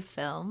study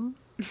film?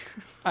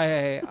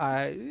 yeah,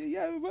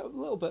 well, a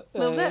little bit.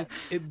 Little bit?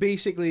 It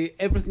basically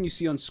everything you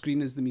see on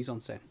screen is the mise en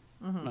scène.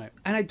 Right.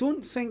 And I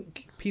don't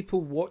think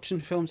people watching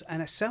films,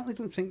 and I certainly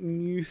don't think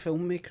new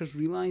filmmakers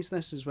realise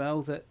this as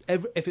well, that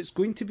if it's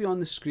going to be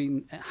on the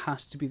screen, it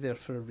has to be there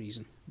for a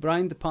reason.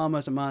 Brian De Palma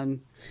is a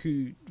man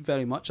who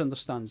very much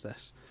understands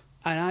this.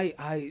 And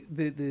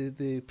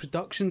the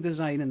production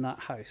design in that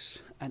house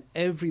and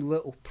every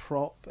little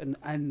prop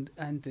and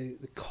the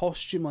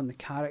costume on the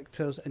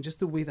characters and just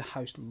the way the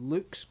house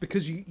looks,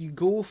 because you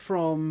go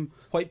from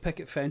white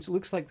picket fence, it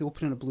looks like the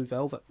opening of Blue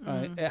Velvet,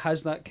 right? It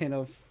has that kind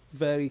of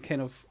very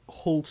kind of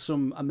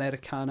wholesome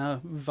Americana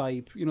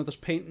vibe. There's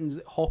paintings,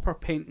 Hopper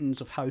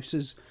paintings of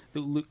houses that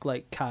look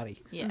like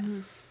Carrie. Yeah.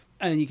 And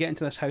then you get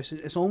into this house,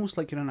 it's almost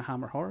like you're in a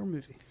Hammer horror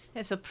movie.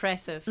 It's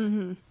oppressive.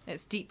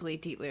 It's deeply,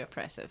 deeply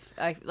oppressive.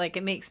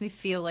 It makes me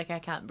feel like I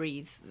can't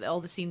breathe.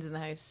 All the scenes in the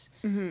house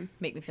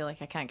make me feel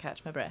like I can't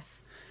catch my breath.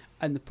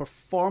 And the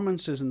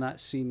performances in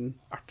that scene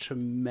are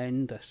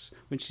tremendous.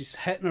 When she's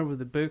hitting her with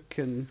the book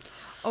and...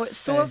 Oh, it's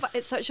so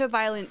it's such a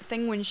violent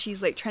thing when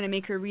she's like trying to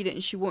make her read it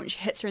and she won't. She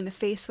hits her in the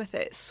face with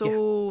it. It's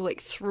so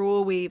like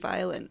throwaway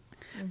violent.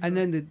 And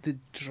then the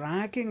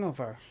dragging of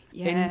her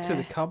Yeah. into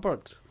the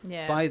cupboard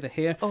Yeah. by the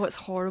hair. Oh, it's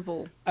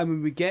horrible. And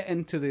when we get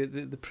into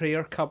the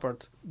prayer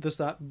cupboard, there's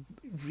that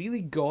really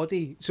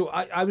gaudy... So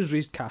I was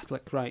raised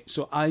Catholic, right?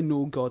 So I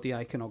know gaudy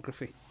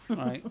iconography,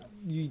 right?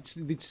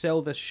 They'd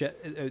sell this shit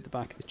out the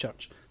back of the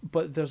church.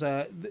 But there's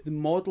the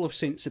model of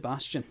Saint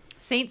Sebastian.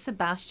 Saint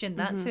Sebastian,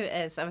 that's who it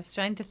is. I was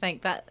trying to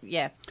think that.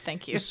 Yeah,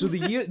 thank you. So the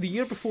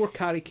year before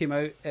Carrie came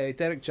out,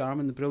 Derek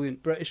Jarman, the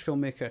brilliant British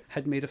filmmaker,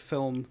 had made a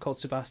film called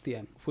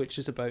Sebastian, which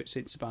is about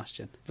Saint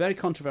Sebastian. Very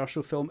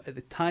controversial film. At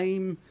the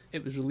time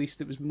it was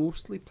released, it was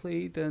mostly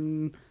played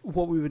in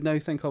what we would now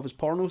think of as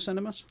porno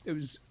cinemas. It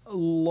was a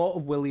lot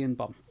of willy and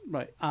bum,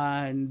 right?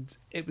 And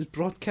it was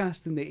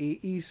broadcast in the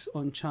 80s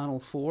on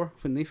Channel 4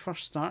 when they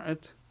first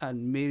started,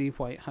 and Mary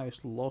Whitehouse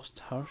lost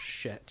her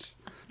shit.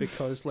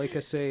 Because, like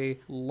I say,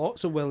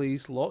 lots of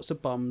willies, lots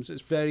of bums.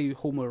 It's a very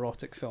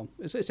homoerotic film.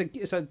 It's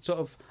a sort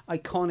of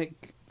iconic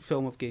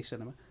film of gay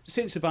cinema.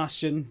 Saint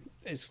Sebastian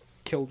is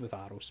killed with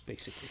arrows,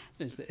 basically.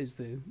 Is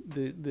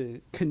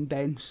the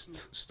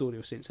condensed story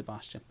of Saint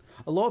Sebastian.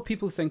 A lot of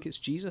people think it's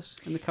Jesus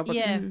in the cupboard.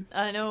 Yeah,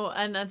 I know,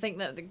 and I think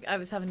that I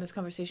was having this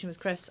conversation with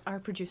Chris, our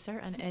producer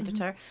and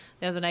editor,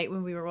 the other night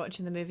when we were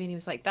watching the movie, and he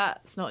was like,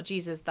 "That's not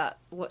Jesus.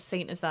 What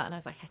saint is that?" And I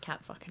was like, "I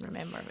can't fucking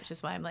remember," which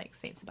is why I'm like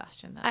Saint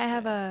Sebastian. That's I who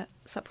have it a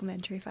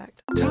supplementary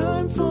fact.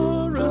 Time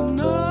for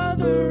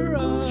another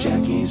of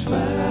Jackie's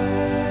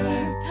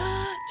Facts.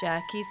 is.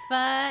 Jackie's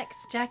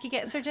facts. Jackie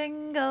gets her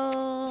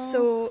jingle.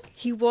 So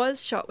he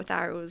was shot with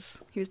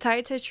arrows. He was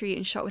tied to a tree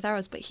and shot with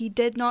arrows, but he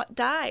did not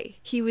die.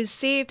 He was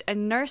saved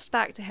and nursed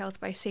back to health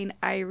by Saint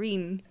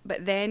Irene,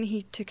 but then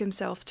he took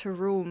himself to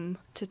Rome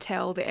to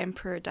tell the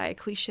Emperor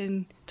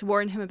Diocletian, to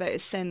warn him about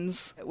his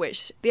sins,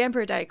 which the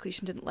Emperor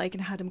Diocletian didn't like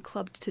and had him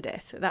clubbed to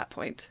death at that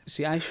point.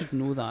 See, I should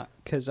know that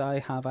because I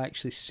have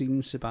actually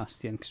seen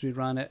Sebastian, because we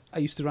ran it. I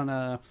used to run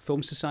a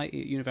film society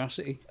at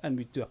university, and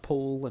we'd do a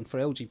poll, and for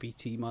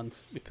LGBT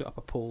month we put up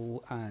a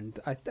poll, and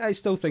I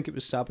still think it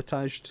was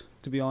sabotaged,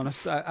 to be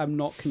honest. I'm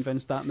not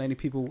convinced that many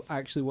people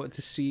actually wanted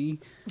to see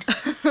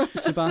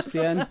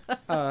Sebastian.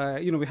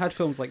 We had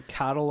films like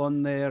Carol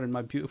on there and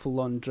My Beautiful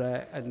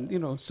Laundrette,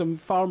 and some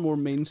far more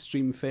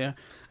mainstream fare.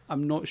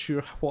 I'm not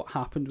sure what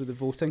happened with the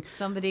voting.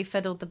 Somebody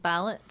fiddled the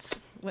ballot,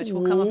 which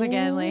will come up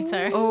again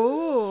later.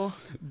 Oh,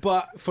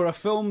 But for a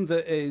film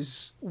that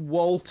is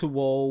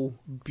wall-to-wall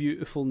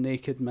beautiful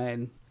naked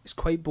men, it's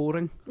quite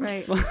boring.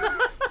 right.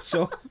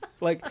 So,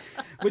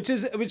 which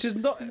is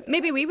not.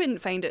 Maybe we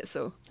wouldn't find it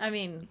so. I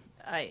mean,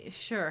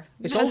 sure.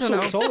 It's I don't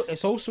also know.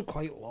 it's also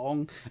quite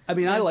long. I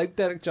mean, I like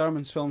Derek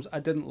Jarman's films. I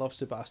didn't love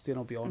Sebastian,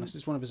 I'll be honest.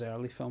 It's one of his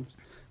early films,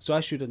 so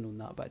I should have known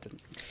that, but I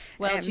didn't.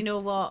 Well, do you know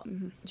what?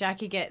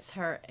 Jackie gets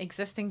her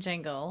existing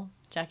jingle,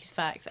 Jackie's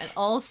Facts, and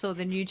also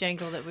the new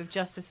jingle that we've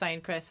just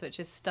assigned Chris, which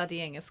is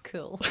Studying is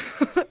Cool.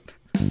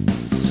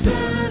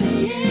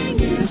 Studying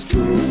is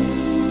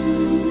cool.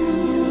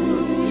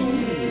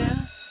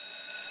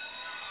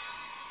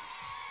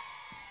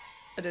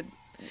 I did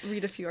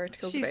read a few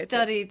articles She about it.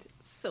 studied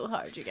so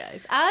hard, you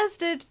guys. As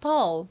did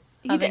Paul,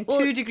 He having did- well-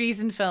 2 degrees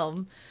in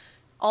film,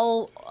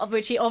 all of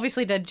which he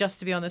obviously did just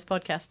to be on this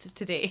podcast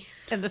today,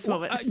 in this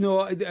moment.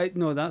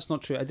 No, that's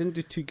not true. I didn't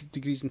do 2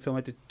 degrees in film.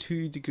 I did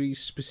 2 degrees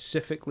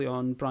specifically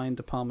on Brian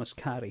De Palma's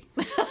Carrie.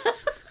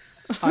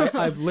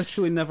 I've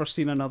literally never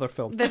seen another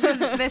film. This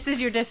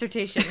is your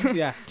dissertation.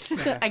 Yeah.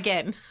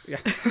 Again. Yeah.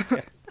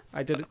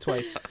 I did it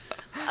twice.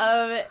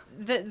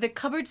 The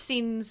cupboard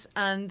scenes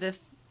and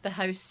the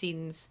house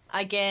scenes,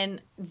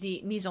 again,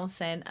 the mise en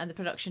scène and the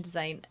production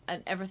design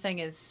and everything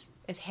is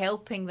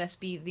helping this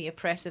be the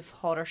oppressive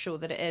horror show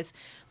that it is,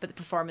 but the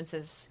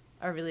performances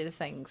are really the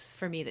things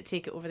for me that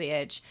take it over the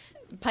edge.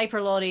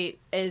 Piper Laurie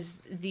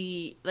is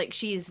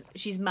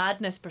she's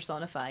madness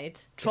personified,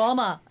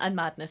 trauma and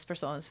madness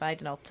personified,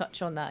 and I'll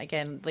touch on that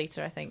again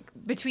later, I think.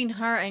 Between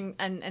her and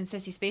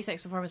Sissy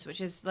Spacek's performance,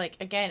 which is like,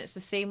 again, it's the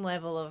same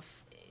level of,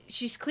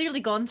 she's clearly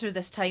gone through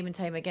this time and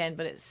time again,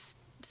 but it's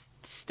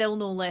still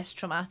no less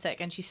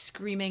traumatic, and she's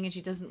screaming and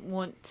she doesn't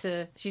want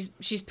to,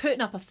 she's putting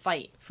up a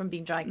fight from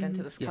being dragged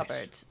into this Yes.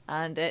 cupboard,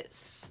 and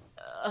it's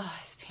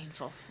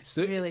painful. It's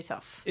So- really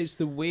tough. It's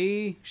the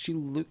way she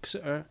looks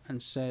at her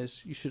and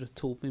says, "You should have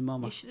told me,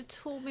 Mama." You should have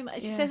told me.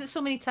 She Yeah. says it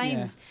so many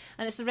times,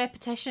 and it's the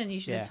repetition. You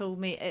should have Yeah. told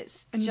me.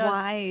 It's And just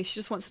why? She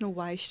just wants to know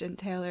why she didn't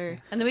tell her.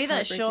 And the way It's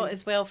that's shot heartbreaking.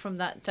 as well, from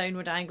that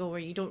downward angle where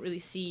you don't really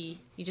see,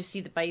 you just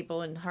see the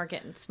Bible and her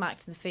getting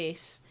smacked in the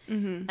face,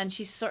 and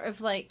she's sort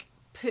of like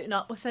putting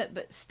up with it,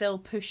 but still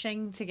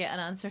pushing to get an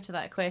answer to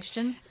that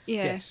question.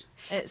 Yeah. Yes.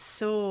 It's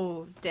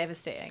so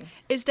devastating.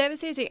 It's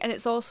devastating, and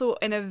it's also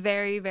in a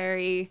very,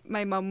 very...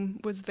 My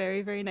mum was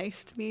very, very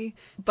nice to me,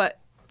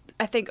 but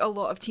I think a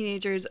lot of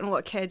teenagers and a lot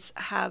of kids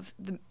have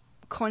the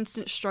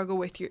constant struggle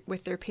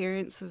with their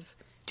parents of,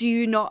 do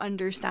you not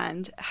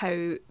understand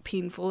how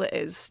painful it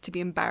is to be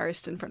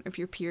embarrassed in front of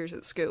your peers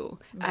at school?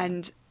 Yeah.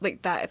 And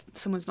like that, if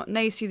someone's not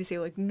nice to you, they say,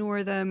 like,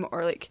 ignore them,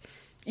 or like,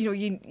 you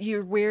know,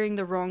 you're wearing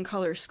the wrong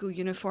colour school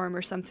uniform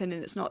or something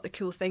and it's not the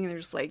cool thing, and they're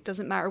just like,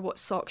 doesn't matter what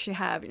socks you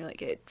have, and you're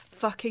like, it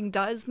fucking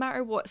does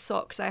matter what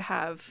socks I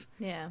have.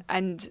 Yeah.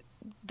 And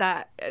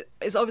that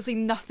is obviously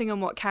nothing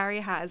on what Carrie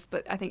has,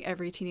 but I think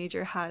every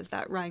teenager has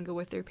that wrangle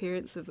with their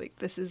parents of like,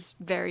 this is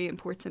very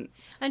important.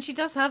 And she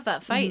does have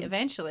that fight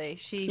eventually.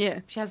 She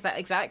has that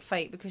exact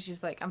fight because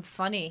she's like, I'm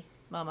funny,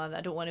 Mama.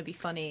 I don't want to be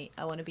funny.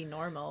 I want to be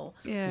normal.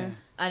 Yeah.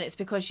 And it's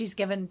because she's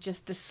given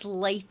just the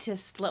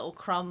slightest little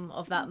crumb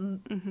of that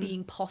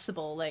being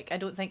possible. Like, I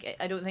don't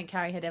think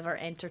Carrie had ever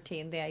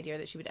entertained the idea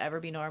that she would ever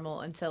be normal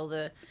until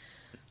the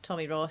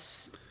Tommy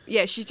Ross.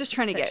 Yeah, she's just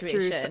trying to get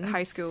through Situation.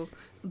 high school.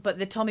 But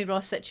the Tommy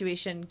Ross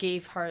situation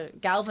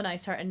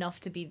galvanized her enough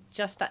to be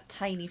just that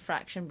tiny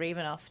fraction brave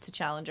enough to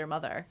challenge her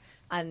mother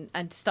and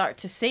start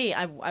to say,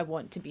 I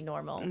want to be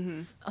normal.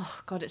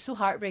 Oh God, it's so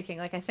heartbreaking.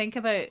 Like, I think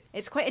about,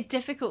 it's quite a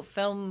difficult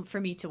film for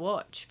me to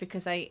watch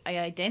because I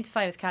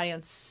identify with Carrie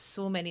on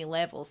so many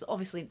levels.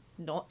 Obviously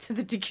not to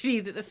the degree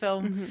that the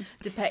film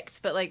depicts,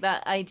 but like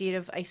that idea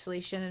of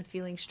isolation and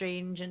feeling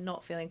strange and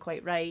not feeling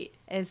quite right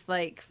is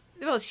like,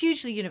 well, it's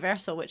hugely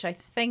universal, which I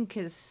think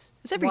is...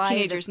 It's every why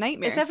teenager's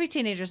nightmare. It's every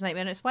teenager's nightmare,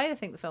 and it's why I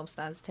think the film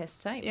stands the test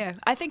of time. Yeah,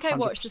 I think I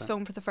watched this 100%.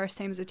 film for the first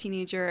time as a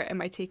teenager, and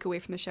my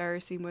takeaway from the shower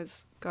scene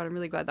was, God, I'm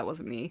really glad that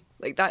wasn't me.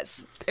 Like,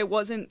 it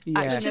wasn't Yeah.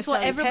 actually Which is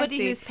what necessarily everybody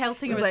petty. who's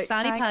pelting It her was with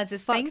fanny thank pads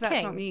is fuck, thinking.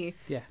 That's not me.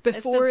 Yeah.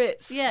 Before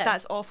It's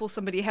that's awful,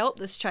 somebody help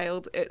this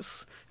child,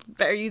 it's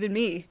better you than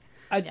me.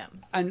 Yeah.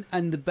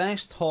 And the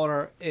best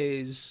horror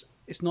is,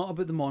 it's not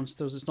about the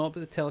monsters, it's not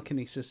about the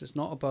telekinesis, it's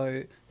not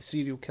about the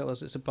serial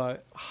killers, it's about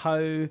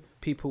how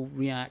people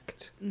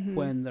react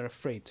when they're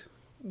afraid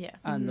Yeah.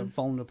 and they're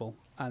vulnerable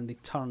and they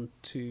turn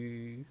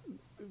to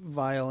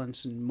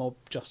violence and mob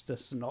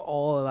justice and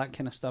all of that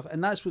kind of stuff.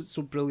 And that's what's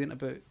so brilliant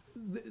about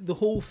the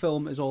whole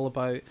film is all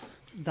about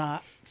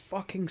that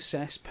fucking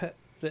cesspit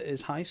that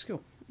is high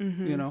school.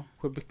 You know,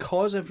 where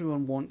because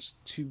everyone wants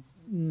to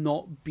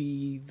not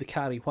be the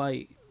Carrie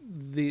White,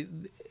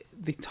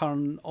 they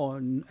turn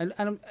on,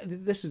 and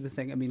this is the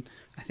thing. I mean,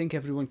 I think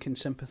everyone can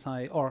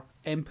sympathise or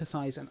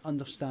empathise and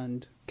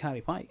understand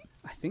Carrie White.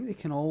 I think they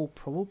can all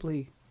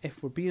probably,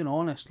 if we're being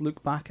honest,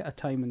 look back at a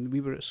time when we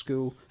were at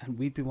school and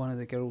we'd be one of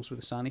the girls with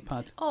a sanny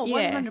pad. Oh,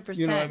 Yeah. 100%.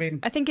 You know what I mean?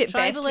 I think it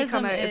best we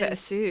come Tribalism out of it a is-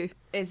 Sue.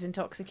 is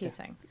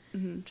intoxicating.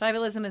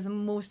 Tribalism is the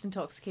most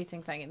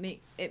intoxicating thing.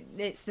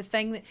 It's the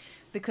thing that,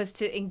 because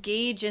to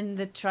engage in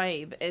the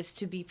tribe is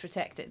to be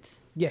protected.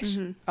 Yes,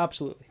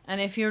 absolutely.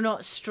 And if you're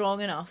not strong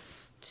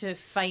enough to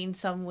find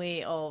some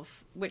way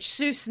of, which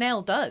Sue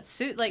Snell does.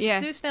 Sue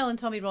Snell and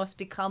Tommy Ross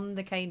become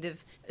the kind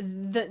of,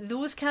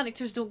 those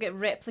characters don't get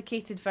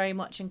replicated very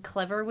much in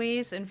clever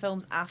ways in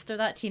films after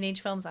that, teenage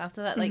films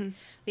after that. Like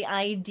the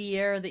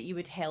idea that you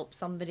would help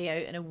somebody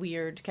out in a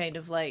weird kind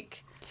of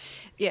like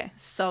Yeah.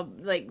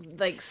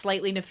 like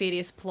slightly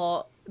nefarious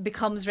plot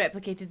becomes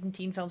replicated in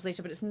teen films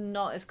later, but it's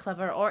not as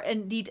clever or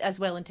indeed as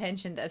well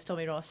intentioned as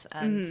Tommy Ross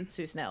and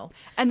Sue Snell.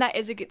 And that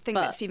is a good thing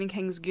But- that Stephen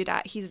King's good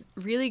at. He's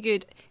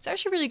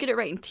actually really good at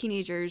writing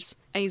teenagers,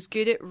 and he's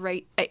good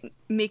at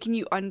making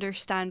you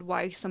understand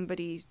why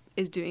somebody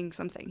is doing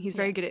something. He's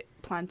very good at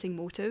planting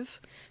motive.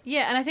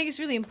 Yeah, and I think it's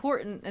really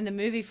important in the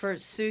movie for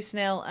Sue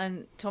Snell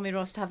and Tommy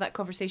Ross to have that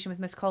conversation with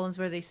Miss Collins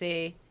where they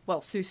say,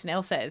 well, Sue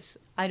Snell says,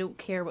 we don't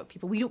care what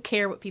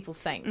people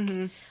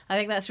think. I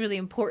think that's really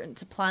important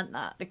to plant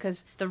that,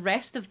 because the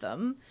rest of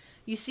them,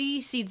 you see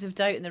seeds of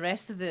doubt in the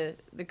rest of the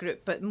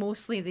group, but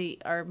mostly they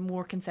are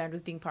more concerned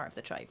with being part of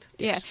the tribe.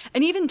 Yeah.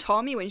 And even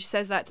Tommy, when she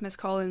says that to Miss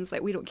Collins,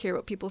 like, we don't care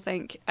what people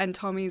think, and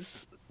Tommy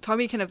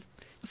kind of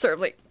sort of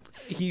like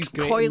He's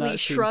great in coyly that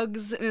scene.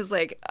 shrugs and is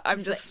like, I'm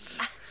He's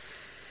just...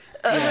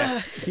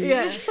 Yeah.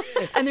 Yeah.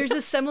 And there's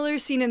a similar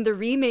scene in the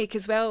remake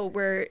as well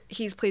where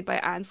he's played by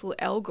Ansel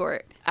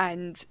Elgort,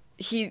 and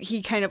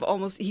he kind of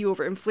almost, he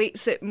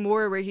overinflates it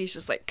more, where he's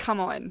just like, come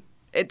on,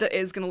 it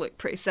is going to look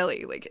pretty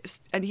silly, like,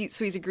 and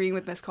he's agreeing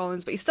with Miss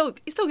Collins, but he's still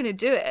going to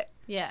do it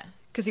Yeah.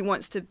 because he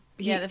wants to.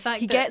 The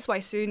fact he that- gets why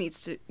Sue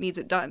needs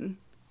it done,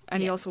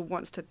 and he Yeah. also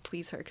wants to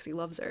please her because he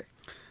loves her.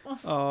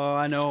 Oh,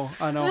 I know.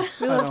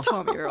 We love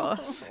Tommy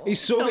Ross.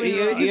 He's so Tommy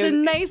Ross. He's a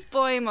nice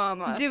boy,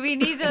 Mama. Do we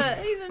need he's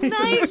a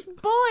nice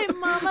boy,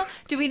 Mama.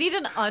 Do we need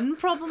an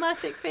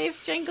unproblematic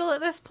Faith jingle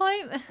at this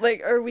point?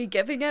 Like, are we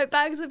giving out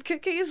bags of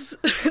cookies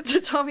to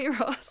Tommy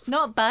Ross?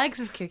 Not bags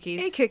of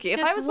cookies. A cookie. If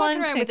Just I was walking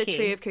one around with a cookie.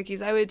 tray of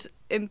cookies, I would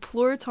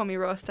implore Tommy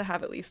Ross to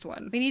have at least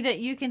one. We need it.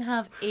 You can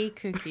have a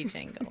cookie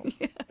jingle.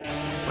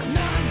 We're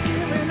not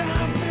giving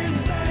out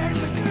big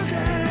bags of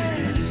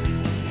cookies,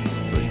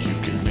 but you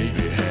can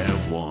maybe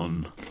have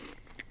one.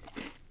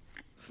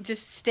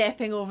 Just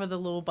stepping over the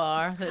low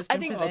bar that's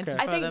been presented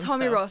I for think them,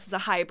 Tommy so. Ross is a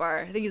high bar.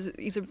 I think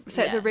he's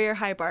sets a Yeah. rare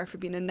high bar for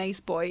being a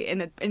nice boy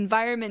in an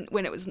environment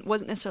when it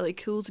wasn't necessarily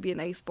cool to be a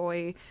nice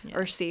boy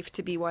or safe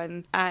to be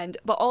one.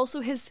 But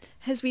also his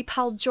wee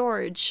pal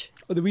George.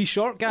 Oh, the wee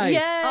short guy.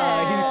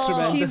 Yeah. He's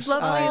tremendous. He's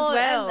lovely Aye. as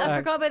well. And I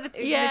forgot about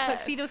the Yeah.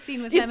 tuxedo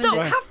scene with You him. don't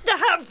and have to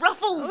have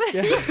ruffles.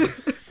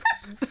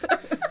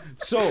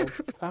 So,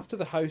 after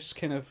the house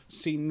kind of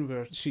scene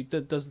where she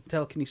does the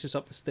telekinesis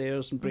up the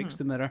stairs and breaks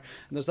the mirror,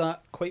 and there's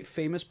that quite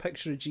famous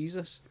picture of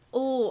Jesus.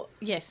 Oh,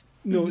 yes.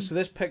 No, so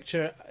this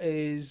picture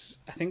is,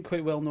 I think,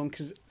 quite well known,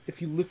 because if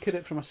you look at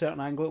it from a certain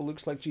angle, it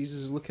looks like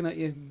Jesus is looking at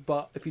you,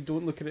 but if you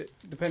don't look at it,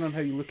 depending on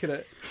how you look at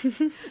it,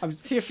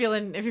 If you're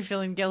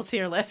feeling guilty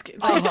or less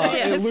guilty.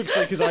 it looks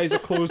like his eyes are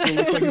closed and it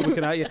looks like he's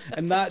looking at you,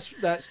 and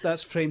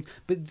that's framed.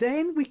 But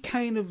then we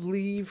kind of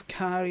leave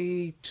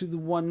Carrie to the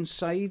one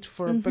side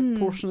for a big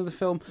portion of the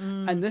film,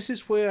 and this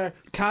is where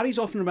Carrie's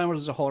often remembered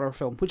as a horror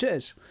film, which it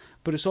is.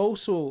 But it's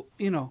also,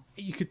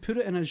 you could put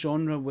it in a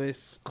genre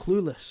with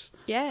Clueless.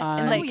 Yeah,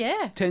 and like, Oh,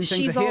 yeah. 10 Things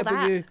She's I Hate All About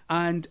That. You,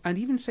 and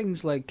even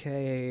things like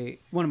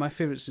one of my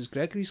favourites is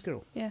Gregory's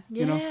Girl. Yeah.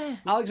 You know, Yeah.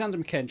 Alexander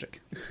McKendrick,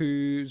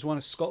 who's one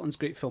of Scotland's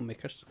great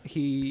filmmakers.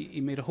 He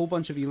made a whole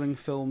bunch of Ealing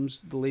films,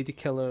 The Lady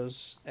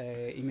Killers.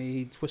 He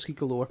made Whiskey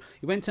Galore.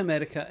 He went to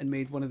America and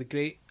made one of the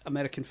great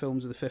American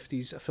films of the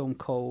 50s, a film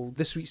called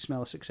The Sweet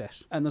Smell of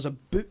Success. And there's a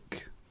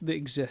book that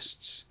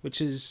exists,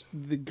 which is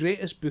the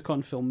greatest book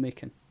on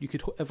filmmaking you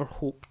could ever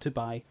hope to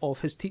buy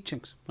of his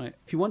teachings. Right?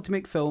 If you want to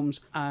make films,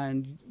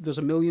 and there's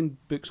a million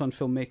books on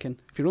filmmaking,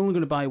 if you're only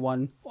going to buy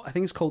one, I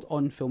think it's called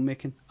On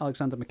Filmmaking,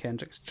 Alexander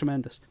McKendrick. It's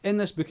tremendous. In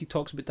this book, he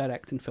talks about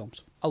directing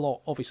films. A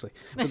lot, obviously.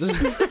 But that's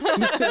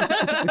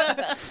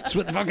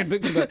what the fucking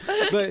book's about.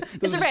 But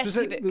there's It's a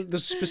recipe book.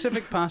 there's a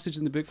specific passage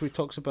in the book where he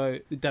talks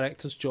about the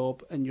director's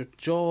job, and your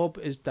job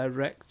is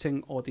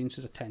directing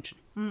audience's attention,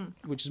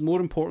 which is more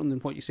important than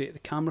what you say to the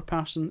camera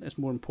person. It's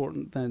more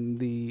important than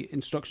the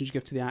instructions you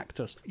give to the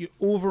actors. Your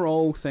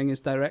overall thing is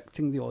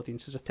directing the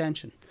audience's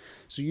attention.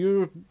 So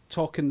you're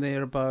talking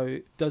there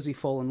about, does he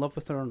fall in love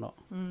with her or not?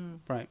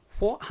 Right.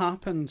 What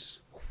happens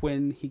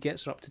when he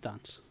gets her up to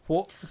dance?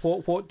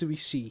 What do we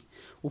see?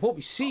 Well, what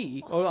we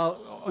see...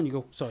 on you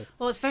go, sorry.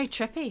 Well, it's very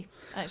trippy,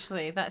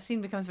 actually. That scene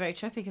becomes very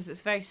trippy because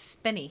it's very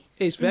spinny.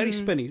 It's very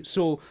spinny.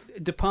 So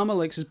De Palma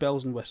likes his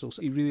bells and whistles.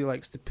 He really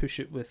likes to push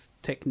it with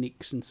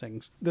techniques and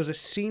things. There's a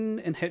scene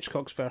in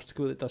Hitchcock's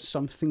Vertigo that does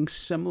something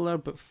similar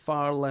but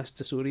far less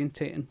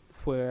disorientating,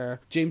 where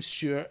James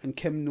Stewart and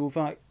Kim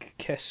Novak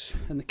kiss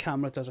and the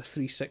camera does a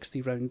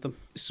 360 round them.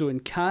 So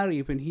in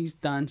Carrie, when he's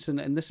dancing,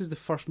 and this is the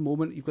first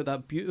moment, you've got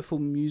that beautiful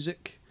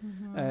music.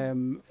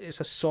 It's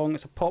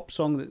a pop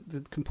song that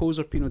the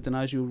composer Pino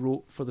Donaggio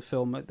wrote for the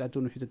film. I don't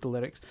know who did the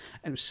lyrics.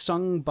 And it was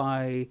sung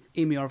by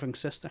Amy Irving's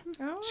sister.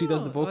 She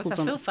does the vocals It's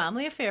a on full it.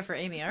 family affair for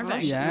Amy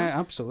Irving. Yeah,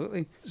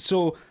 absolutely.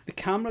 So the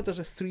camera does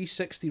a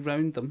 360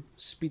 round them,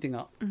 speeding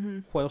up,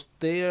 whilst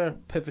they're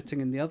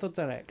pivoting in the other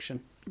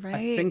direction.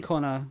 Right.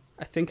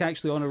 I think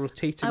actually on a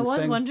rotating I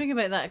was thing. wondering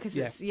about that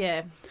because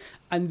Yeah.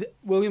 And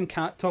William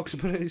Catt talks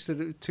about it. He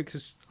said it took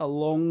us a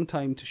long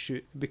time to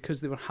shoot because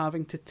they were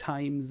having to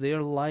time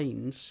their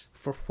lines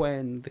for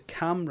when the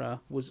camera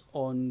was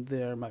on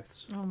their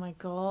mouths. Oh my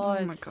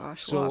god. Oh my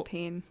gosh, So- what a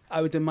pain.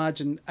 I would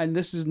imagine, and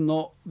this is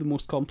not the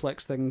most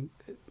complex thing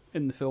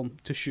in the film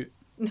to shoot.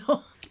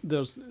 No.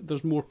 There's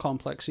more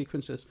complex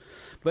sequences,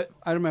 but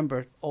I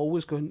remember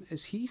always going,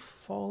 is he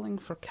falling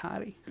for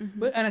Carrie?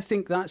 But and I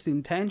think that's the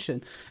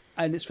intention,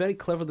 and it's very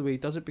clever the way he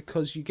does it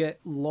because you get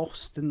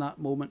lost in that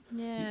moment.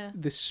 Yeah.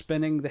 The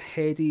spinning, the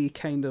heady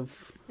kind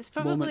of It's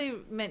probably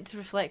meant to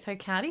reflect how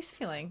Carrie's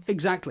feeling.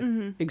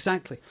 Exactly,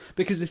 exactly.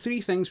 Because the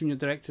three things when you're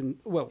directing,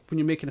 well, when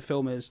you're making a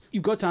film is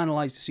you've got to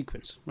analyse the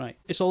sequence, right?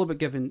 It's all about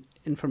giving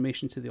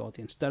information to the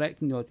audience,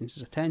 directing the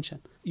audience's attention.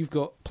 You've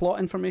got plot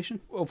information,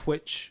 of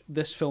which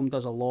this film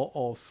does a lot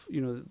of.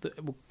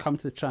 We'll come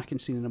to the tracking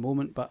scene in a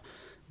moment, but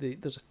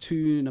there's a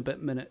 2 and a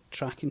bit minute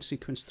tracking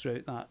sequence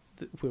throughout that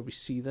where we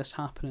see this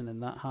happening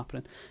and that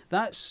happening.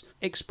 That's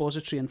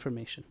expository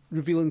information,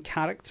 revealing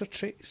character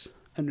traits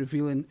and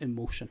revealing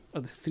emotion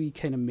are the 3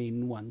 kind of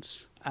main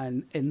ones.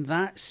 And in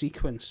that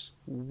sequence,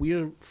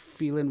 we're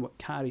feeling what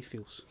Carrie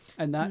feels.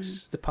 And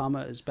that's De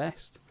Palma at his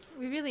best.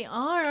 We really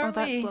are, aren't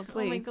that's we?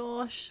 lovely. Oh my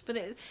gosh. But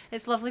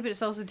it's lovely, but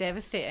it's also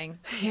devastating.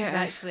 Yeah. Because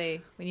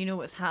actually, when you know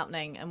what's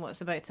happening and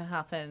what's about to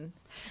happen.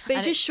 But it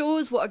and just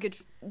shows what a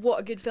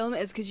good film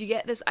it is, because you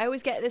get this. I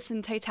always get this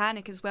in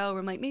Titanic as well, where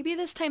I'm like, maybe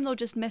this time they'll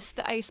just miss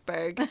the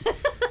iceberg.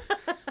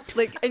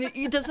 Like, and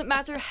it doesn't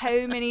matter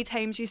how many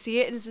times you see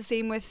it. And it's the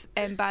same with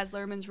Baz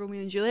Luhrmann's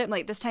Romeo and Juliet. I'm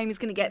like, this time he's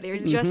going to get there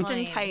It's just fine.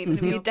 in time. It's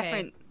It's going to be okay.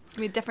 different. It's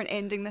going to be a different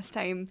ending this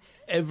time.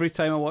 Every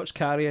time I watch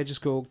Carrie, I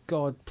just go,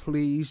 God,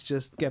 please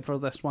just give her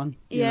this one.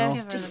 you Yeah, know?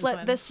 Give her just this let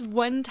one. this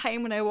one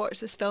time when I watch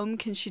this film,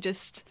 can she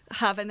just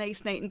have a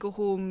nice night and go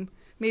home?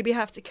 Maybe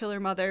have to kill her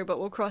mother, but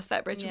we'll cross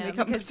that bridge when Yeah, we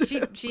come because to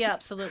it. she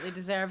absolutely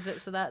deserves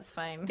it, so that's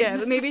fine. Yeah,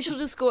 but maybe she'll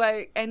just go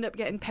out, end up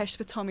getting pissed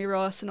with Tommy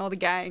Ross and all the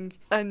gang,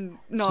 and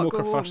not Smoke go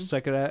her home. first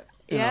cigarette.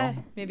 you Yeah.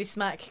 know. Maybe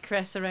smack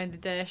Chris around the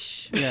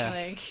dish. Yeah.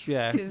 Like,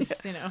 Yeah.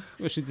 because, you know.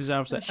 Well, she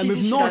deserves it. She And we've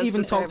does not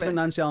even deserve talked about it.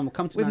 Nancy Allen. We'll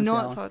come to We've Nancy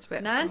not Allen. talked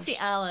about Nancy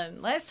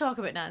Allen. Let's talk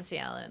about Nancy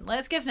Allen.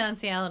 Let's give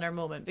Nancy Allen her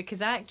moment,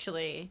 because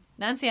actually,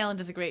 Nancy Allen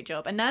does a great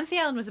job. And Nancy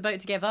Allen was about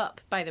to give up,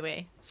 by the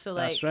way. So,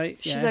 like, That's right.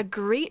 She's yeah. a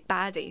great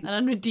baddie. an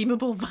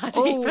unredeemable baddie,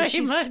 Oh, very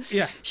she's much.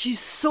 Yeah. she's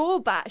so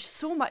bad,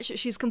 so much that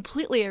she's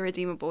completely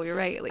irredeemable. You're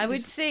right. Like, I would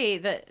there's- say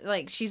that,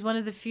 like, she's one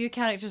of the few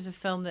characters of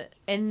film that,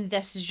 in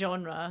this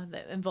genre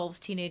that involves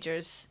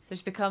teenagers,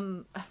 there's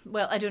become,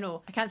 well, I don't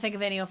know, I can't think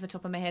of any off the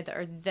top of my head that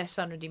are this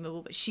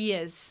unredeemable, but she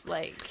is,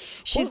 like,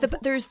 she's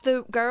there's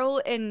the girl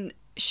in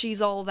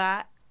She's All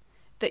That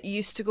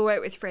used to go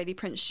out with Freddie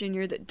Prinze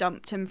Jr. that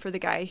dumped him for the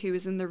guy who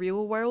was in the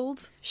real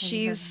world.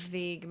 She's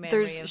vague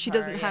memory of she her,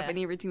 doesn't have yeah.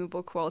 any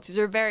redeemable qualities.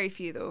 There are very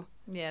few though.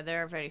 Yeah,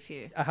 there are very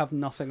few. I have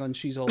nothing on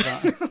She's All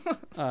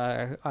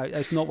That.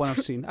 It's not one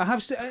I've seen.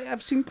 I've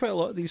seen quite a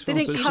lot of these They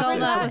films. didn't It's She's just All cover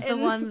that That it's- was the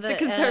in one the that,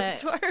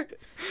 conservatoire.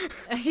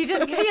 You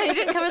didn't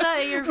cover that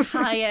at your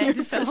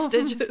high-end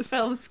Prestigious.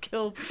 film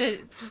school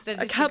prestigious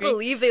I can't degree.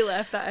 believe they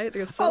left that out.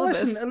 The Oh,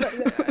 syllabus.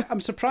 listen,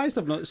 I'm surprised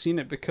I've not seen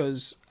it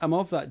because I'm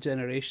of that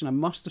generation. I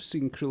must have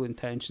seen Cruel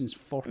Intentions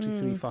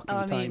 43 fucking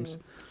I mean, times.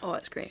 Oh,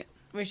 that's great.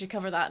 we should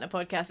cover that in a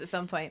podcast at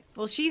some point.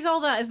 Well, She's All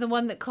That is the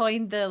one that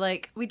coined the,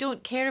 like, we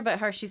don't care about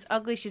her, she's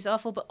ugly, she's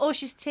awful, but oh,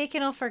 she's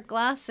taken off her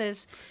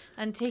glasses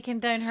and taken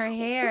down her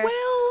hair.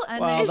 Well,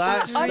 and Well, it's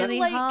that's- just really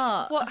unlike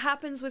hot. what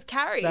happens with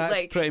Carrie. That's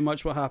like, pretty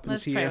much what happens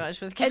That's here. pretty much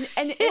with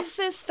and is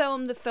this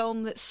film the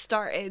film that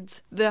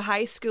started the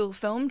high school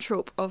film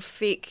trope of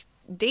fake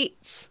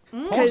dates?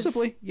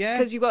 Possibly, yeah.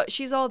 Because you got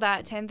She's All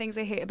That, 10 Things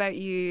I Hate About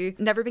You,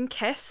 Never Been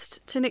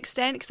Kissed to an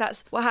extent, because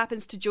that's what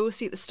happens to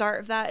Josie at the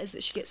start of that, is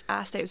that she gets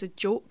asked out as a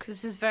joke.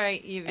 This is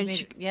very, you've And made,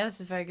 she- yeah, this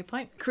is a very good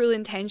point. Cruel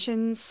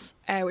Intentions,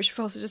 which we've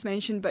also just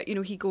mentioned, but you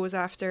know, he goes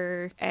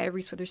after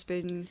Reese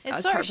Witherspoon. It's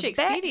as sort part of of a bet.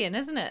 Shakespearean,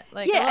 isn't it?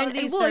 Like, a Yeah, lot and, of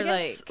these well, are I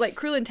guess, like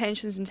Cruel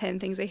Intentions and 10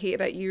 Things I Hate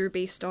About You are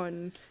based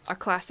on a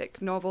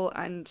classic novel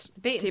and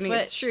bait and Taming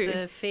of the switch, Shrew.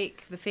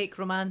 the fake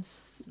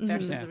romance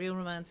versus Yeah. the real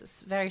romance.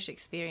 It's very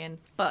Shakespearean,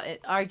 but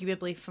it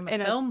arguably from a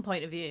In a- film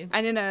point of view.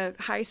 And in a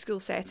high school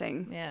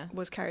setting, Yeah.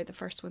 was Carrie the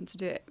first one to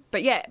do it.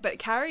 But yeah, but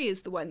Carrie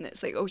is the one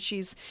that's like, oh,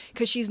 because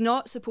she's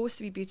not supposed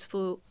to be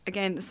beautiful.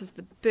 Again, this is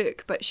the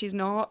book, but she's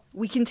not.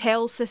 We can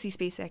tell Sissy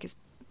Spacek is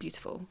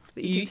beautiful.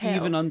 That you can tell.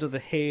 Even under the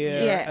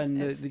hair Yeah. and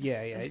It's-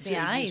 yeah. It's the It's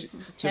eyes,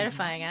 the a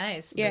terrifying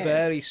eyes. Yeah.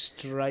 very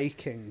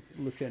striking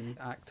looking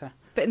actor.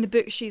 But in the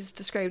book, she's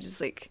described as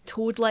like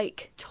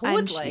toad-like.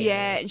 And Toad-like?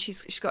 yeah, and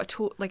she's got a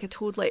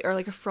toad-like or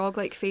like a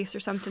frog-like face or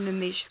something.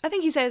 And I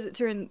think he says it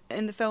to her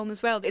in the film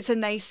as well. It's a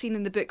nice scene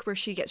in the book where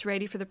she gets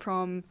ready for the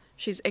prom.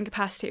 She's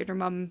incapacitated her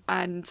mum,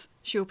 and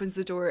she opens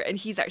the door, and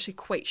he's actually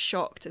quite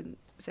shocked and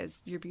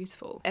says, "You're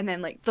beautiful." And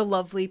then like the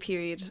lovely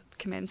period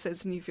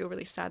commences, and you feel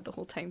really sad the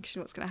whole time because you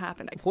know what's going to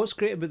happen. What's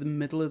great about the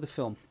middle of the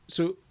film?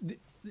 So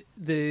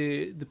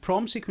the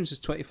prom sequence is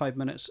 25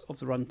 minutes of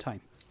the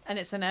runtime. And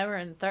it's an hour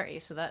and 30,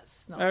 so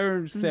that's not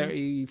Hour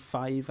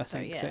 35, I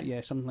think. yeah.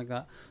 Yeah, something like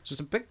that. So it's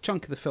a big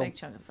chunk of the a film. big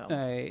chunk of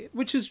film.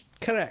 Which is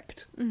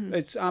correct.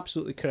 It's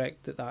absolutely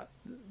correct that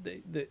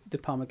De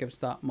Palma gives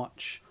that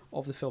much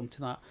of the film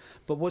to that.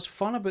 But what's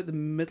fun about the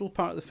middle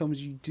part of the film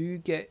is you do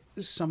get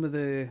some of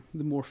the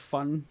more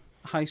fun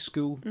high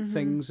school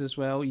things as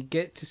well. You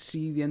get to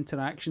see the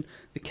interaction.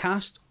 The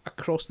cast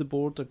across the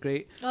board are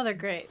great. Oh, they're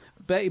great.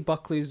 Betty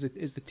Buckley is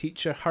the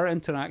teacher. Her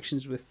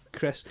interactions with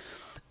Chris.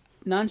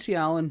 Nancy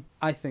Allen,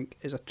 I think,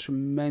 is a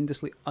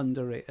tremendously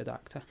underrated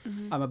actor.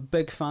 I'm a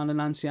big fan of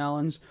Nancy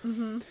Allen's.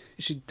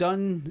 She'd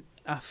done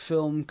a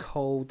film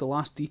called The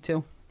Last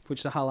Detail, which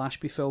is a Hal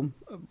Ashby film.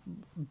 A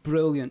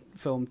brilliant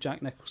film,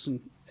 Jack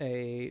Nicholson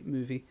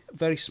movie.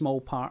 Very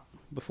small part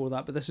before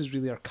that, but this is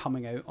really her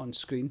coming out on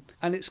screen.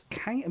 And it's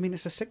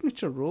it's a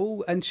signature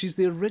role, and she's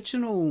the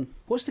original...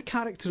 What's the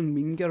character in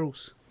Mean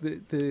Girls? The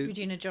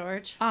Regina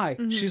George. Aye,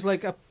 she's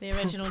like The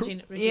original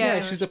Regina yeah,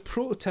 George. she's a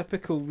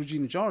prototypical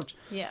Regina George.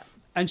 Yeah.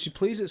 And she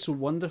plays it so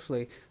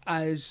wonderfully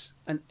as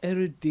an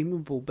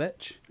irredeemable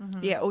bitch.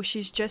 Yeah, oh,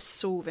 she's just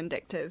so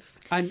vindictive.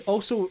 And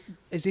also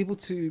is able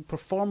to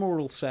perform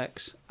oral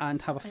sex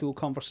and have a full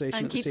conversation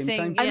And at the keep same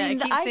saying, time. yeah, I mean,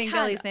 keep I saying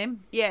can't- Billy's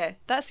name. Yeah,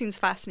 that seems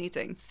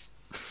fascinating.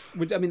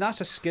 I mean, that's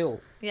a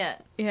skill. Yeah.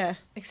 Yeah.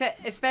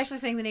 Except, especially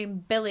saying the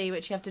name Billy,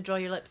 which you have to draw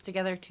your lips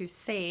together to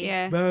say.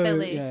 Yeah.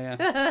 Billy.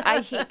 Yeah. I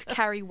hate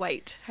Carrie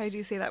White. How do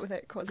you say that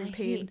without causing I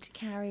pain? hate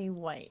Carrie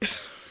White.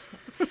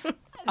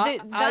 I-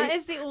 That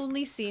is the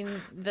only scene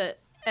that,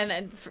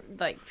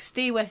 like,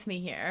 stay with me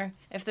here.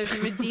 If there's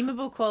a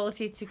redeemable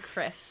quality to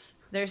Chris,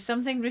 there's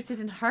something rooted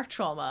in her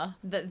trauma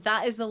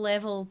that is the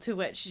level to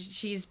which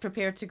she's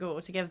prepared to go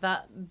to give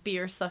that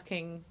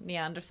beer-sucking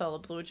Neanderthal a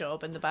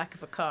blowjob in the back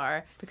of a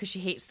car because she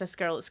hates this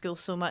girl at school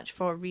so much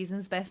for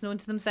reasons best known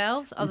to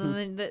themselves, other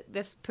than that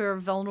this poor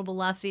vulnerable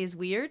lassie is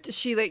weird.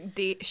 She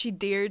she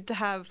dared to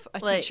have a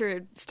Like-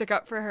 teacher stick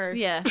up for her.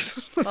 Yeah,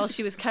 while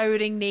she was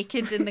cowering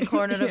naked in the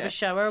corner of Yeah. a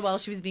shower while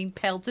she was being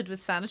pelted with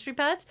sanitary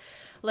pads.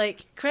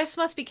 Like, Chris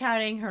must be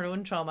carrying her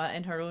own trauma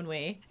in her own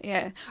way.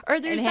 Yeah. Or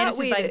there's that Inherited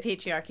way by that, the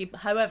patriarchy.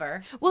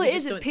 However, well, we it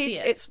is. just It's don't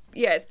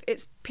see it.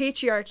 it's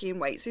patriarchy and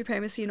white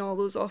supremacy and all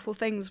those awful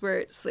things where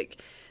it's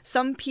like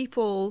some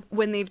people,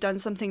 when they've done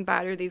something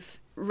bad or they've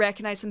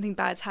recognized something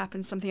bad's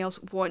happened, something else,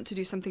 want to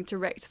do something to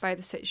rectify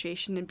the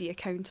situation and be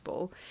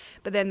accountable.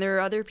 But then there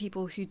are other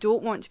people who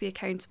don't want to be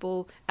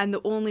accountable, and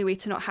the only way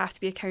to not have to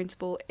be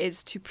accountable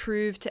is to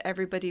prove to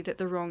everybody that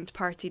the wronged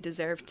party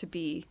deserved to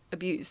be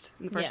abused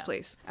in the first Yeah.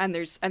 place. And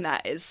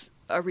that is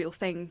a real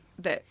thing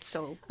that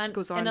still And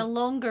goes on. in a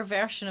longer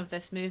version of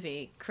this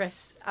movie,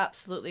 Chris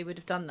absolutely would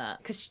have done that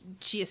because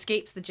she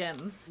escapes the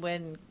gym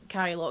when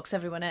Carrie locks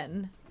everyone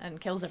in and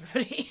kills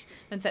everybody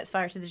and sets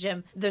fire to the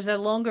gym. There's a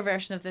longer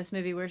version of this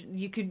movie where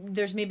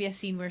there's maybe a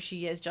scene where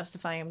she is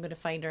justifying, I'm going to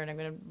find her and I'm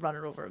going to run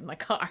her over with my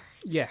car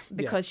Yeah.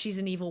 because she's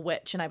an evil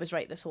witch and I was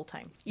right this whole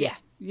time. yeah.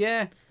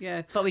 Yeah.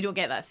 Yeah. But we don't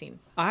get that scene.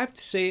 I have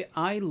to say,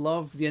 I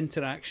love the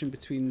interaction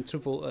between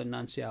Travolta and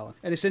Nancy Allen.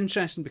 And it's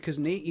interesting because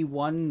in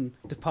 81,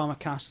 De Palma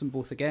cast them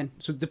both again.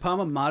 So De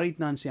Palma married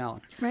Nancy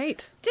Allen.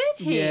 Right. Did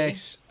he?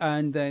 Yes.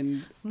 And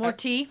then... More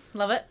tea.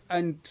 Love it.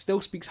 And still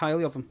speaks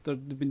highly of him.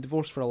 They've been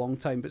divorced for a long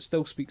time, but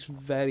still speaks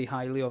very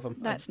highly of him.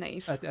 That's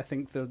nice. I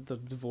think the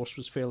divorce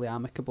was fairly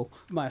amicable.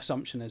 My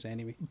assumption is,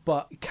 anyway.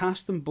 But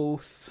cast them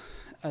both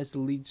as the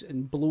leads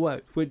in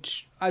Blowout,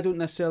 which I don't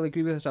necessarily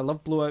agree with this. I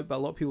love Blowout, but a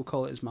lot of people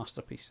call it his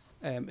masterpiece.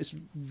 It's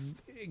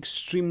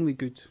extremely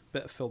good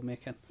bit of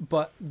filmmaking.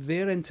 But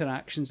their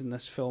interactions in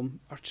this film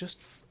are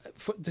just...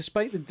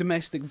 despite the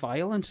domestic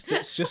violence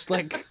that's just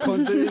like...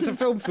 it's a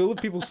film full of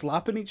people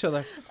slapping each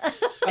other.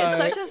 It's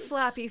such a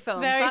slappy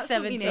film. Very so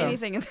that doesn't mean 70s.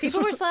 anything in this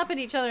People were slapping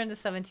each other in the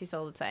 70s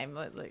all the time.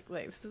 Like it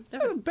was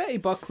different. Betty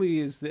Buckley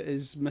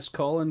is Miss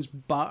Collins,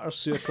 batters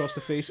Sue across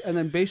the face, and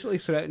then basically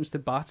threatens to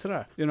batter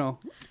her. You know,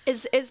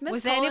 Is Miss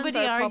Was Collins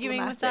anybody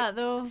arguing with that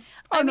though?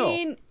 I no.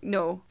 mean,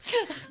 no.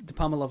 De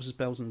Palma loves his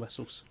bells and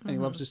whistles, and he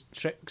loves his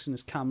tricks and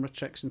his camera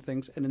tricks and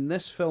things. And in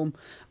this film,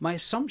 my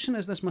assumption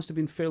is this must have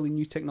been fairly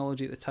new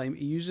technology at the time.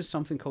 He uses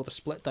something called a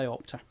split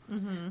diopter,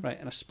 right?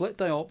 And a split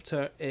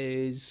diopter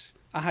is...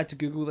 I had to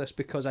Google this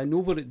because I know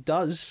what it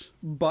does,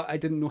 but I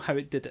didn't know how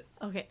it did it.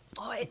 Okay.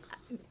 Oh,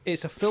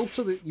 It's a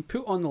filter that you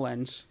put on the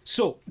lens.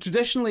 So,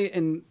 traditionally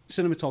in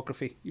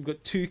cinematography, you've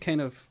got two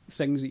kind of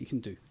things that you can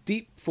do.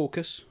 Deep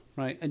focus,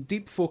 right? And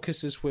deep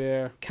focus is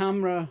where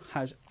camera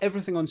has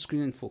everything on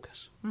screen in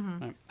focus.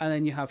 Right? And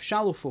then you have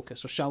shallow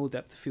focus, or shallow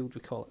depth of field,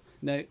 we call it.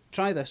 Now,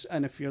 try this,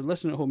 and if you're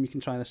listening at home, you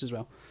can try this as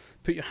well.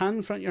 Put your hand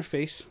in front of your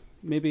face,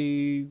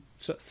 maybe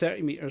sort of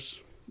 30 metres.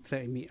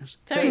 30 metres.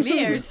 30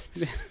 meters.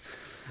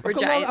 Or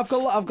giants.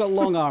 I've got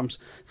long arms.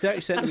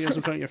 30 centimetres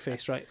in front of your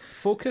face, right?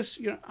 Focus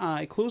your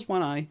eye, close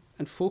one eye,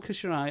 and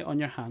focus your eye on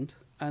your hand.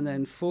 And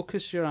then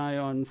focus your eye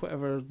on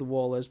whatever the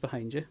wall is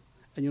behind you.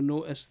 And you'll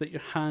notice that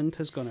your hand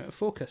has gone out of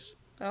focus.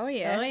 Oh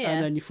yeah. Oh yeah.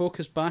 And then you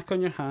focus back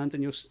on your hand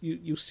and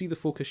you'll see the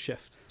focus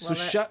shift. So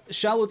Love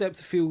shallow depth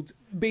of field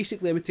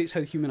basically imitates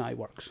how the human eye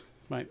works,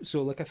 right?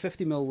 So like a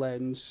 50mm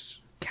lens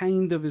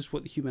kind of is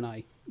what the human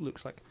eye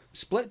looks like.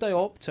 Split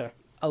diopter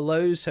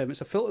allows him,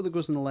 it's a filter that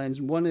goes in the lens,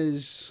 and one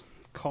is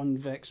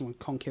convex and one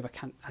concave.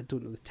 I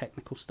don't know the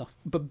technical stuff,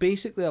 but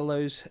basically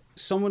allows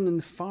someone in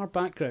the far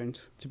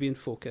background to be in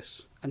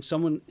focus and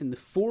someone in the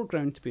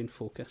foreground to be in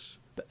focus,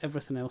 but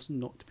everything else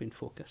not to be in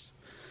focus.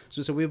 So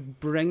it's a way of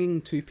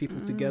bringing two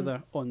people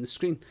together on the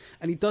screen.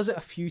 And he does it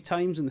a few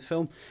times in the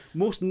film,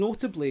 most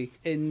notably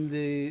in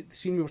the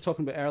scene we were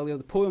talking about earlier,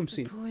 the poem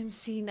scene. Poem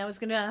scene. I was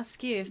going to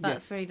ask you if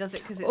that's where he does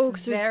it because it's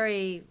 'cause there's-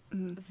 very,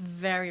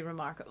 very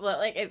remarkable. Well,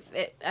 like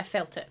I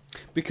felt it.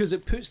 Because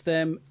it puts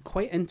them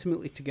quite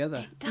intimately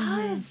together, It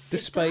does.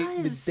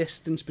 despite the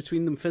distance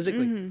between them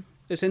physically.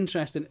 It's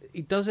interesting.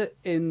 He does it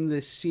in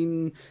the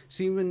scene.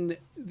 See when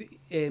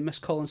Miss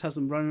Collins has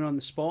them running on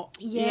the spot,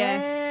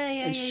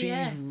 and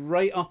she's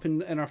right up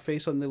in her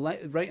face on the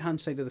right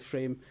hand side of the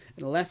frame.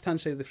 On the left hand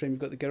side of the frame,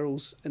 you've got the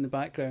girls in the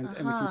background,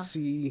 and we can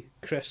see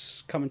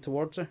Chris coming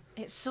towards her.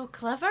 It's so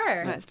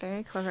clever. That's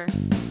very clever.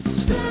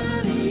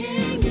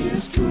 Studying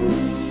is cool.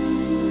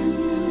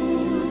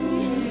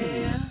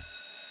 Yeah.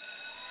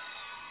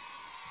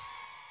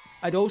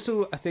 I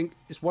think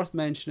it's worth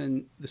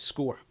mentioning the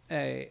score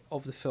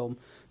of the film.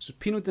 So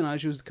Pino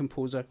Donaggio is the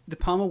composer. De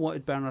Palma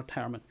wanted Bernard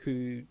Herrmann,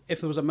 who,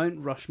 if there was a Mount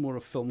Rushmore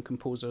of film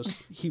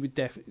composers, he would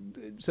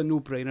it's a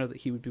no-brainer that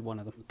he would be one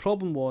of them. The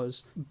problem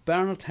was,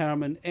 Bernard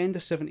Herrmann, end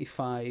of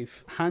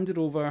 75, handed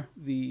over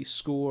the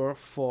score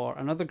for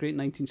another great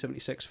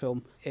 1976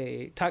 film,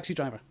 Taxi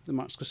Driver, the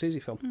Martin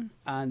Scorsese film,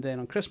 and then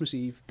on Christmas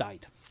Eve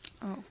died.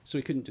 Oh. So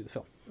he couldn't do the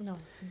film. No.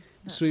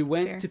 So he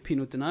went Fair. to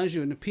Pino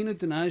Donaggio, and Pino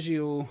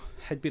Donaggio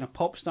had been a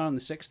pop star in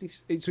the 60s.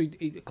 So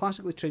he's a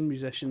classically trained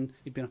musician.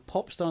 He'd been a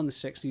pop star in the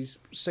 60s,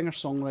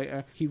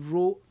 singer-songwriter. He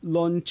wrote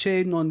Non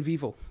C'è Non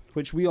Vivo,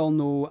 which we all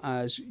know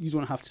as You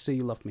Don't Have to Say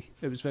You Love Me.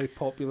 It was very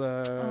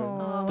popular.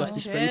 Oh,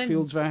 Dusty tune.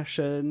 Springfield's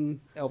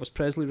version. Elvis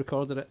Presley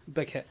recorded it.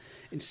 Big hit.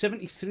 In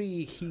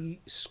 73, he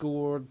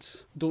scored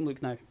Don't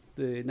Look Now,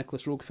 the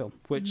Nicholas Roeg film,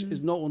 which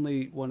is not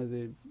only one of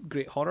the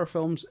great horror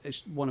films,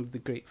 it's one of the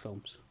great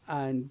films.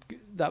 And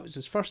that was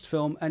his first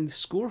film. And the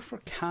score for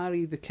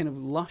Carrie, the kind of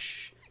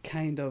lush,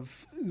 kind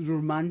of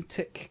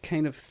romantic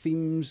kind of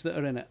themes that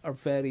are in it are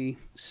very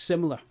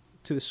similar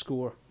to the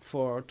score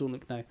for Don't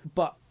Look Now.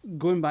 But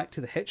going back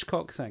to the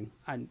Hitchcock thing,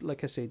 and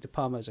like I say, De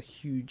Palma is a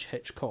huge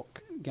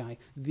Hitchcock guy,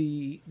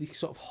 the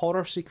sort of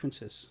horror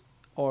sequences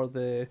or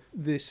the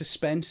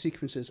suspense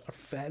sequences are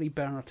very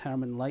Bernard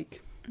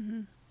Herrmann-like.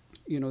 Mm-hmm.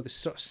 You know, the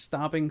sort of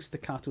stabbing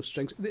staccato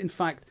strings. In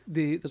fact,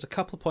 there's a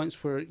couple of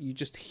points where you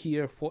just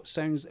hear what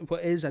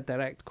is a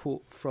direct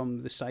quote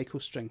from the Psycho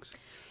strings.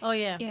 Oh,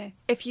 yeah. Yeah.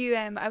 If you,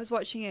 I was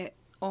watching it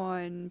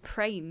on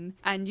Prime,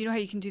 and you know how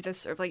you can do this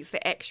sort of like it's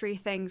the X-ray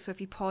thing. So if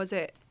you pause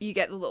it, you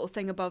get the little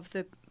thing above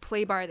the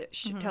play bar that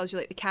tells you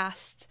like the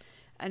cast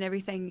and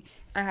everything.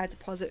 I had to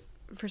pause it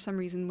for some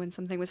reason when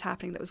something was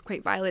happening that was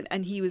quite violent,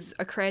 and he was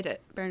a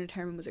credit. Bernard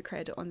Herrmann was a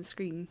credit on the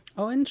screen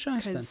Oh,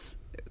 interesting. because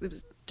it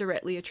was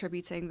directly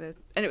attributing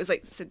and it was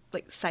like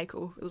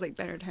Psycho. It was like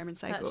Bernard Herrmann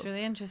Psycho. That's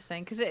really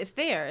interesting because it's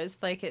there.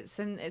 It's like it's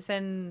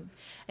in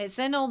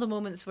all the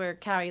moments where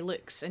Carrie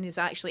looks and is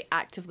actually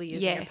actively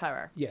using her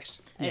power. Yes.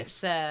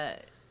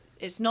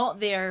 It's not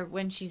there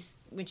when she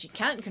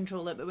can't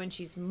control it, but when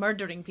she's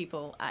murdering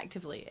people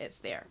actively, it's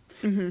there.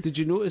 Did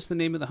you notice the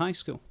name of the high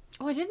school?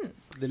 Oh, I didn't.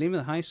 The name of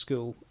the high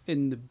school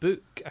in the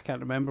book, I can't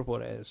remember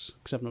what it is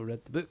because I've not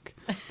read the book.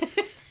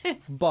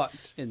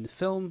 But in the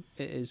film,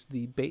 it is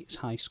the Bates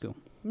High School.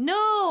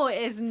 No, it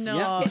is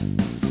not.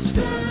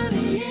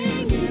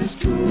 Studying is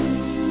cool.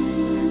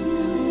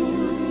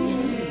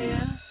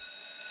 Yeah.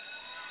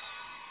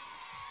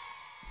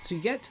 So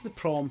you get to the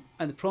prom,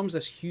 and the prom's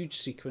this huge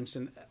sequence,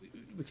 and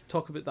we could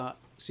talk about that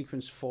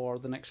sequence for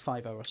the next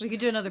 5 hours. We could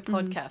do another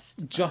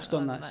podcast Just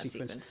on that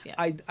sequence. Yeah.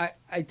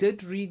 I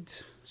did read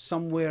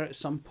somewhere at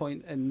some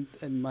point in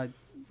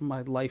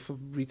my life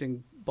of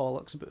reading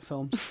bollocks about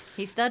films.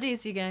 He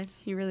studies, you guys.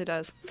 He really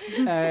does.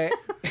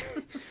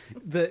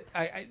 The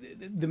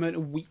amount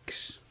of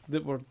weeks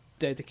that were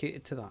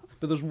dedicated to that.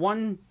 But there's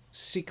one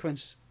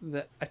sequence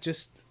that I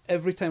just,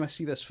 every time I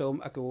see this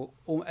film, I go,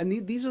 oh, and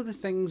these are the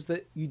things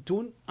that you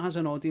don't, as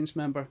an audience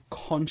member,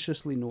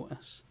 consciously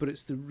notice, but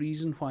it's the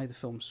reason why the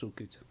film's so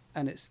good.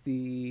 And it's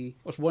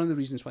one of the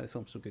reasons why the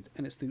film's so good,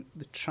 and it's the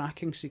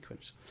tracking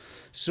sequence.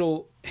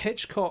 So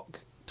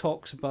Hitchcock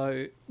talks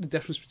about the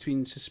difference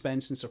between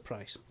suspense and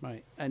surprise,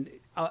 right? And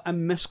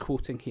I'm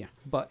misquoting here,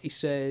 but he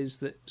says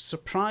that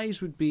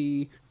surprise would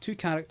be two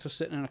characters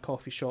sitting in a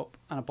coffee shop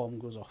and a bomb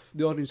goes off.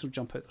 The audience will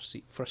jump out their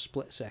seat for a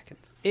split second.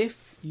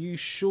 If you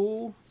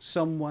show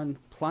someone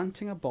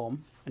planting a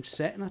bomb and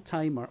setting a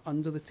timer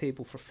under the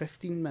table for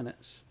 15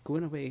 minutes,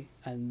 going away,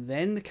 and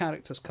then the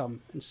characters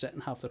come and sit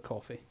and have their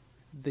coffee,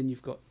 then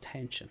you've got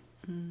tension.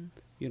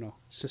 You know,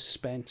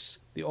 suspense.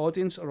 The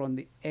audience are on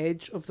the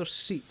edge of their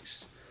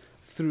seats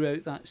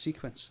throughout that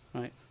sequence,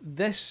 right?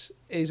 This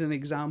is an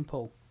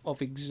example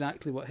of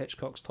exactly what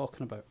Hitchcock's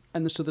talking about.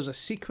 And so there's a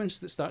sequence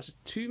that starts at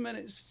 2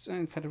 minutes,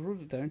 and kind of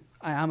wrote it down.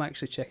 I am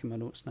actually checking my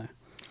notes now.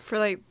 For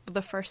like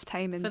the first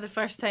time in For the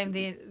first time,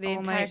 the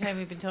entire time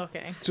we've been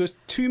talking. So it's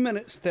 2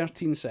 minutes,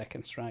 13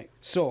 seconds, right?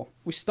 So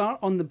we start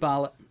on the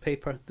ballot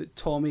paper that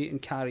Tommy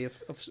and Carrie have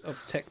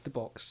ticked the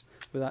box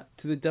with that,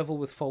 to the devil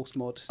with false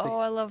modesty. Oh,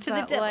 I love To the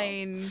that devil.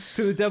 line.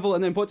 To the devil,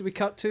 and then what do we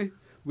cut to?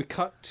 We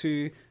cut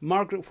to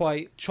Margaret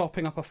White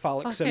chopping up a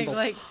phallic Fucking symbol.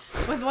 like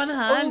with one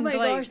hand. Oh my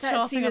like, gosh, that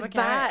chopping scene up is a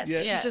carrot. bad.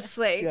 Yeah. She's just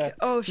like, Yeah.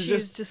 oh, She's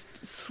she's just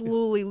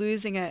slowly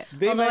losing it.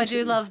 They Although I do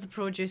mention- love the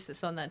produce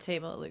that's on that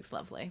table, it looks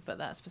lovely, but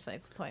that's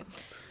besides the point.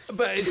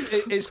 But it's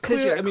Because clear.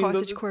 you're a I mean,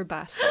 cottagecore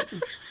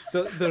bastard.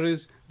 there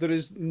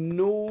is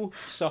no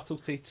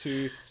subtlety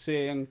to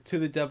saying to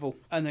the devil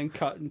and then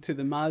cutting to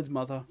the mad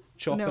mother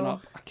chopping No.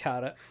 up a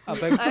carrot, a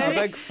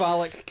big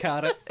phallic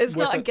carrot. It's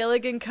with not a it.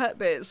 Gilligan cut,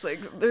 but it's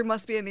like there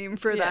must be a name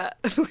for Yeah.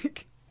 that.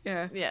 Like,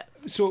 yeah. Yeah.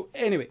 So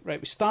anyway, right,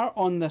 we start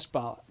on this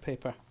ballot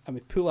paper and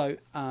we pull out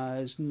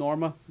as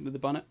Norma with the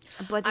bonnet.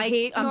 I bloody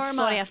hate I'm Norma.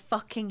 sorry, I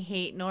fucking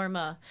hate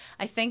Norma.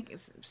 I think,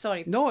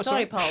 sorry, No, it's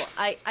sorry, all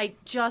right.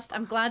 Paul.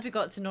 I'm glad we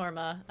got to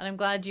Norma, and I'm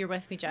glad you're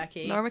with me,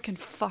 Jackie. Norma can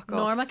fuck off.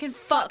 Norma can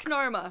Fuck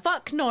Norma.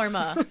 Fuck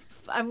Norma.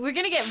 We're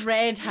gonna get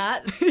red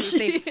hats that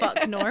say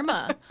fuck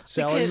Norma.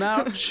 Selling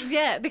merch.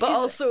 Yeah, because But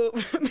also,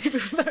 maybe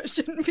that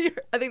shouldn't be.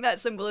 I think that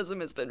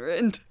symbolism has been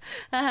ruined.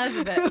 it has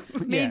a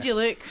bit made Yeah. you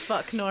look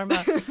fuck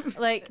Norma.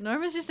 Like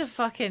Norma's just a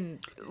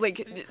fucking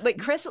Like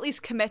Chris at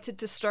least committed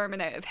to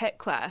storming out of hit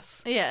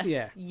class. yeah.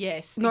 Yeah.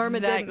 Yes. Norma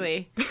didn't.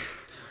 exactly.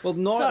 Well,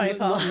 Sorry,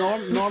 Paul.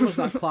 Norma's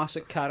that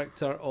classic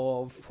character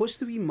of what's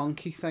the wee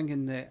monkey thing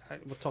in the?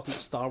 We're talking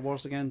about Star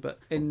Wars again, but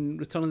in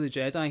Return of the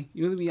Jedi,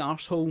 you know the wee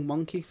arsehole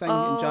monkey thing in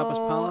Jabba's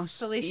palace.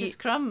 Salacious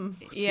Crumb.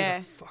 Yeah. You're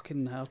a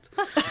fucking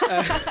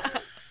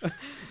nerd.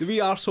 The wee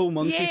arsehole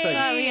monkey Yay. thing.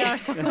 Ah, we are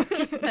some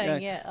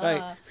thing. Yeah.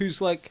 Right. Who's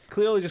like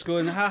clearly just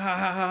going ha ha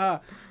ha ha ha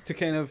to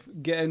kind of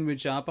get in with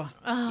Jabba.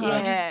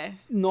 Yeah.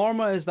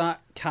 Norma is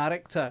that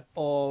character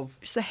of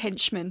She's a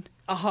henchman.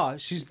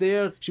 she's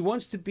there. She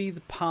wants to be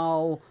the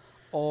pal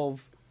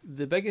of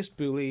the biggest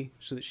bully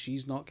so that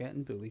she's not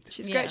getting bullied.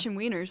 She's Yeah. Gretchen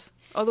Wieners.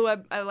 Although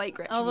I like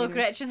Gretchen Although Wieners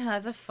Gretchen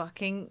has a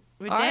fucking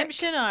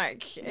redemption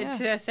arc Yeah.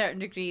 to a certain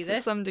degree. to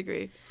This some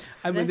degree.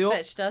 And when this they all,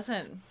 bitch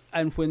doesn't.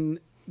 and when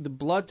the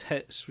blood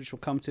hits, which we'll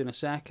come to in a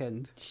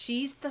second,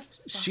 She's the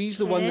she's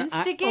the one that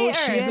instigator.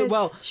 she's the,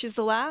 well, She's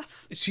the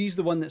laugh. she's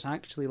the one that's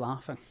actually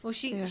laughing. Well,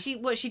 she Yeah.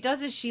 what she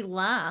does is she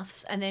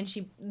laughs and then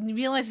she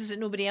realizes that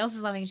nobody else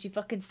is laughing and she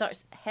fucking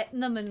starts hitting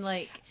them and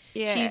like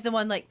Yeah. she's the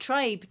one like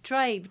tribe.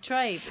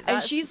 And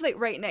That's- she's like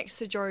right next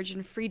to George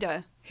and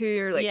Frida, who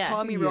are like Yeah.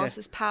 Tommy Yeah.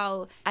 Ross's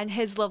pal, and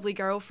his lovely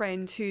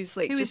girlfriend who's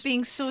like who was just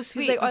being so who's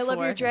sweet. like, "Oh, I love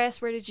your before. dress.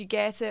 Where did you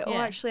get it? Oh,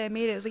 Yeah. actually, I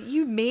made it." It's like,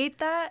 you made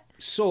that?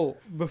 So,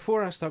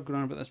 before I start going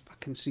on about this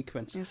fucking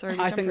sequence, Yeah, sorry,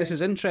 I jump think this right.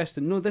 is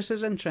interesting. No, this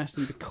is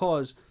interesting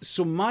because,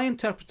 so my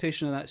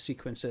interpretation of that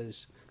sequence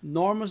is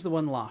Norma's the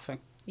one laughing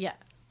Yeah.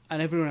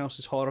 and everyone else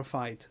is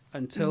horrified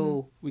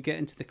until Mm-hmm. we get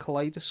into the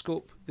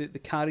kaleidoscope, the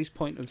Carrie's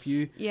point of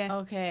view, Yeah.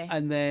 Okay.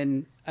 and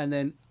then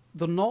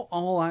they're not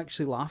all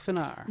actually laughing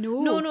at her.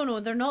 No,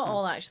 they're not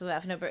all actually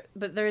laughing at her,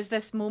 but there's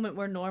this moment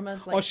where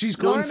Norma's like, Oh, she's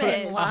going Norma for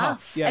it. is.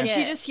 Laugh. Yeah. And she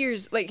Yeah. just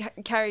hears,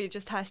 like, Carrie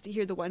just has to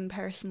hear the one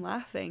person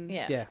laughing.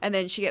 Yeah. Yeah. And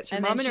then she gets her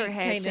And then mum in she her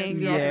head kind of- saying,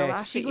 Yeah. "You're gonna Yes.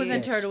 laugh she at goes you."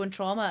 into her own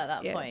trauma at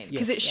that Yeah. point.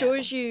 Because it Yeah.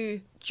 shows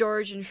you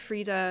George and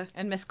Frida.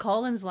 And Miss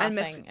Collins laughing,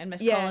 And and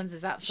Miss yeah, Collins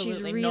is absolutely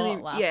she's really,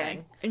 not laughing. Yeah.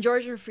 And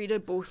George and Frida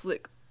both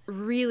look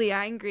really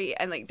angry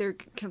and like they're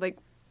kind of like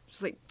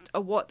just like a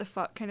what the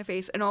fuck kind of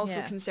face, and also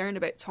Yeah. concerned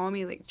about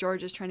Tommy. Like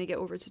George is trying to get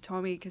over to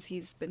Tommy because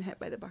he's been hit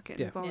by the bucket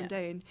Yeah. and fallen Yeah.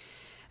 down.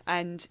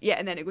 And yeah,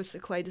 and then it goes to the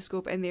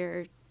kaleidoscope and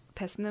they're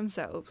pissing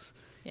themselves.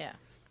 Yeah.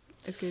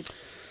 It's good.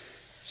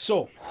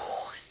 So,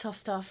 Oh, it's tough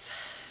stuff.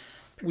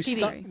 we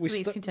Phoebe, start.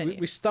 please continue.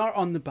 We start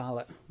on the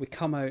ballot. We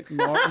come out. We've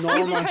been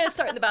Norma. trying to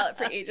start the ballot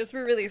for ages.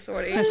 We're really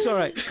sorry. It's all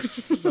right.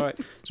 It's all right.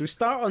 So we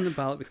start on the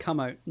ballot. We come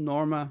out.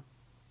 Norma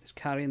is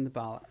carrying the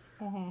ballot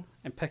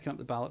and picking up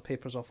the ballot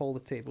papers off all the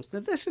tables. Now,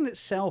 this in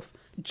itself,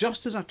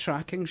 just as a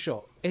tracking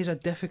shot, is a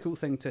difficult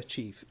thing to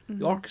achieve.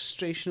 The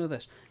orchestration of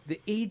this, the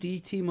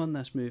AD team on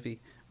this movie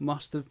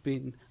must have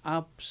been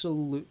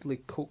absolutely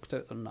coked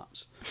out their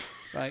nuts,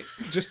 right?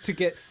 Just to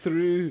get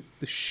through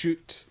the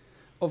shoot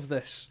of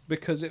this,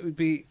 because it would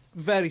be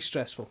very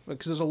stressful,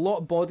 because there's a lot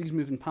of bodies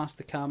moving past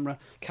the camera.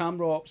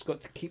 Camera ops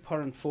got to keep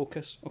her in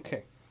focus.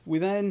 Okay.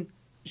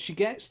 She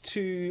gets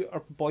to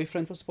her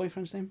boyfriend. What's the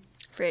boyfriend's name?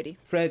 Freddie.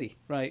 Freddie,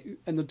 right?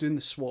 And they're doing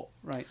the swap,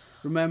 right?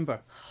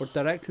 Remember, we're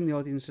directing the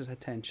audience's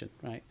attention,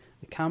 right?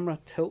 The camera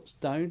tilts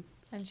down,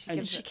 And she And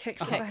gives she it,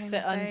 kicks it kicks behind it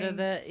the under thing.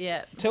 the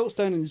yeah. tilts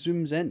down and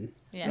zooms in,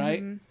 Yeah.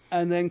 right?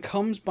 And then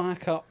comes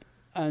back up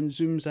and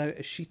zooms out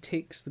as she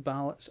takes the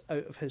ballots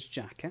out of his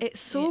jacket.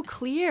 It's so Yeah.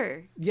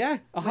 clear Yeah,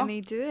 when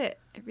they do it.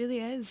 It really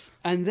is.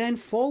 And then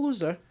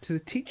follows her to the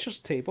teacher's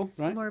table,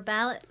 right? Some more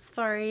ballots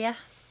for you.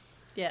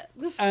 Yeah.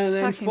 And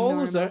then Fucking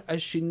follows Norma. her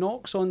as she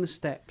knocks on the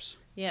steps,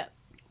 Yeah.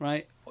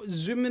 right?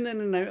 Zooming in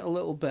and out a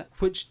little bit,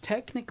 which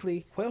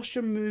technically, whilst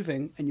you're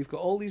moving and you've got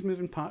all these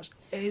moving parts,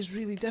 it is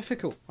really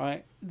difficult,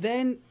 right?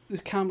 Then the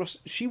camera,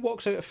 she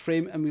walks out of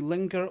frame and we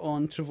linger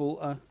on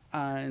Travolta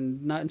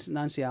and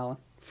Nancy Allen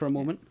for a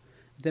moment.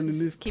 Then we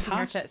move Keeping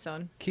past... her tits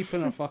on.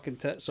 Keeping her fucking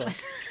tits on.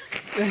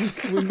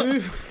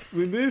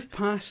 we move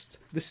past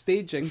the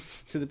staging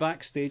to the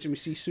backstage and we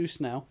see Sue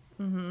Snell.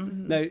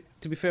 Mm-hmm. Now,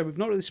 to be fair, we've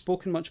not really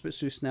spoken much about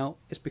Sue Snell.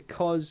 It's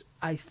because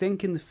I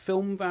think in the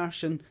film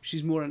version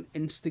she's more an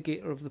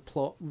instigator of the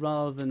plot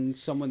rather than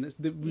someone that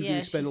we Yeah,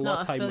 really spend she's a lot not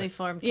of a time fully with.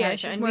 formed Yeah, character,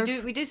 she's and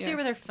more- we do see her yeah.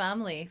 with her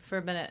family for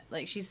a minute.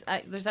 Like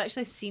there's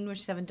actually a scene where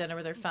she's having dinner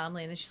with her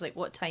family, and then she's like,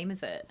 "What time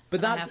is it?"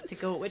 But And I that's- have to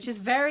go, which is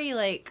very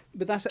like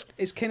But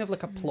it's kind of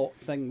like a plot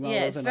thing rather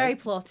yeah, it's than very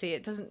plotty.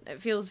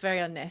 It feels very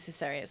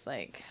unnecessary. It's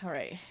like, all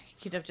right, you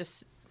could have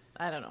just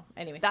I don't know.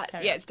 Anyway, That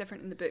carry yeah, on. it's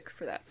different in the book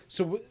for that.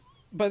 So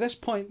by this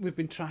point, we've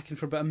been tracking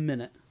for about a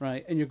minute,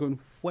 right? And you're going,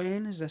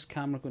 when is this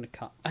camera going to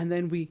cut? And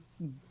then we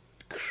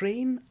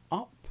crane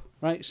up,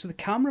 right? So the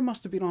camera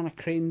must have been on a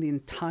crane the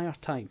entire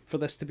time for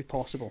this to be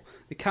possible.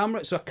 The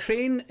camera, so a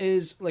crane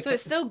is like... So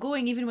it's still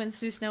going even when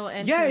Sue Snell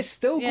enters? Yeah, it's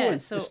still going. Yeah,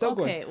 so, it's still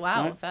okay, going.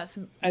 wow. Right? That's...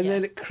 And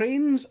then it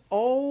cranes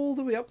all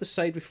the way up the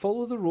side. We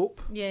follow the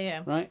rope,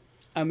 Yeah. right?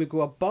 And we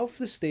go above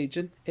the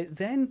staging. It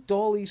then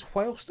dollies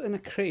whilst in a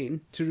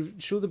crane to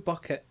show the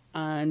bucket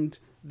and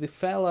the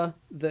fella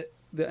that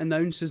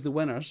announces the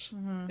winners.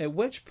 At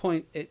which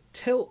point it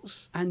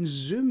tilts and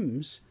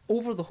zooms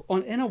over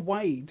in a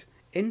wide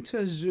into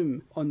a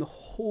zoom on the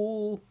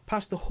whole,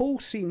 past the whole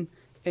scene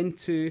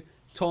into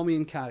Tommy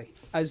and Carrie.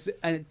 And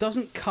it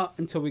doesn't cut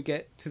until we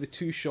get to the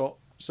 2-shot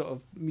sort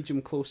of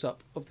medium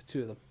close-up of the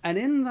two of them. And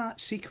in that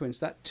sequence,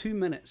 that 2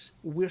 minutes,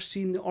 we're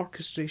seeing the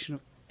orchestration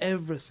of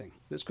everything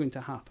that's going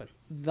to happen.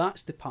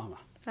 That's De Palma.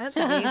 That's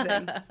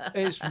amazing.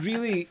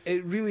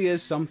 It really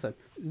is something.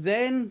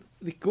 Then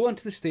they go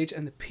onto the stage,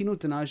 and the Pino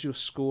Donaggio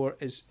score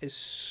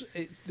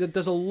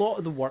there's a lot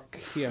of the work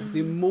here.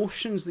 The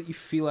emotions that you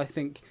feel, I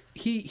think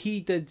he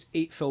did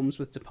 8 films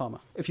with De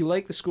Palma. If you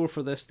like the score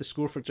for this, the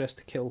score for Dressed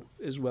to Kill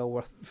is well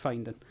worth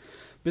finding.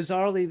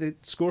 Bizarrely, the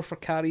score for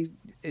Carrie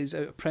is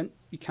out of print.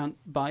 You can't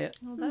buy it.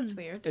 Oh, that's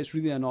weird. It's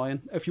really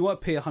annoying. If you want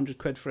to pay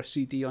 £100 for a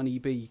CD on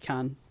eBay, you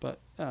can, but.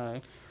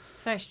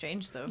 It's very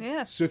strange, though.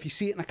 Yeah. So if you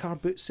see it in a car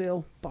boot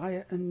sale, buy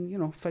it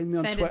and, find me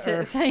on Send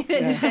Twitter. Send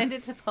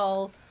it to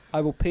Paul. I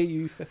will pay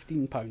you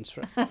 £15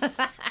 for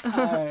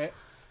it.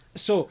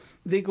 So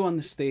they go on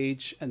the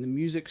stage and the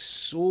music's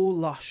so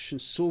lush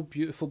and so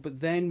beautiful, but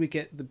then we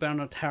get the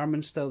Bernard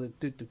Herrmann style, all that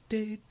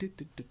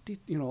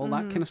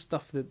kind of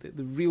stuff,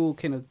 the real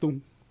kind of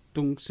dum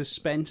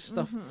suspense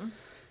stuff.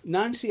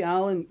 Nancy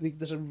Allen,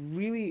 there's a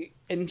really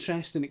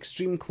interesting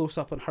extreme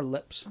close-up on her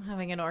lips.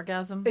 Having an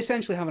orgasm.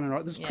 Essentially having an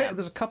orgasm.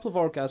 There's a couple of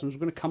orgasms. We're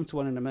going to come to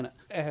one in a minute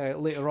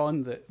later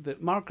on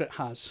that Margaret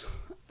has.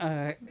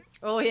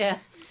 Oh, yeah.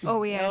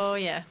 Oh, yes. Oh,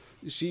 yeah.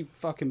 She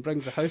fucking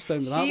brings the house down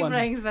with that She one.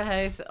 brings the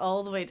house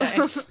all the way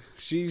down.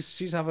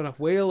 She's having a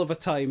whale of a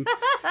time.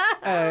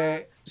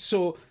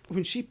 So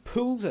when she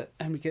pulls it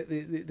and we get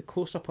the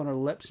close-up on her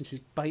lips and she's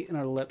biting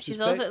her lips. She's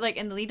also, like,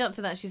 in the lead up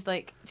to that, she's,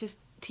 like, just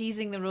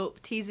teasing the rope,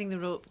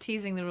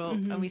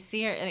 and we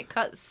see her, and it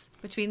cuts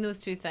between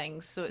those two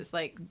things, so it's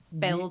like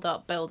build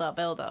up.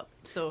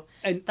 So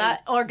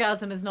that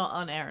orgasm is not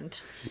unearned.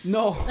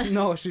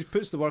 No, she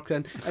puts the work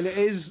in, and it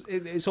is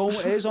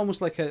almost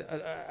like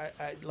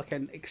like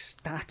an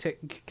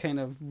ecstatic kind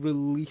of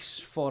release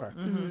for her.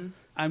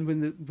 And when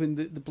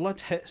the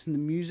blood hits and the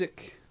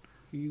music,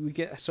 we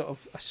get a sort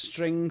of a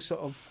string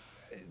sort of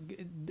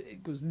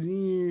it goes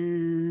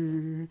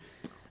and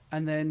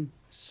then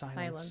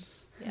silence.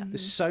 Yeah. The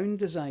sound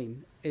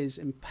design is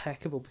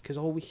impeccable because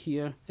all we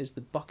hear is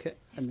the bucket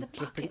It's and the the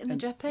dripping. bucket and the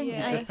dripping.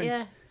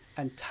 Yeah.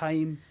 And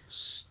time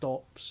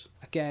stops.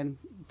 Again,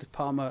 De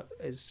Palma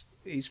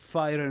he's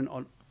firing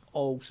on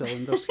all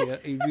cylinders here.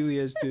 He really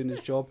is doing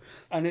his job.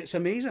 And it's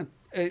amazing.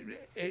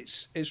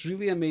 It's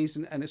really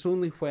amazing, and it's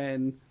only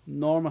when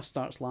Norma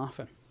starts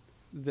laughing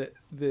that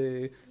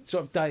the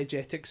sort of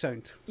diegetic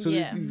sound. So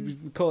we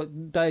call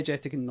it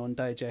diegetic and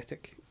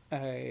non-diegetic.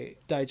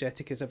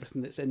 Diegetic is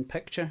everything that's in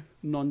picture.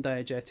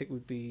 Non-diegetic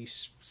would be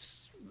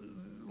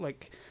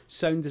like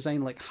sound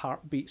design, like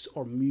heartbeats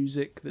or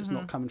music that's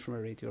not coming from a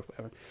radio or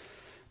whatever.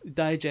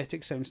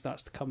 Diegetic sound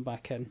starts to come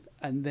back in,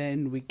 and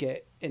then we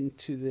get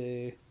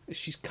into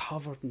she's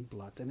covered in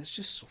blood, and it's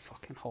just so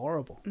fucking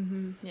horrible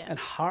and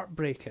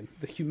heartbreaking.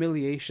 The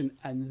humiliation,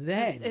 and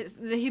then it's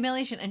the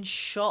humiliation and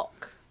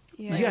shock.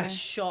 Yeah. Like Yeah. the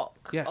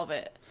shock Yeah. of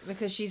it,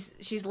 because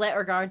she's let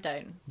her guard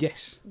down.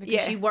 yes, Because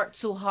Yeah. she worked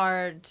so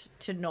hard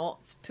to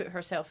not put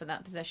herself in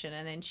that position,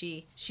 and then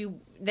she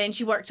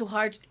worked so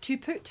hard to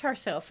put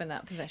herself in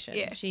that position.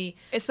 Yeah. She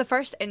It's the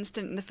first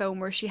instant in the film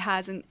where she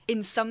hasn't,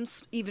 in some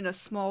even a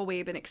small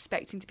way, been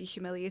expecting to be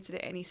humiliated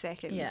at any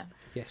second. yeah.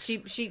 yes,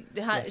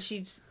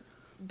 She's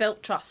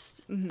built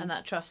trust, and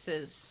that trust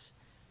is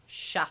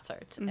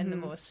shattered in the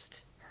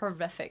most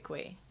horrific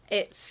way.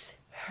 It's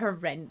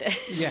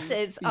horrendous. Yeah.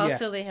 It's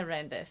utterly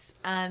horrendous,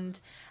 and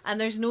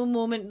there's no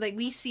moment, like,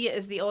 we see it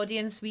as the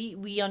audience,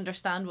 we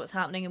understand what's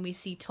happening, and we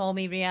see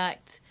Tommy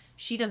react.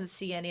 She doesn't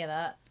see any of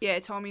that. Yeah,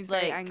 Tommy's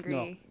very Like,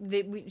 angry.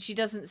 She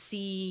doesn't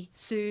see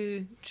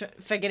Sue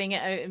figuring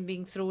it out and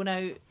being thrown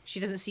out. She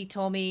doesn't see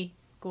Tommy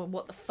going,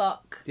 what the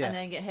fuck, Yeah. and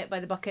then get hit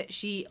by the bucket.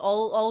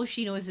 All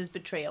she knows is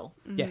betrayal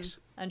yes,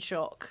 and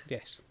shock.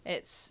 yes,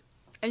 It's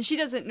And she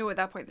doesn't know at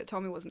that point that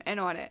Tommy wasn't in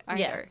on it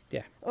either.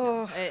 yeah.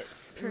 Oh,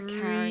 it's Poor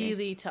Carrie.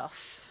 really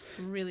tough.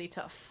 Really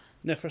tough.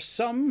 Now, for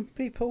some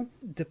people,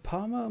 De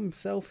Palma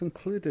himself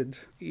included,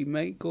 he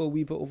might go a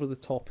wee bit over the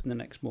top in the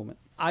next moment.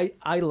 I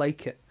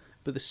like it,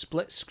 but the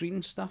split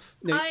screen stuff.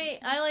 Now,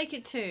 I like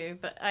it too,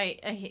 but I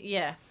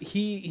yeah.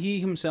 he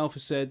himself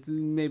has said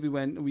maybe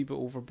went a wee bit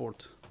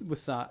overboard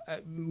with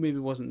that. Maybe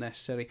wasn't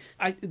necessary.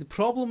 The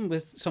problem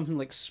with something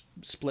like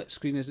split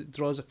screen is it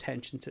draws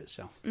attention to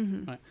itself,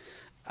 right?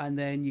 And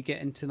then you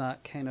get into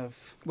that kind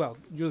of, well,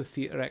 you're the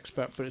theatre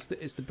expert, but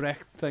it's the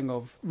Brecht thing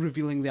of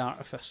revealing the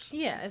artifice.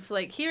 Yeah, it's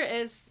like, here it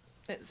is.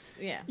 It's,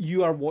 yeah.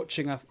 You are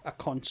watching a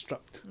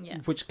construct, Yeah.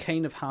 which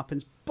kind of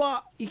happens,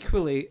 but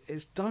equally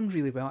it's done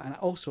really well. And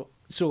also,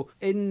 so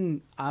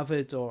in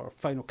Avid or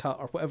Final Cut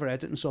or whatever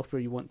editing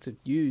software you want to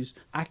use,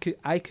 I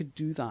could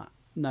do that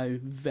now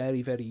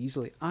very, very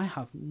easily. I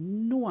have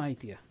no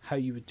idea how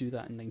you would do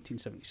that in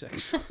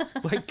 1976.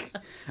 Like,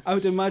 I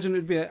would imagine it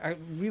would be a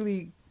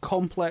really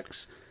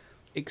complex,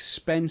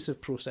 expensive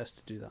process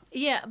to do that.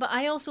 Yeah, but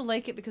I also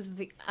like it because of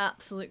the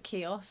absolute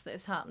chaos that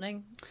is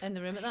happening in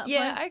the room at that point.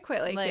 Yeah, I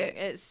quite like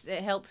it.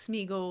 It helps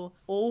me go,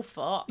 oh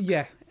fuck.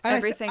 Yeah. And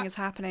Everything is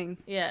happening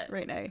Yeah.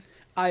 right now.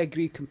 I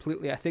agree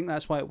completely. I think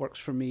that's why it works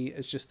for me.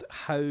 It's just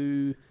how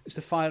it's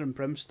the fire and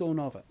brimstone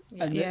of it,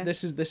 Yeah. and Yeah.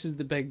 this is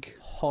the big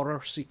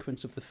horror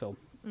sequence of the film.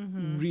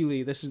 Mm-hmm.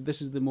 Really, this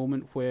is the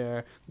moment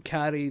where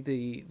Carrie,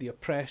 the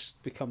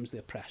oppressed, becomes the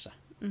oppressor.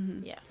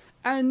 Yeah.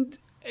 And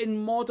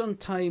in modern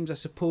times, I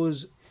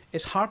suppose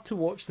it's hard to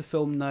watch the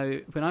film now.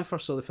 When I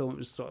first saw the film, it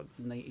was sort of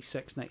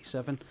 96,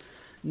 97.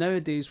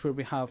 Nowadays, where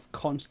we have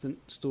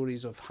constant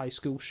stories of high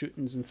school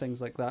shootings and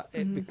things like that,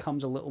 it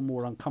becomes a little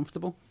more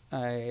uncomfortable.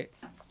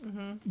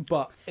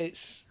 But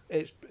it's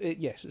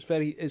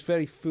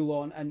very full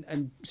on,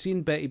 and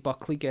seeing Betty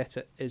Buckley get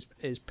it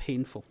is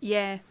painful.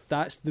 Yeah.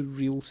 That's the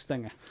real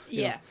stinger.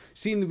 you know. Yeah.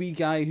 Seeing the wee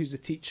guy who's the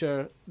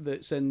teacher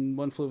that's in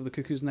One Flew Over the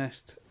Cuckoo's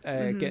Nest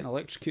getting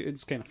electrocuted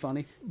is kind of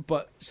funny,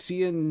 but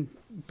seeing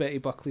Betty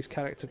Buckley's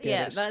character get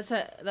Yeah, it,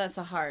 that's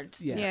a hard.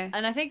 yeah. Yeah.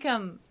 And I think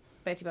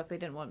Betty Buckley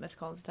didn't want Miss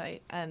Collins to die,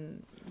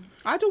 and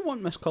I don't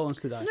want Miss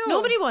Collins to die. No.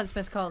 nobody wants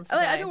Miss Collins to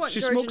I die. don't want She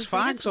George smokes and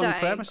Frida fags to on the die,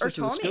 premises or of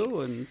the Tommy.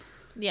 school and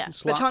Yeah.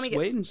 slaps Tommy gets-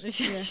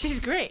 Wayne's. She's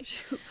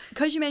great.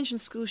 Because you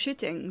mentioned school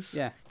shootings,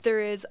 Yeah. there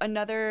is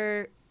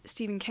another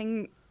Stephen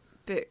King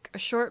book, a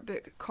short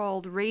book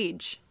called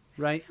Rage,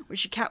 Right,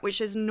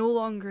 which is no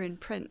longer in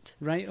print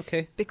right,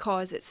 okay.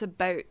 because it's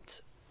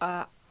about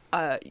a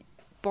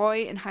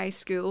boy in high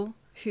school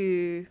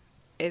who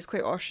is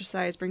quite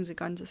ostracised, brings a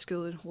gun to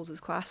school and holds his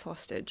class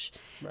hostage.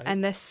 Right.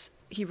 And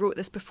he wrote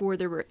this before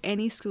there were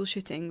any school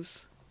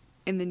shootings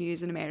in the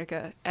news in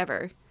America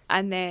ever.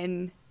 And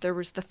then there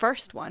was the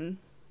first one.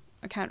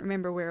 I can't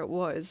remember where it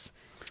was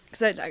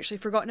because I'd actually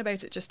forgotten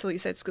about it just till you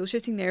said school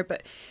shooting there.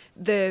 But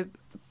the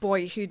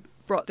boy who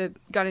brought the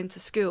gun into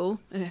school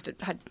and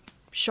had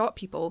shot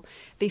people,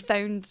 they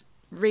found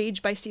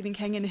Rage by Stephen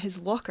King in his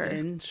locker.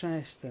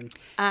 Interesting.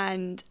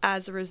 And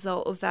as a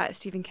result of that,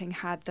 Stephen King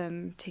had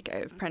them take it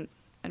out of print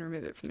and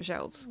remove it from the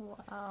shelves.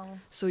 Wow.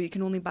 So you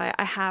can only buy it.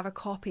 I have a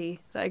copy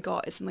that I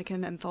got. It's in like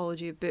an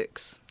anthology of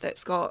books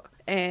that's got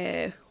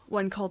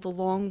one called The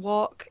Long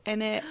Walk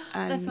in it.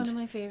 And That's one of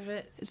my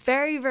favourite it's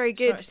very, very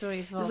good. short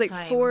stories of all It's like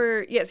time.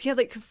 four, yes, he had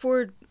like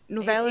four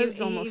novellas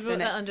he almost wrote in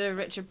that it. under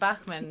Richard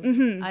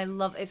Bachman. I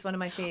love it's one of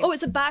my favourites. Oh,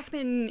 it's a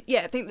Bachman.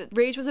 Yeah, I think that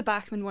Rage was a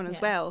Bachman one as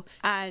Yeah. well.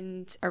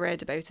 And I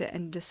read about it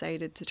and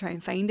decided to try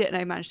and find it, and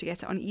I managed to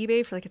get it on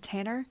eBay for like a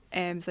tenner.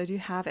 So I do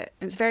have it,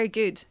 and it's very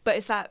good. But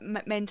it's that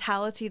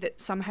mentality that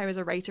somehow as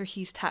a writer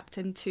he's tapped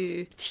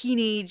into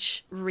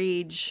teenage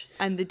rage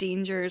and the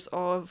dangers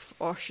of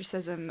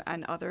ostracism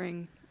and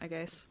othering, I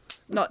guess.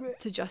 Not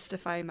to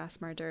justify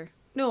mass murder.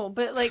 No,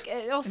 but like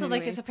it also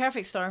like Anyway. it's a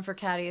perfect storm for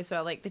Carrie as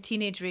well. Like the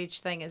teenage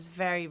rage thing is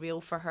very real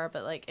for her,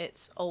 but like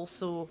it's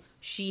also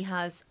she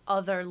has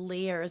other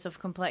layers of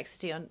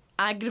complexity on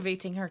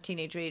aggravating her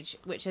teenage rage,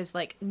 which is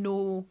like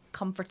no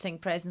comforting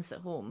presence at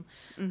home.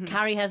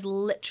 Carrie has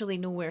literally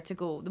nowhere to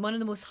go. One of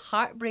the most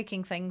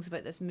heartbreaking things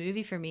about this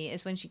movie for me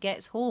is when she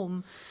gets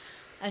home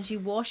and she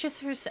washes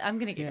herself. I'm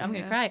gonna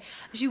cry.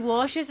 She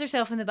washes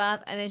herself in the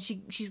bath, and then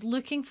she's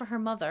looking for her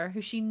mother, who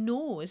she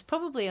knows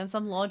probably on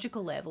some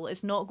logical level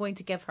is not going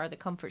to give her the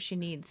comfort she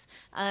needs,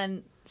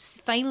 and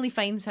finally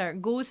finds her,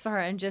 goes for her,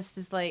 and just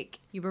is like,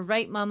 "You were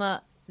right,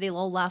 Mama." They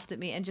all laughed at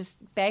me, and just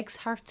begs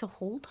her to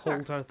hold her.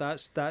 Hold her.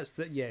 That's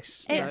the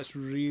yes. It's That's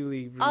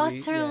really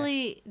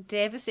Utterly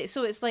devastating.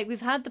 So it's like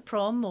we've had the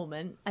prom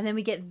moment, and then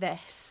we get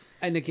this.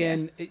 And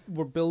again,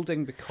 we're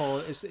building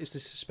because it's the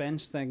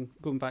suspense thing.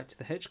 Going back to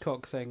the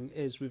Hitchcock thing,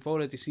 is we've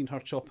already seen her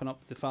chopping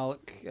up the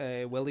phallic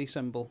willy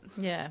symbol.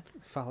 Yeah,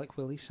 Phallic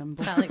willy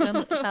symbol.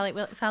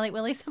 phallic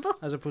willy symbol.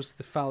 As opposed to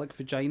the phallic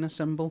vagina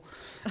symbol.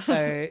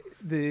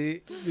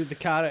 The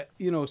carrot,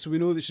 so we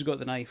know that she's got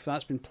the knife.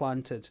 That's been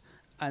planted.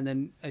 And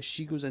then as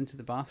she goes into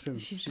the bathroom,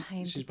 She's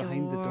behind the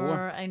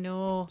door. I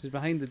know. She's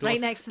behind the door.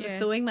 Right next to the Yeah.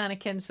 sewing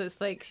mannequin, so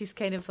it's like she's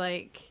kind of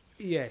like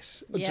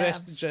Yes. Yeah.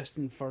 Dressed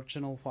in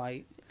virginal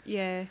white.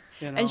 Yeah.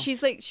 You know? And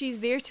she's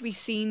there to be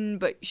seen,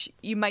 but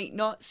you might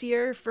not see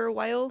her for a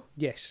while.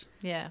 Yes.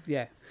 yeah.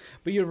 Yeah.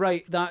 But you're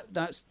right.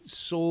 That's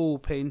so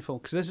painful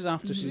because this is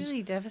after It's she's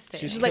really devastating.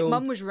 She's She's like, killed-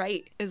 Mum was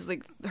right, is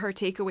like her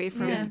takeaway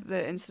from Yeah.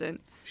 the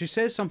incident. She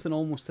says something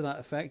almost to that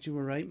effect. You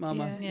were right,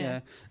 Mama. Yeah. Yeah.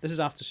 This is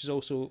after she's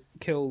also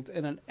killed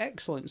in an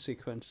excellent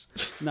sequence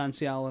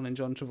Nancy Allen and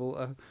John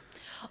Travolta.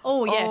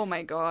 Oh yes. Oh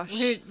my gosh.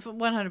 Who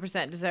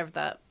 100% deserved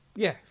that.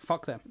 Yeah,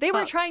 fuck them. They were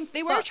Fuck- trying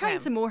fuck them.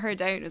 to mow her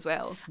down as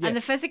well. And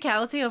the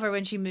physicality of her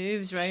when she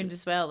moves around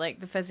as well, like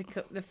the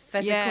physical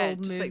Yeah,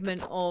 just like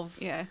movement of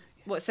Yeah.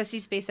 what Sissy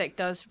Spacek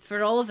does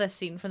for all of this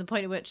scene, from the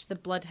point at which the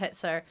blood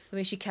hits her, the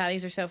way she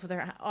carries herself with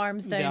her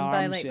arms down The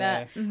by arms, like yeah.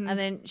 that, and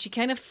then she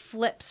kind of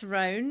flips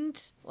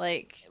round.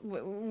 Like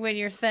when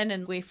you're thin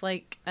and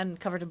waif-like and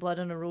covered in blood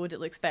on a road, it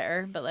looks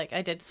better. But like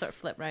I did sort of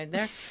flip round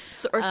there.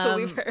 So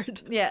we've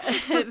heard. Yeah,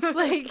 it's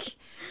like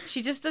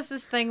she just does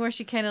this thing where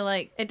she kind of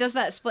like it does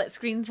that split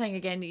screen thing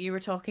again that you were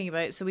talking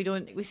about. So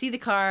we see the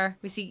car,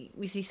 we see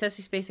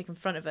Sissy Spacek in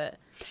front of it,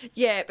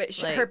 Yeah, but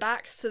Like, her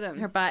back's to them.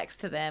 her back's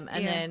to them,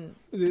 and Yeah. then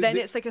Then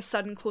it's like a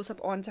sudden close up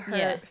onto her,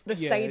 Yeah. the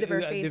side of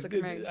her face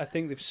looking round. I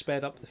think they've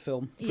sped up the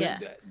film Yeah.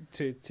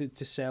 to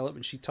sell it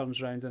when she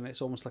turns around, and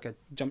it's almost like a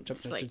jump,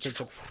 It's like-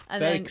 jump. and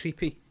Very then-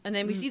 creepy. and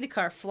then we see the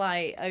car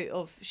fly out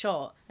of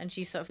shot, and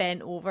she's sort of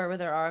bent over with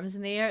her arms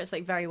in the air. It's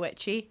like very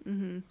witchy.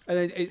 And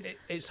then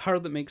it's her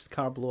that makes the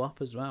car blow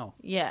up as well.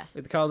 Yeah.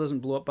 The car doesn't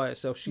blow up by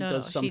itself. She No,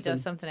 does something. she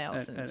does something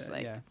else, and it's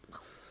like, yeah.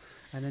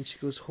 And then she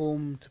goes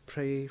home to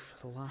pray for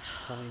the last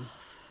time.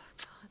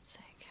 God's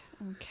sake.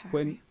 Okay.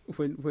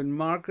 When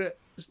Margaret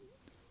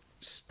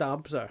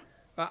stabs her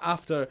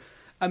after,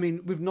 I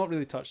mean, we've not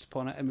really touched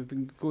upon it, and we've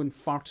been going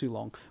far too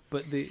long.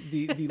 But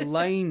the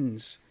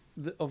lines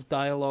of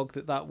dialogue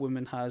that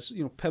woman has,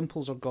 you know,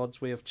 pimples are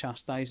God's way of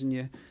chastising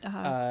you.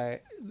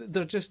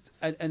 They're just,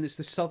 and it's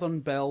the Southern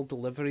Belle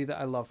delivery that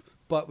I love.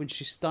 But when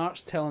she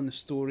starts telling the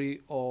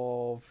story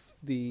of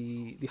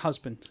the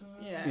husband,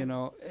 Yeah. you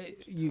know,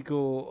 you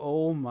go,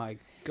 oh my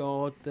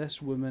God,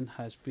 this woman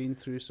has been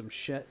through some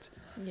shit,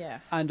 Yeah.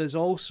 and is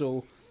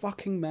also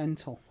fucking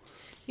mental.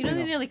 You know, You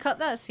they know. nearly cut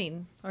that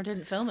scene or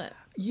didn't film it.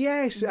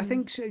 Yes, I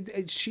think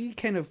she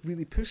kind of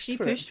really pushed She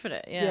for pushed it. for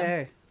it. Yeah.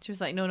 Yeah. She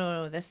was like,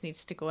 no, this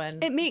needs to go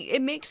in. It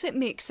makes it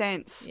make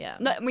sense. Yeah.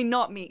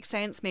 Not make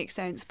sense,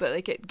 but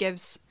like it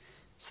gives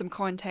some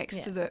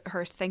context Yeah. to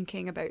her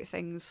thinking about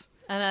things.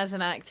 And as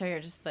an actor, you're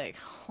just like,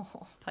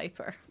 oh,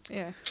 Piper.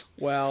 Yeah.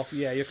 Well,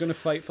 yeah, you're going to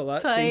fight for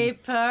that scene.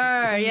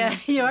 Piper. Yeah,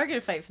 you are going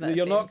to fight for that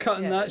You're scene. not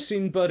cutting Yeah. that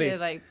scene, buddy. You're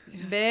like,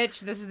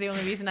 bitch, this is the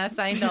only reason I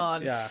signed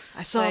on. Yeah.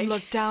 I saw him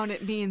Like- look down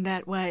at me in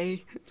that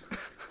way.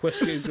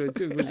 Whiskey, was it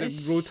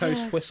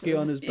Roadhouse whiskey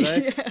on his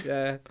breath?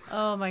 Yeah.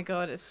 Oh my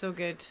God, it's so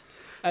good.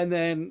 And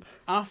then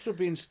after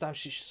being stabbed,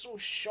 she's so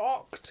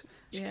shocked.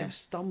 She Yeah. kind of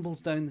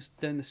stumbles down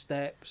the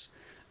steps,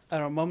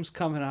 and her mum's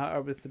coming at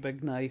her with the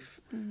big knife,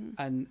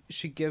 and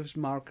she gives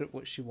Margaret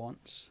what she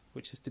wants,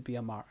 which is to be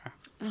a martyr,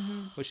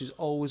 which she's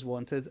always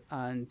wanted,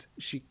 and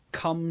she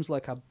comes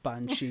like a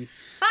banshee.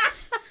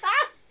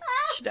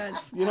 She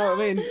does. You know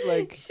what I mean?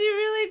 Like, She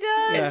really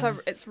does. Yeah.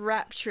 It's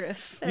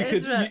rapturous. you It could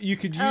is right. you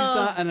could use Oh.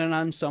 that in an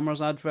Ann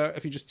Summers advert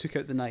if you just took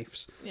out the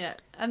knives. Yeah,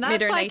 and Made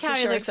that's her why 90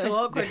 Carrie looks so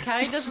shorter. awkward.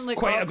 Carrie doesn't look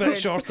Quite awkward. a bit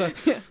shorter.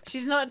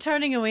 She's not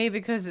turning away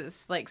because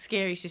it's like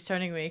scary. She's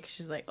turning away because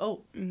she's like,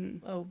 oh,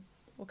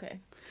 okay.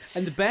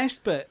 And the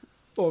best bit,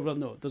 oh well,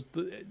 no, there's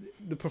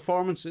the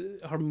performance,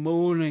 her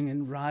moaning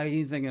and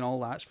writhing and all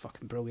that's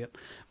fucking brilliant.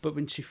 But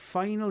when she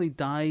finally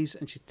dies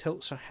and she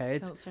tilts her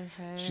head, Tilts her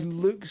head. she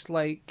looks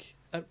like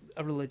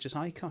a religious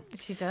icon.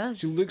 She does.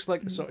 She looks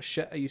like the sort of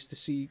shit I used to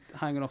see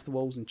hanging off the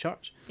walls in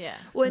church. Yeah.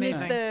 Well, and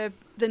amazing. it's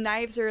the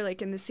knives are like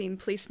in the same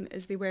placement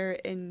as they were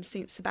in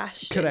Saint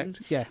Sebastian.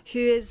 Correct. Yeah. Who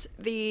is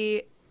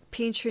the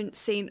patron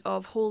saint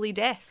of Holy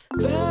Death.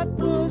 That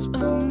was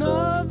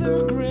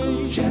another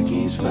great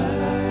Jackie's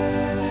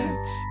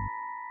Facts.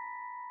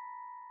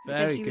 Very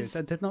Because he good. was-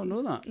 I did not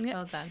know that. Yeah.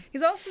 Well done.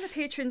 He's also the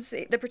patron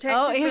saint, the protector.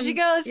 Oh, here from- she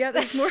goes. Yeah,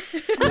 there's more.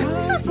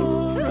 Time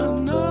for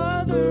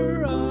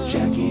another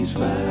Jackie's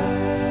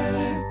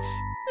Facts.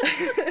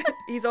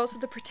 He's also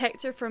the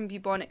protector from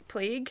bubonic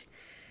plague.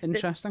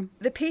 Interesting.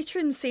 The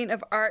patron saint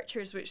of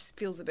archers, which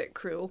feels a bit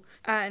cruel,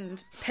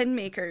 and pin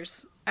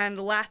makers, and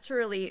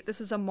laterally, this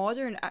is a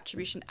modern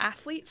attribution,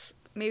 athletes.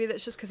 Maybe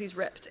that's just because he's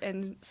ripped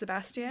in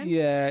Sebastian.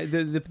 Yeah.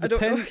 The I don't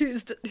know pin,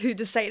 who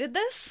decided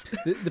this.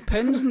 the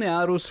pins and the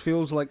arrows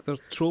feels like they're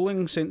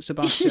trolling Saint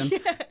Sebastian.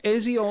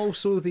 Is he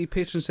also the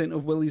patron saint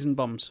of willies and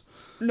bums?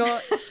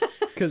 Not,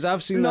 Because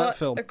I've seen not that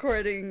film.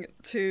 according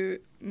to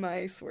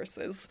my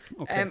sources.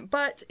 Okay.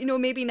 But,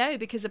 maybe now,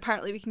 because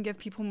apparently we can give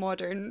people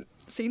modern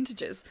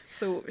saintages.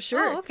 So,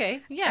 sure. Oh,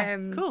 okay. Yeah.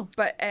 Cool.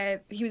 But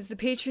he was the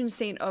patron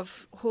saint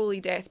of Holy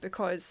Death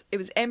because it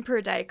was Emperor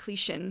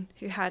Diocletian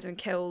who had him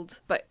killed,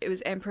 but it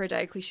was Emperor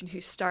Diocletian who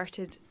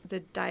started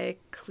the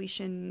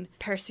Diocletian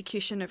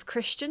persecution of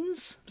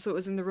Christians. So it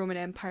was in the Roman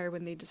Empire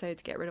when they decided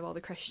to get rid of all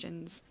the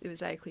Christians. It was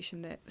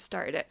Diocletian that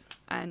started it,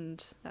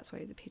 and that's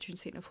why the patron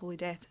saint of Holy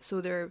Death.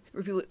 So there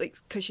were people like,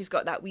 because she's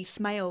got that wee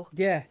smile.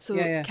 Yeah. So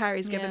yeah.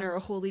 Carrie's given Yeah. her a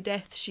holy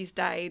death. She's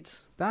died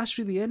That's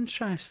really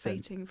interesting.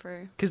 fighting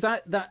for. Because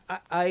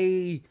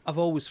I've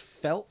always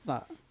felt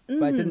that,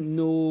 but I didn't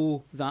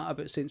know that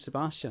about Saint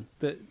Sebastian.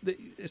 That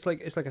it's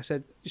like I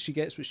said, she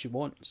gets what she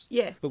wants.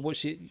 Yeah. But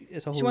what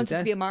it's a holy She wanted death.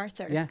 to be a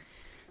martyr. Yeah,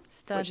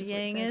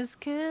 Studying said. is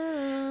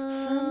cool.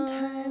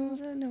 Sometimes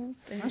I know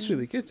things. that's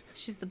really good.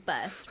 She's the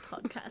best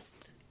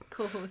podcast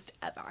co-host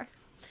ever.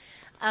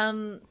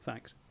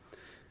 Thanks.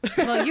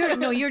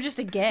 Well, you're just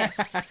a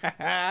guest.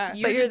 But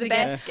you're just the a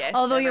best guest.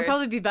 Although you'll ever.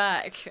 probably be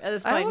back at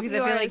this I point hope because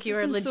you I feel are. like This you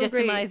are has been so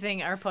great.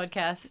 legitimizing our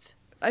podcast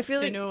I feel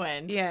to like no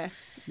end. yeah.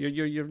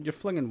 You're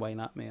flinging wine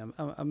at me.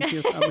 I'm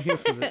here for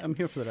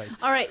the ride.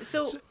 All right.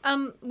 So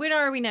where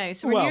are we now?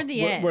 So we're near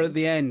the end. We're at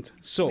the end.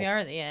 So We are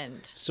at the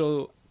end.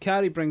 So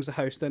Carrie brings the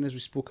house down, as we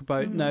spoke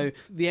about. Now,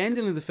 the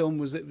ending of the film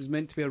was it was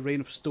meant to be a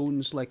rain of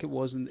stones like it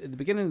was in the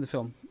beginning of the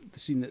film, the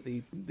scene that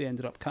they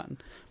ended up cutting.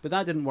 But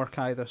that didn't work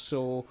either.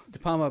 So De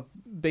Palma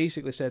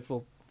basically said,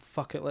 well,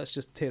 fuck it, let's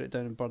just tear it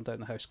down and burn down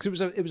the house. Because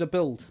it was a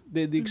build.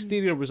 The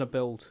exterior was a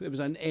build. It was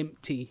an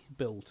empty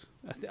build.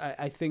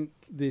 I think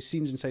the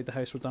scenes inside the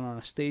house were done on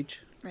a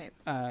stage. Right.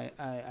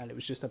 And it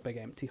was just a big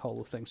empty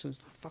hollow thing. So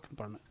it's like, fucking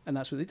burn it. And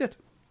that's what they did.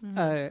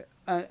 And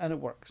it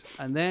works.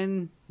 And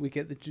then we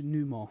get the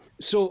denouement.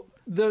 So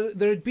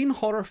there had been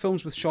horror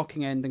films with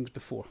shocking endings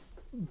before,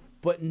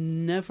 but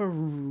never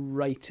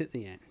right at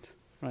the end.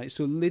 Right.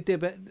 So Les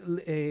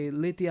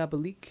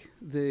Diaboliques,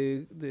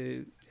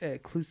 the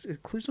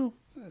Clouseau,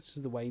 this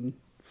is the wine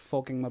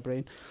fogging my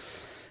brain,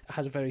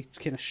 has a very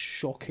kind of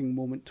shocking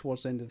moment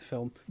towards the end of the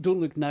film. Don't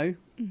Look Now,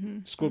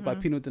 scored by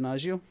Pino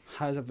Donaggio,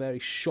 has a very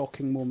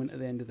shocking moment at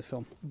the end of the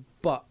film,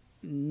 but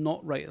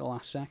not right at the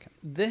last second.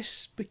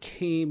 This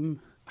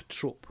became a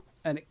trope,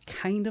 and it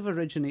kind of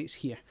originates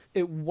here.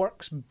 It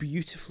works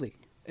beautifully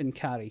in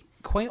Carrie.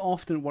 Quite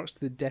often it works to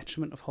the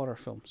detriment of horror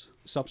films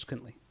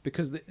subsequently,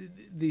 because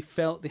they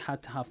felt they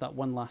had to have that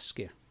one last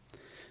scare.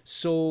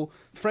 So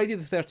Friday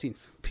the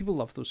 13th, people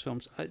love those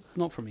films. It's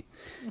not for me.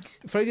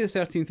 Friday the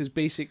 13th is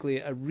basically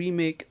a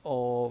remake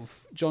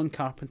of John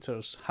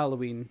Carpenter's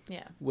Halloween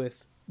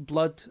with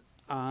blood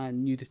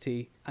and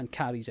nudity and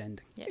Carrie's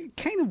ending. Yeah. It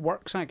kind of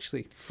works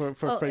actually for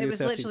Well, Friday it was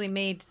the 13th. literally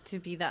made to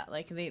be that.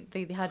 Like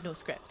they had no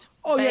script.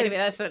 Oh, But yeah. Anyway,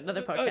 that's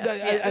another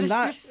podcast. And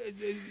that,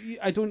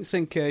 I don't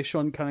think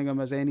Sean Cunningham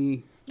has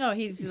any. No,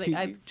 he's like,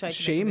 I tried to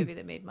shame. make a movie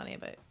that made money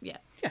about. Yeah.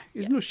 Yeah,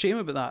 there's no shame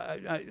about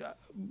that.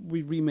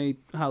 We remade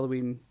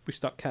Halloween, we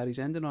stuck Carrie's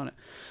ending on it.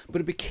 But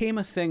it became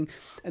a thing.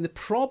 And the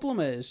problem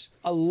is,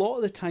 a lot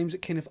of the times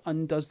it kind of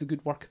undoes the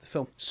good work of the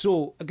film.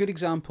 So, a good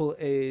example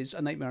is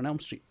A Nightmare on Elm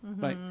Street,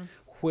 right?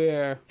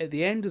 Where at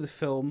the end of the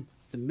film,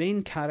 the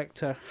main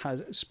character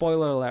has,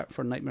 spoiler alert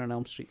for Nightmare on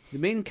Elm Street, the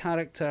main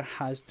character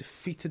has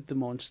defeated the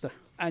monster.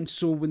 And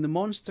so when the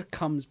monster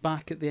comes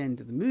back at the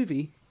end of the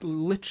movie,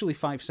 literally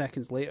 5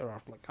 seconds later,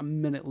 or like a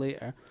minute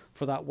later,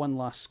 for that one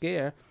last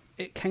scare,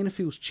 it kind of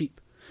feels cheap.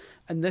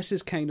 And this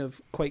is kind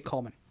of quite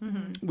common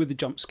with the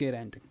jump scare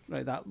ending,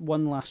 right? That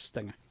one last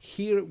stinger.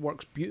 Here it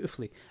works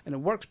beautifully. And it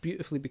works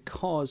beautifully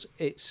because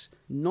it's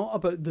not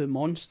about the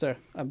monster,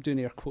 I'm doing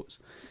air quotes,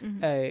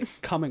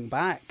 coming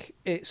back.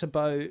 It's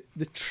about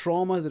the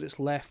trauma that it's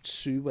left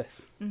Sue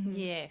with.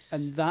 Yes.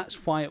 And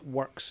that's why it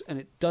works, and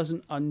it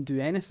doesn't undo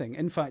anything.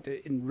 In fact,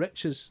 it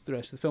enriches the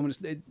rest of the film. And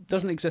it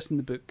doesn't exist in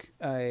the book,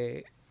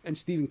 and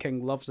Stephen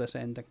King loves this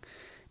ending.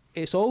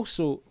 It's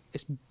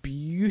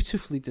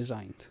beautifully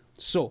designed.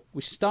 So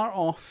we start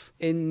off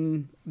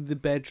in the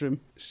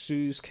bedroom.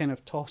 Sue's kind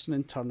of tossing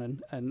and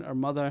turning, and her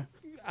mother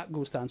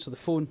goes to answer the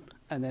phone,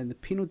 and then the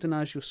Pino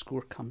Donaggio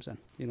score comes in.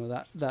 You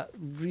know, that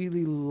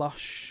really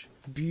lush,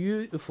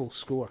 beautiful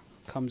score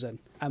comes in,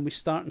 and we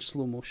start in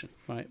slow motion.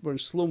 Right, we're in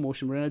slow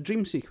motion. We're in a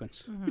dream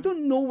sequence. We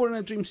don't know we're in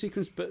a dream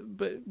sequence, but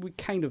we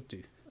kind of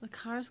do. The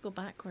cars go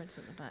backwards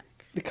at the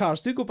back. The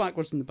cars do go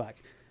backwards in the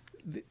back.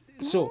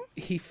 So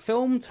he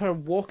filmed her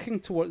walking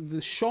toward the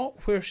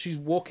shot where she's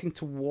walking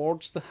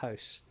towards the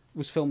house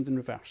was filmed in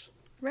reverse.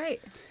 Right.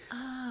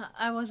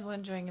 I was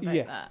wondering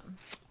about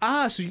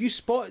that. So you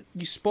spotted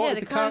Yeah,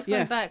 the the car's car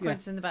going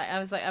backwards in the back. I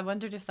was like, I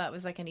wondered if that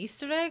was like an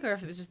Easter egg or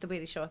if it was just the way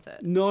they shot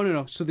it.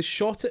 No. So they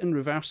shot it in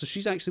reverse, so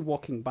she's actually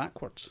walking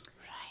backwards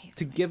Right.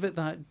 to give it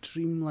that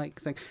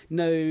dreamlike thing.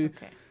 Now,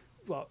 Okay.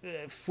 well,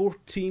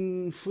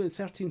 13,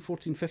 14,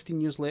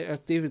 15 years later,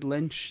 David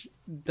Lynch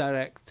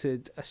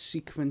directed a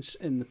sequence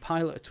in the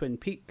pilot of Twin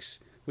Peaks,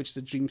 which is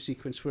a dream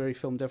sequence where he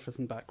filmed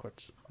everything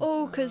backwards.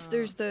 Oh, because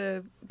there's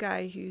the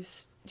guy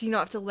who's. Do you not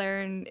have to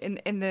learn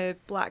in the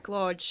Black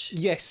Lodge?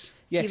 Yes.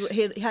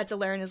 He had to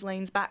learn his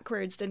lines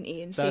backwards, didn't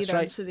he? And say That's them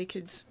right. so they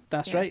could.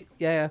 That's Yeah. right.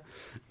 Yeah.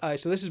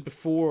 So this is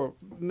before,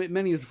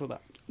 many years before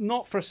that.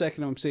 Not for a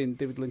second I'm saying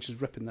David Lynch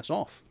is ripping this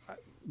off.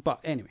 But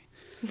anyway.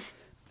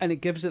 And it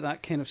gives it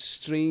that kind of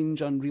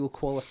strange, unreal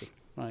quality,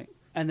 right?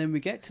 And then we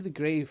get to the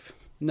grave.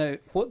 Now,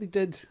 what they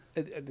did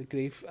at the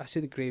grave, I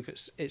say the grave,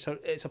 it's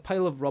a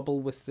pile of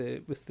rubble with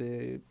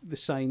the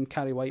sign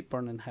 "Carrie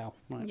Whiteburn in Hell."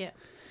 Right? Yeah.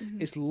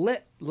 It's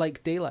lit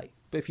like daylight,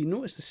 but if you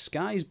notice, the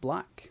sky is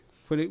black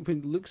when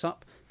it looks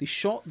up. They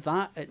shot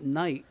that at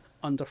night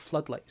under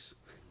floodlights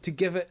to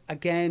give it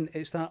again.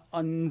 It's that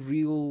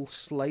unreal,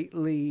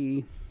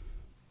 slightly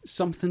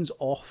something's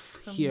off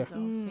here.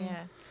 Something's off,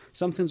 yeah.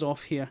 Something's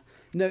off here.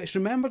 Now, it's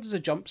remembered as a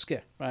jump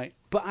scare, right?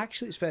 But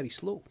actually, it's very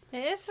slow.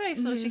 It is very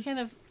slow. She kind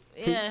of,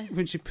 yeah.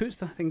 When she puts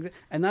that thing...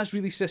 And that's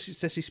really Sissy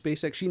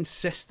Spacek. She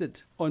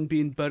insisted on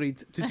being buried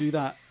to do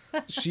that.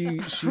 She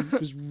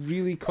was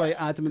really quite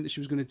adamant that she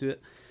was going to do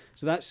it.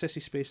 So that's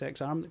Sissy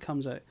Spacek's arm that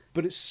comes out.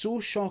 But it's so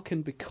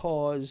shocking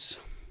because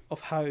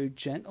of how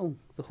gentle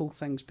the whole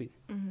thing's been.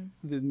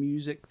 The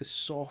music, the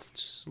soft,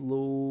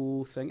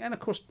 slow thing. And of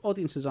course,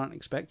 audiences aren't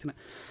expecting it.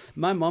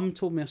 My mum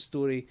told me a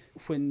story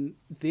when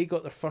they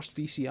got their first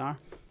VCR.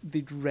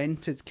 They'd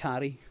rented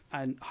Carrie,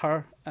 and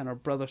her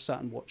brother sat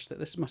and watched it.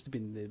 This must have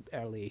been the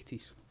early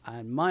 80s.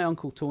 And my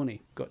Uncle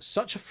Tony got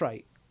such a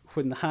fright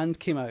when the hand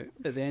came out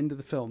at the end of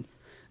the film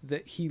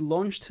that he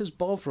launched his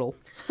Bovril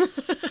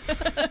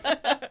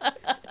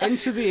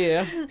into the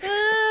air.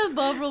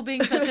 Bovril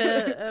being such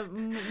a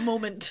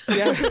moment.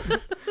 Yeah.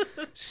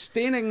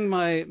 Staining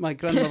my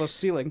grandmother's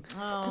ceiling.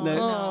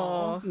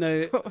 Oh,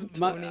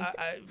 Now,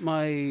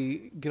 my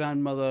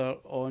grandmother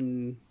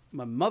on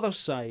my mother's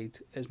side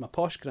is my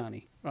posh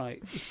granny,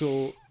 right?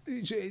 So,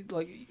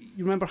 like,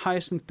 you remember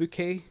Hyacinth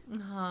Bouquet?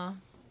 Uh-huh.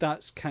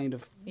 That's kind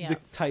of Yeah. the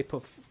type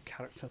of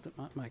character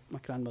that my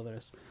grandmother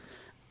is.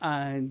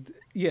 And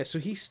yeah, so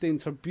he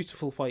stained her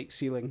beautiful white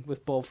ceiling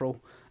with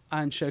Bovril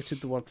and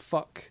shouted the word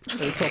fuck at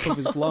the top of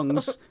his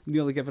lungs,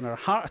 nearly giving her a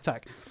heart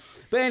attack.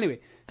 But anyway,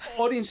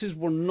 audiences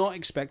were not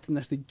expecting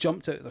this. They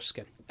jumped out of their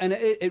skin. And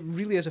it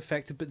really is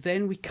effective. But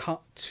then we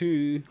cut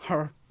to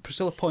her,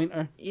 Priscilla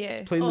Pointer,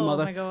 Yeah. playing the Oh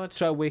mother, my God.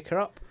 try to wake her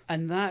up.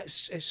 And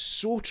it's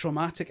so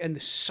traumatic. And the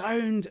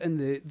sound and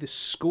the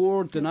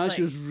score,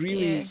 Donaggio's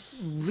really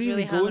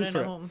really going hammering for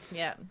it it. home.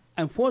 Yeah.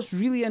 And what's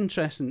really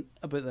interesting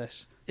about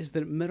this is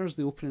that it mirrors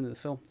the opening of the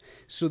film.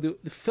 So the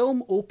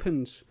film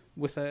opens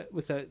with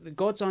the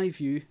God's Eye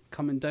view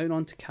coming down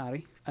onto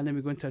Carrie, and then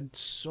we go into a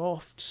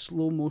soft,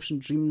 slow motion,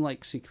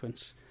 dreamlike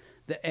sequence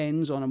that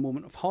ends on a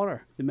moment of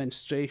horror, the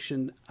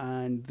menstruation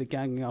and the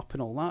ganging up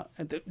and all that,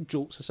 and that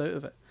jolts us out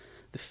of it.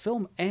 The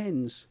film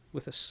ends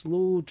with a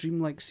slow,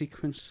 dreamlike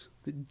sequence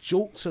that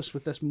jolts us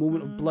with this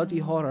moment of bloody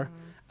horror,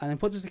 and then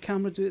what does the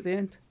camera do at the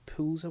end?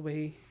 Pulls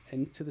away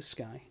into the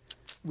sky.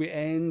 We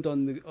end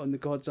on the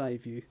God's Eye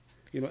view.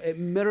 You know, it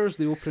mirrors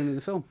the opening of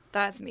the film.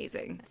 That's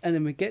amazing. And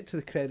then we get to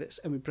the credits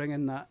and we bring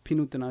in that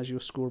Pino Donaggio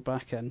score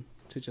back in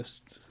to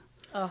just...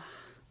 Oh,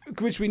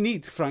 Which we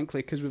need,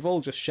 frankly, because we've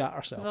all just shat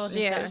ourselves. we've all just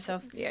Yeah. shut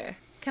ourselves. Yeah.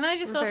 Can I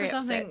just We're offer very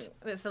something upset.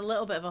 that's a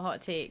little bit of a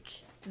hot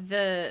take?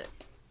 The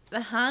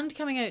hand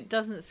coming out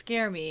doesn't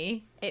scare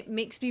me. It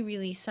makes me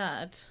really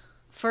sad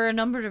for a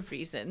number of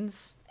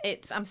reasons.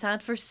 I'm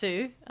sad for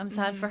Sue. I'm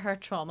sad for her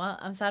trauma.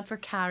 I'm sad for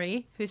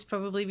Carrie, who's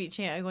probably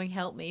reaching out and going,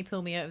 help me,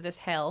 pull me out of this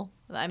hell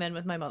that I'm in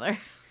with my mother.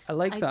 I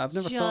like that. I've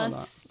never thought of that.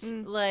 Just,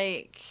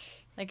 like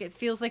it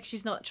feels like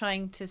she's not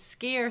trying to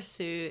scare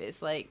Sue.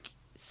 It's like,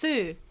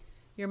 Sue,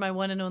 you're my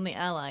one and only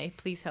ally.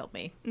 Please help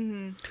me.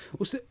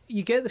 Well, so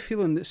you get the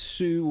feeling that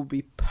Sue will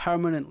be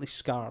permanently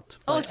scarred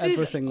by Oh, Sue's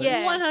everything that's...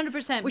 Yeah.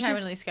 100% Which is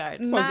permanently scarred.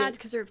 Mad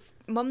because her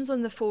mum's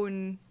on the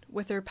phone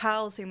with her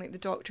pal saying like the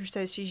doctor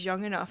says she's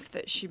young enough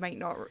that she might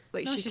not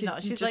like No, she she's could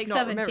not. She's just like not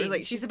 17. remember.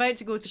 Like she's about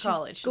to go to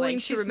college. She's going like, to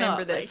she's remember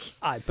not, this.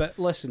 Aye, but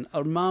listen,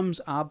 our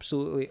mum's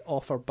absolutely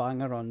off her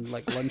banger on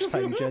like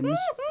lunchtime gins.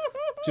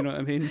 Do you know what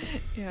I mean?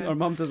 Yeah. Our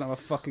mum doesn't have a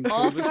fucking clue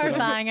Off what's her going on.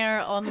 banger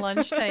on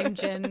lunchtime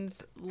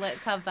gins.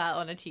 Let's have that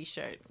on a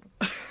t-shirt.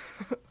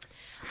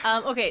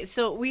 Okay,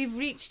 so we've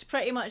reached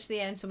pretty much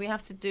the end, so we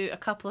have to do a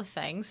couple of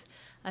things.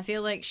 I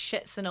feel like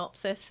shit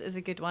synopsis is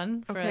a good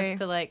one for Okay. us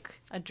to like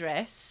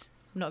address.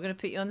 I'm not going to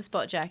put you on the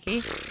spot,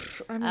 Jackie.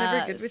 I'm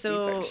never good with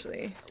so- these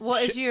actually.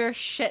 What is your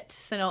shit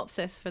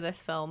synopsis for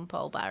this film,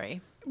 Paul Barry?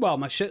 Well,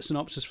 my shit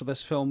synopsis for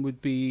this film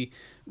would be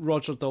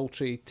Roger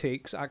Daltrey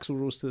takes Axl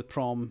Rose to the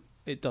prom.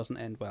 It doesn't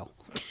end well.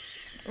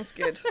 That's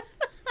good.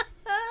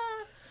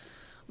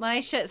 My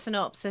shit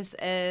synopsis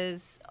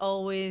is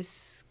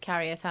always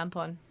carry a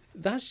tampon.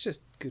 That's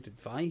just good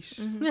advice.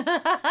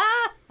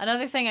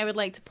 Another thing I would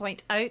like to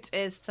point out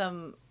is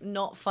some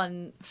not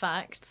fun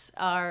facts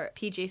are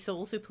PJ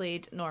Souls, who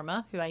played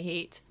Norma, who I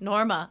hate.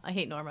 I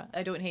hate Norma.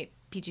 I don't hate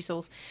PJ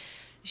Souls.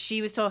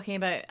 She was talking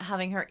about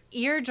having her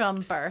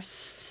eardrum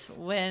burst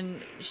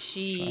when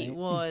she Right.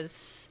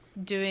 was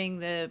doing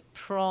the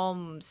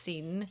prom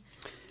scene.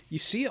 You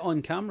see it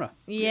on camera.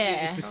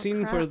 Yeah. It's the Oh,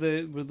 scene crap. where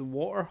the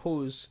water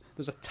hose,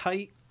 there's a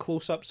tight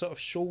close-up sort of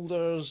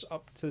shoulders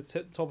up to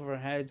the top of her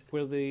head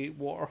where the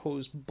water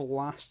hose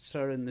blasts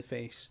her in the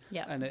face.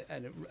 Yeah. And it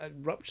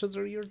ruptures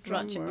her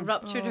eardrum.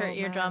 Ruptured her Oh,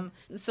 eardrum.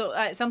 So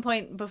at some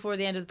point before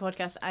the end of the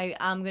podcast, I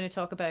am going to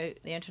talk about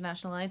the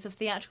International Alliance of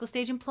Theatrical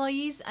Stage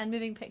Employees and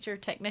Moving Picture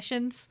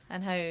Technicians,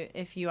 and how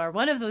if you are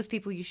one of those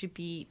people, you should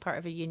be part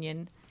of a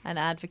union and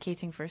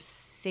advocating for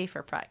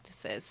safer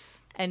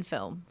practices in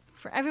film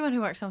for everyone who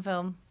works on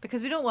film,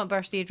 because we don't want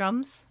burst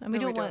eardrums and we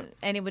No, we don't want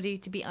anybody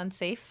to be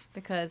unsafe,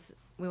 because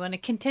we want to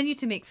continue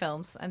to make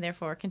films and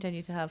therefore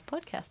continue to have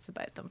podcasts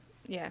about them.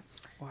 Yeah,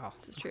 Wow.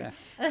 this is true.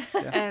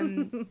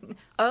 Okay.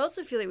 I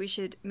also feel like we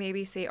should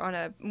maybe say on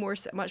a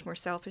much more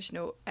selfish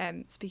note,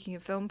 speaking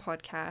of film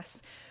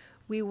podcasts,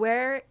 we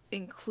were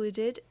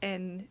included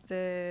in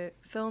the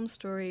Film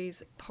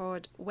Stories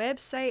Pod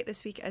website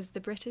this week as the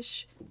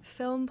British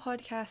Film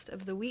Podcast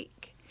of the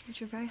Week, Which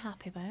we're very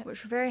happy about.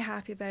 which we're very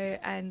happy about,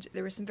 and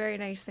there were some very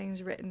nice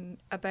things written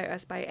about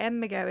us by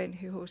Em McGowan,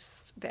 who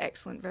hosts the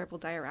excellent Verbal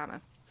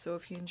Diorama. So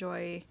if you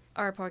enjoy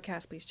our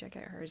podcast, please check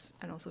out hers,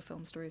 and also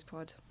Film Stories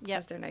Pod. Yep.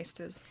 Because they're nice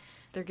to us.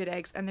 They're good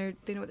eggs, and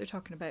they know what they're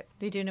talking about.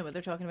 They do know what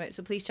they're talking about,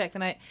 so please check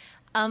them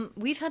out.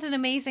 We've had an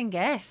amazing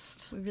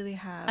guest. We really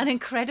have. An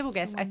incredible So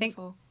guest. I think,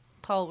 wonderful.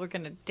 Paul, we're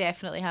going to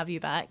definitely have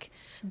you back.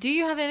 Do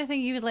you have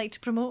anything you would like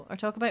to promote or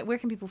talk about? Where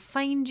can people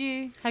find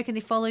you? How can they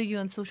follow you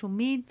on social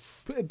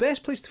medias?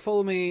 Best place to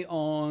follow me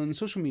on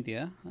social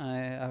media,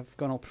 I've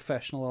gone all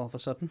professional all of a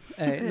sudden,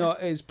 no,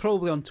 is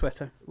probably on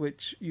Twitter,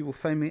 which you will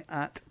find me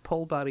at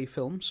Paul Barry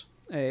Films,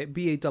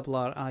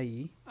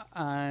 BARRIE,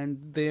 and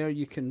there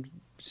you can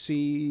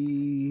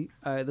see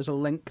there's a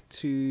link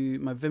to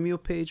my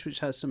Vimeo page which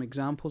has some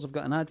examples. I've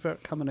got an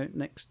advert coming out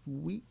next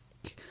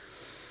week,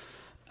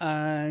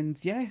 and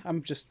yeah,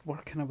 I'm just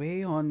working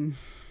away on.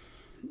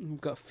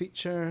 I've got a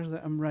feature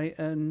that I'm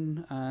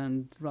writing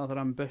and rather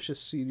ambitious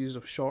series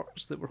of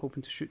shorts that we're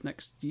hoping to shoot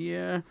next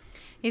year.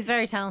 He's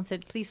very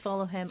talented. Please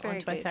follow him He's very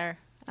on Twitter.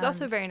 He's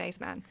also a And very nice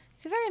man.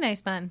 he's a very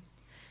nice man.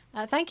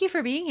 Thank you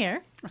for being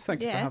here.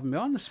 Thank you for Yeah. having me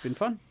on. This has been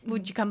fun.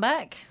 Would you come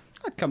back?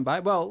 I'd come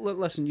back. Well,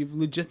 listen, you've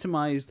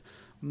legitimised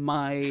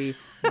my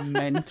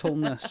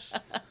mentalness.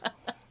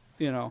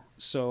 You know,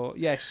 so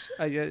yes,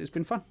 it's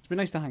been fun. It's been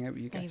nice to hang out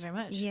with you Thank you guys. very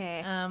much.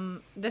 Yeah.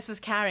 This was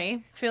Carrie.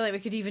 I feel like we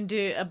could even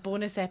do a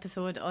bonus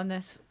episode on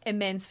this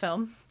immense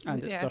film.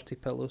 And it's Yeah. dirty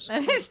pillows.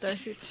 And It's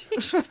it's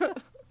dirty.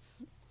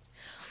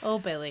 Oh,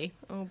 Billy.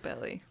 Oh,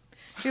 Billy.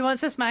 Who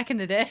wants a smack in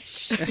the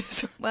dish?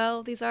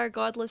 Well, these are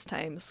godless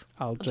times.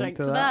 I'll Drink drink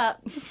to to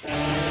that.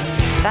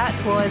 that.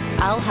 That was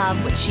I'll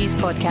Have What She's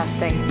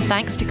Podcasting.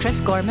 Thanks to Chris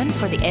Gorman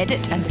for the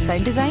edit and the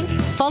sound design.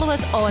 Follow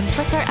us on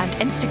Twitter and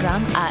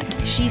Instagram at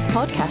She's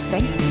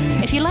Podcasting.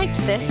 If you liked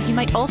this, you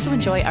might also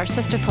enjoy our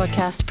sister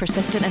podcast,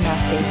 Persistent and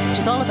Nasty, which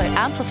is all about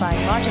amplifying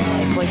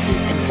marginalised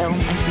voices in film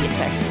and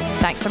theatre.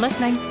 Thanks for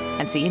listening,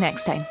 and see you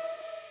next time.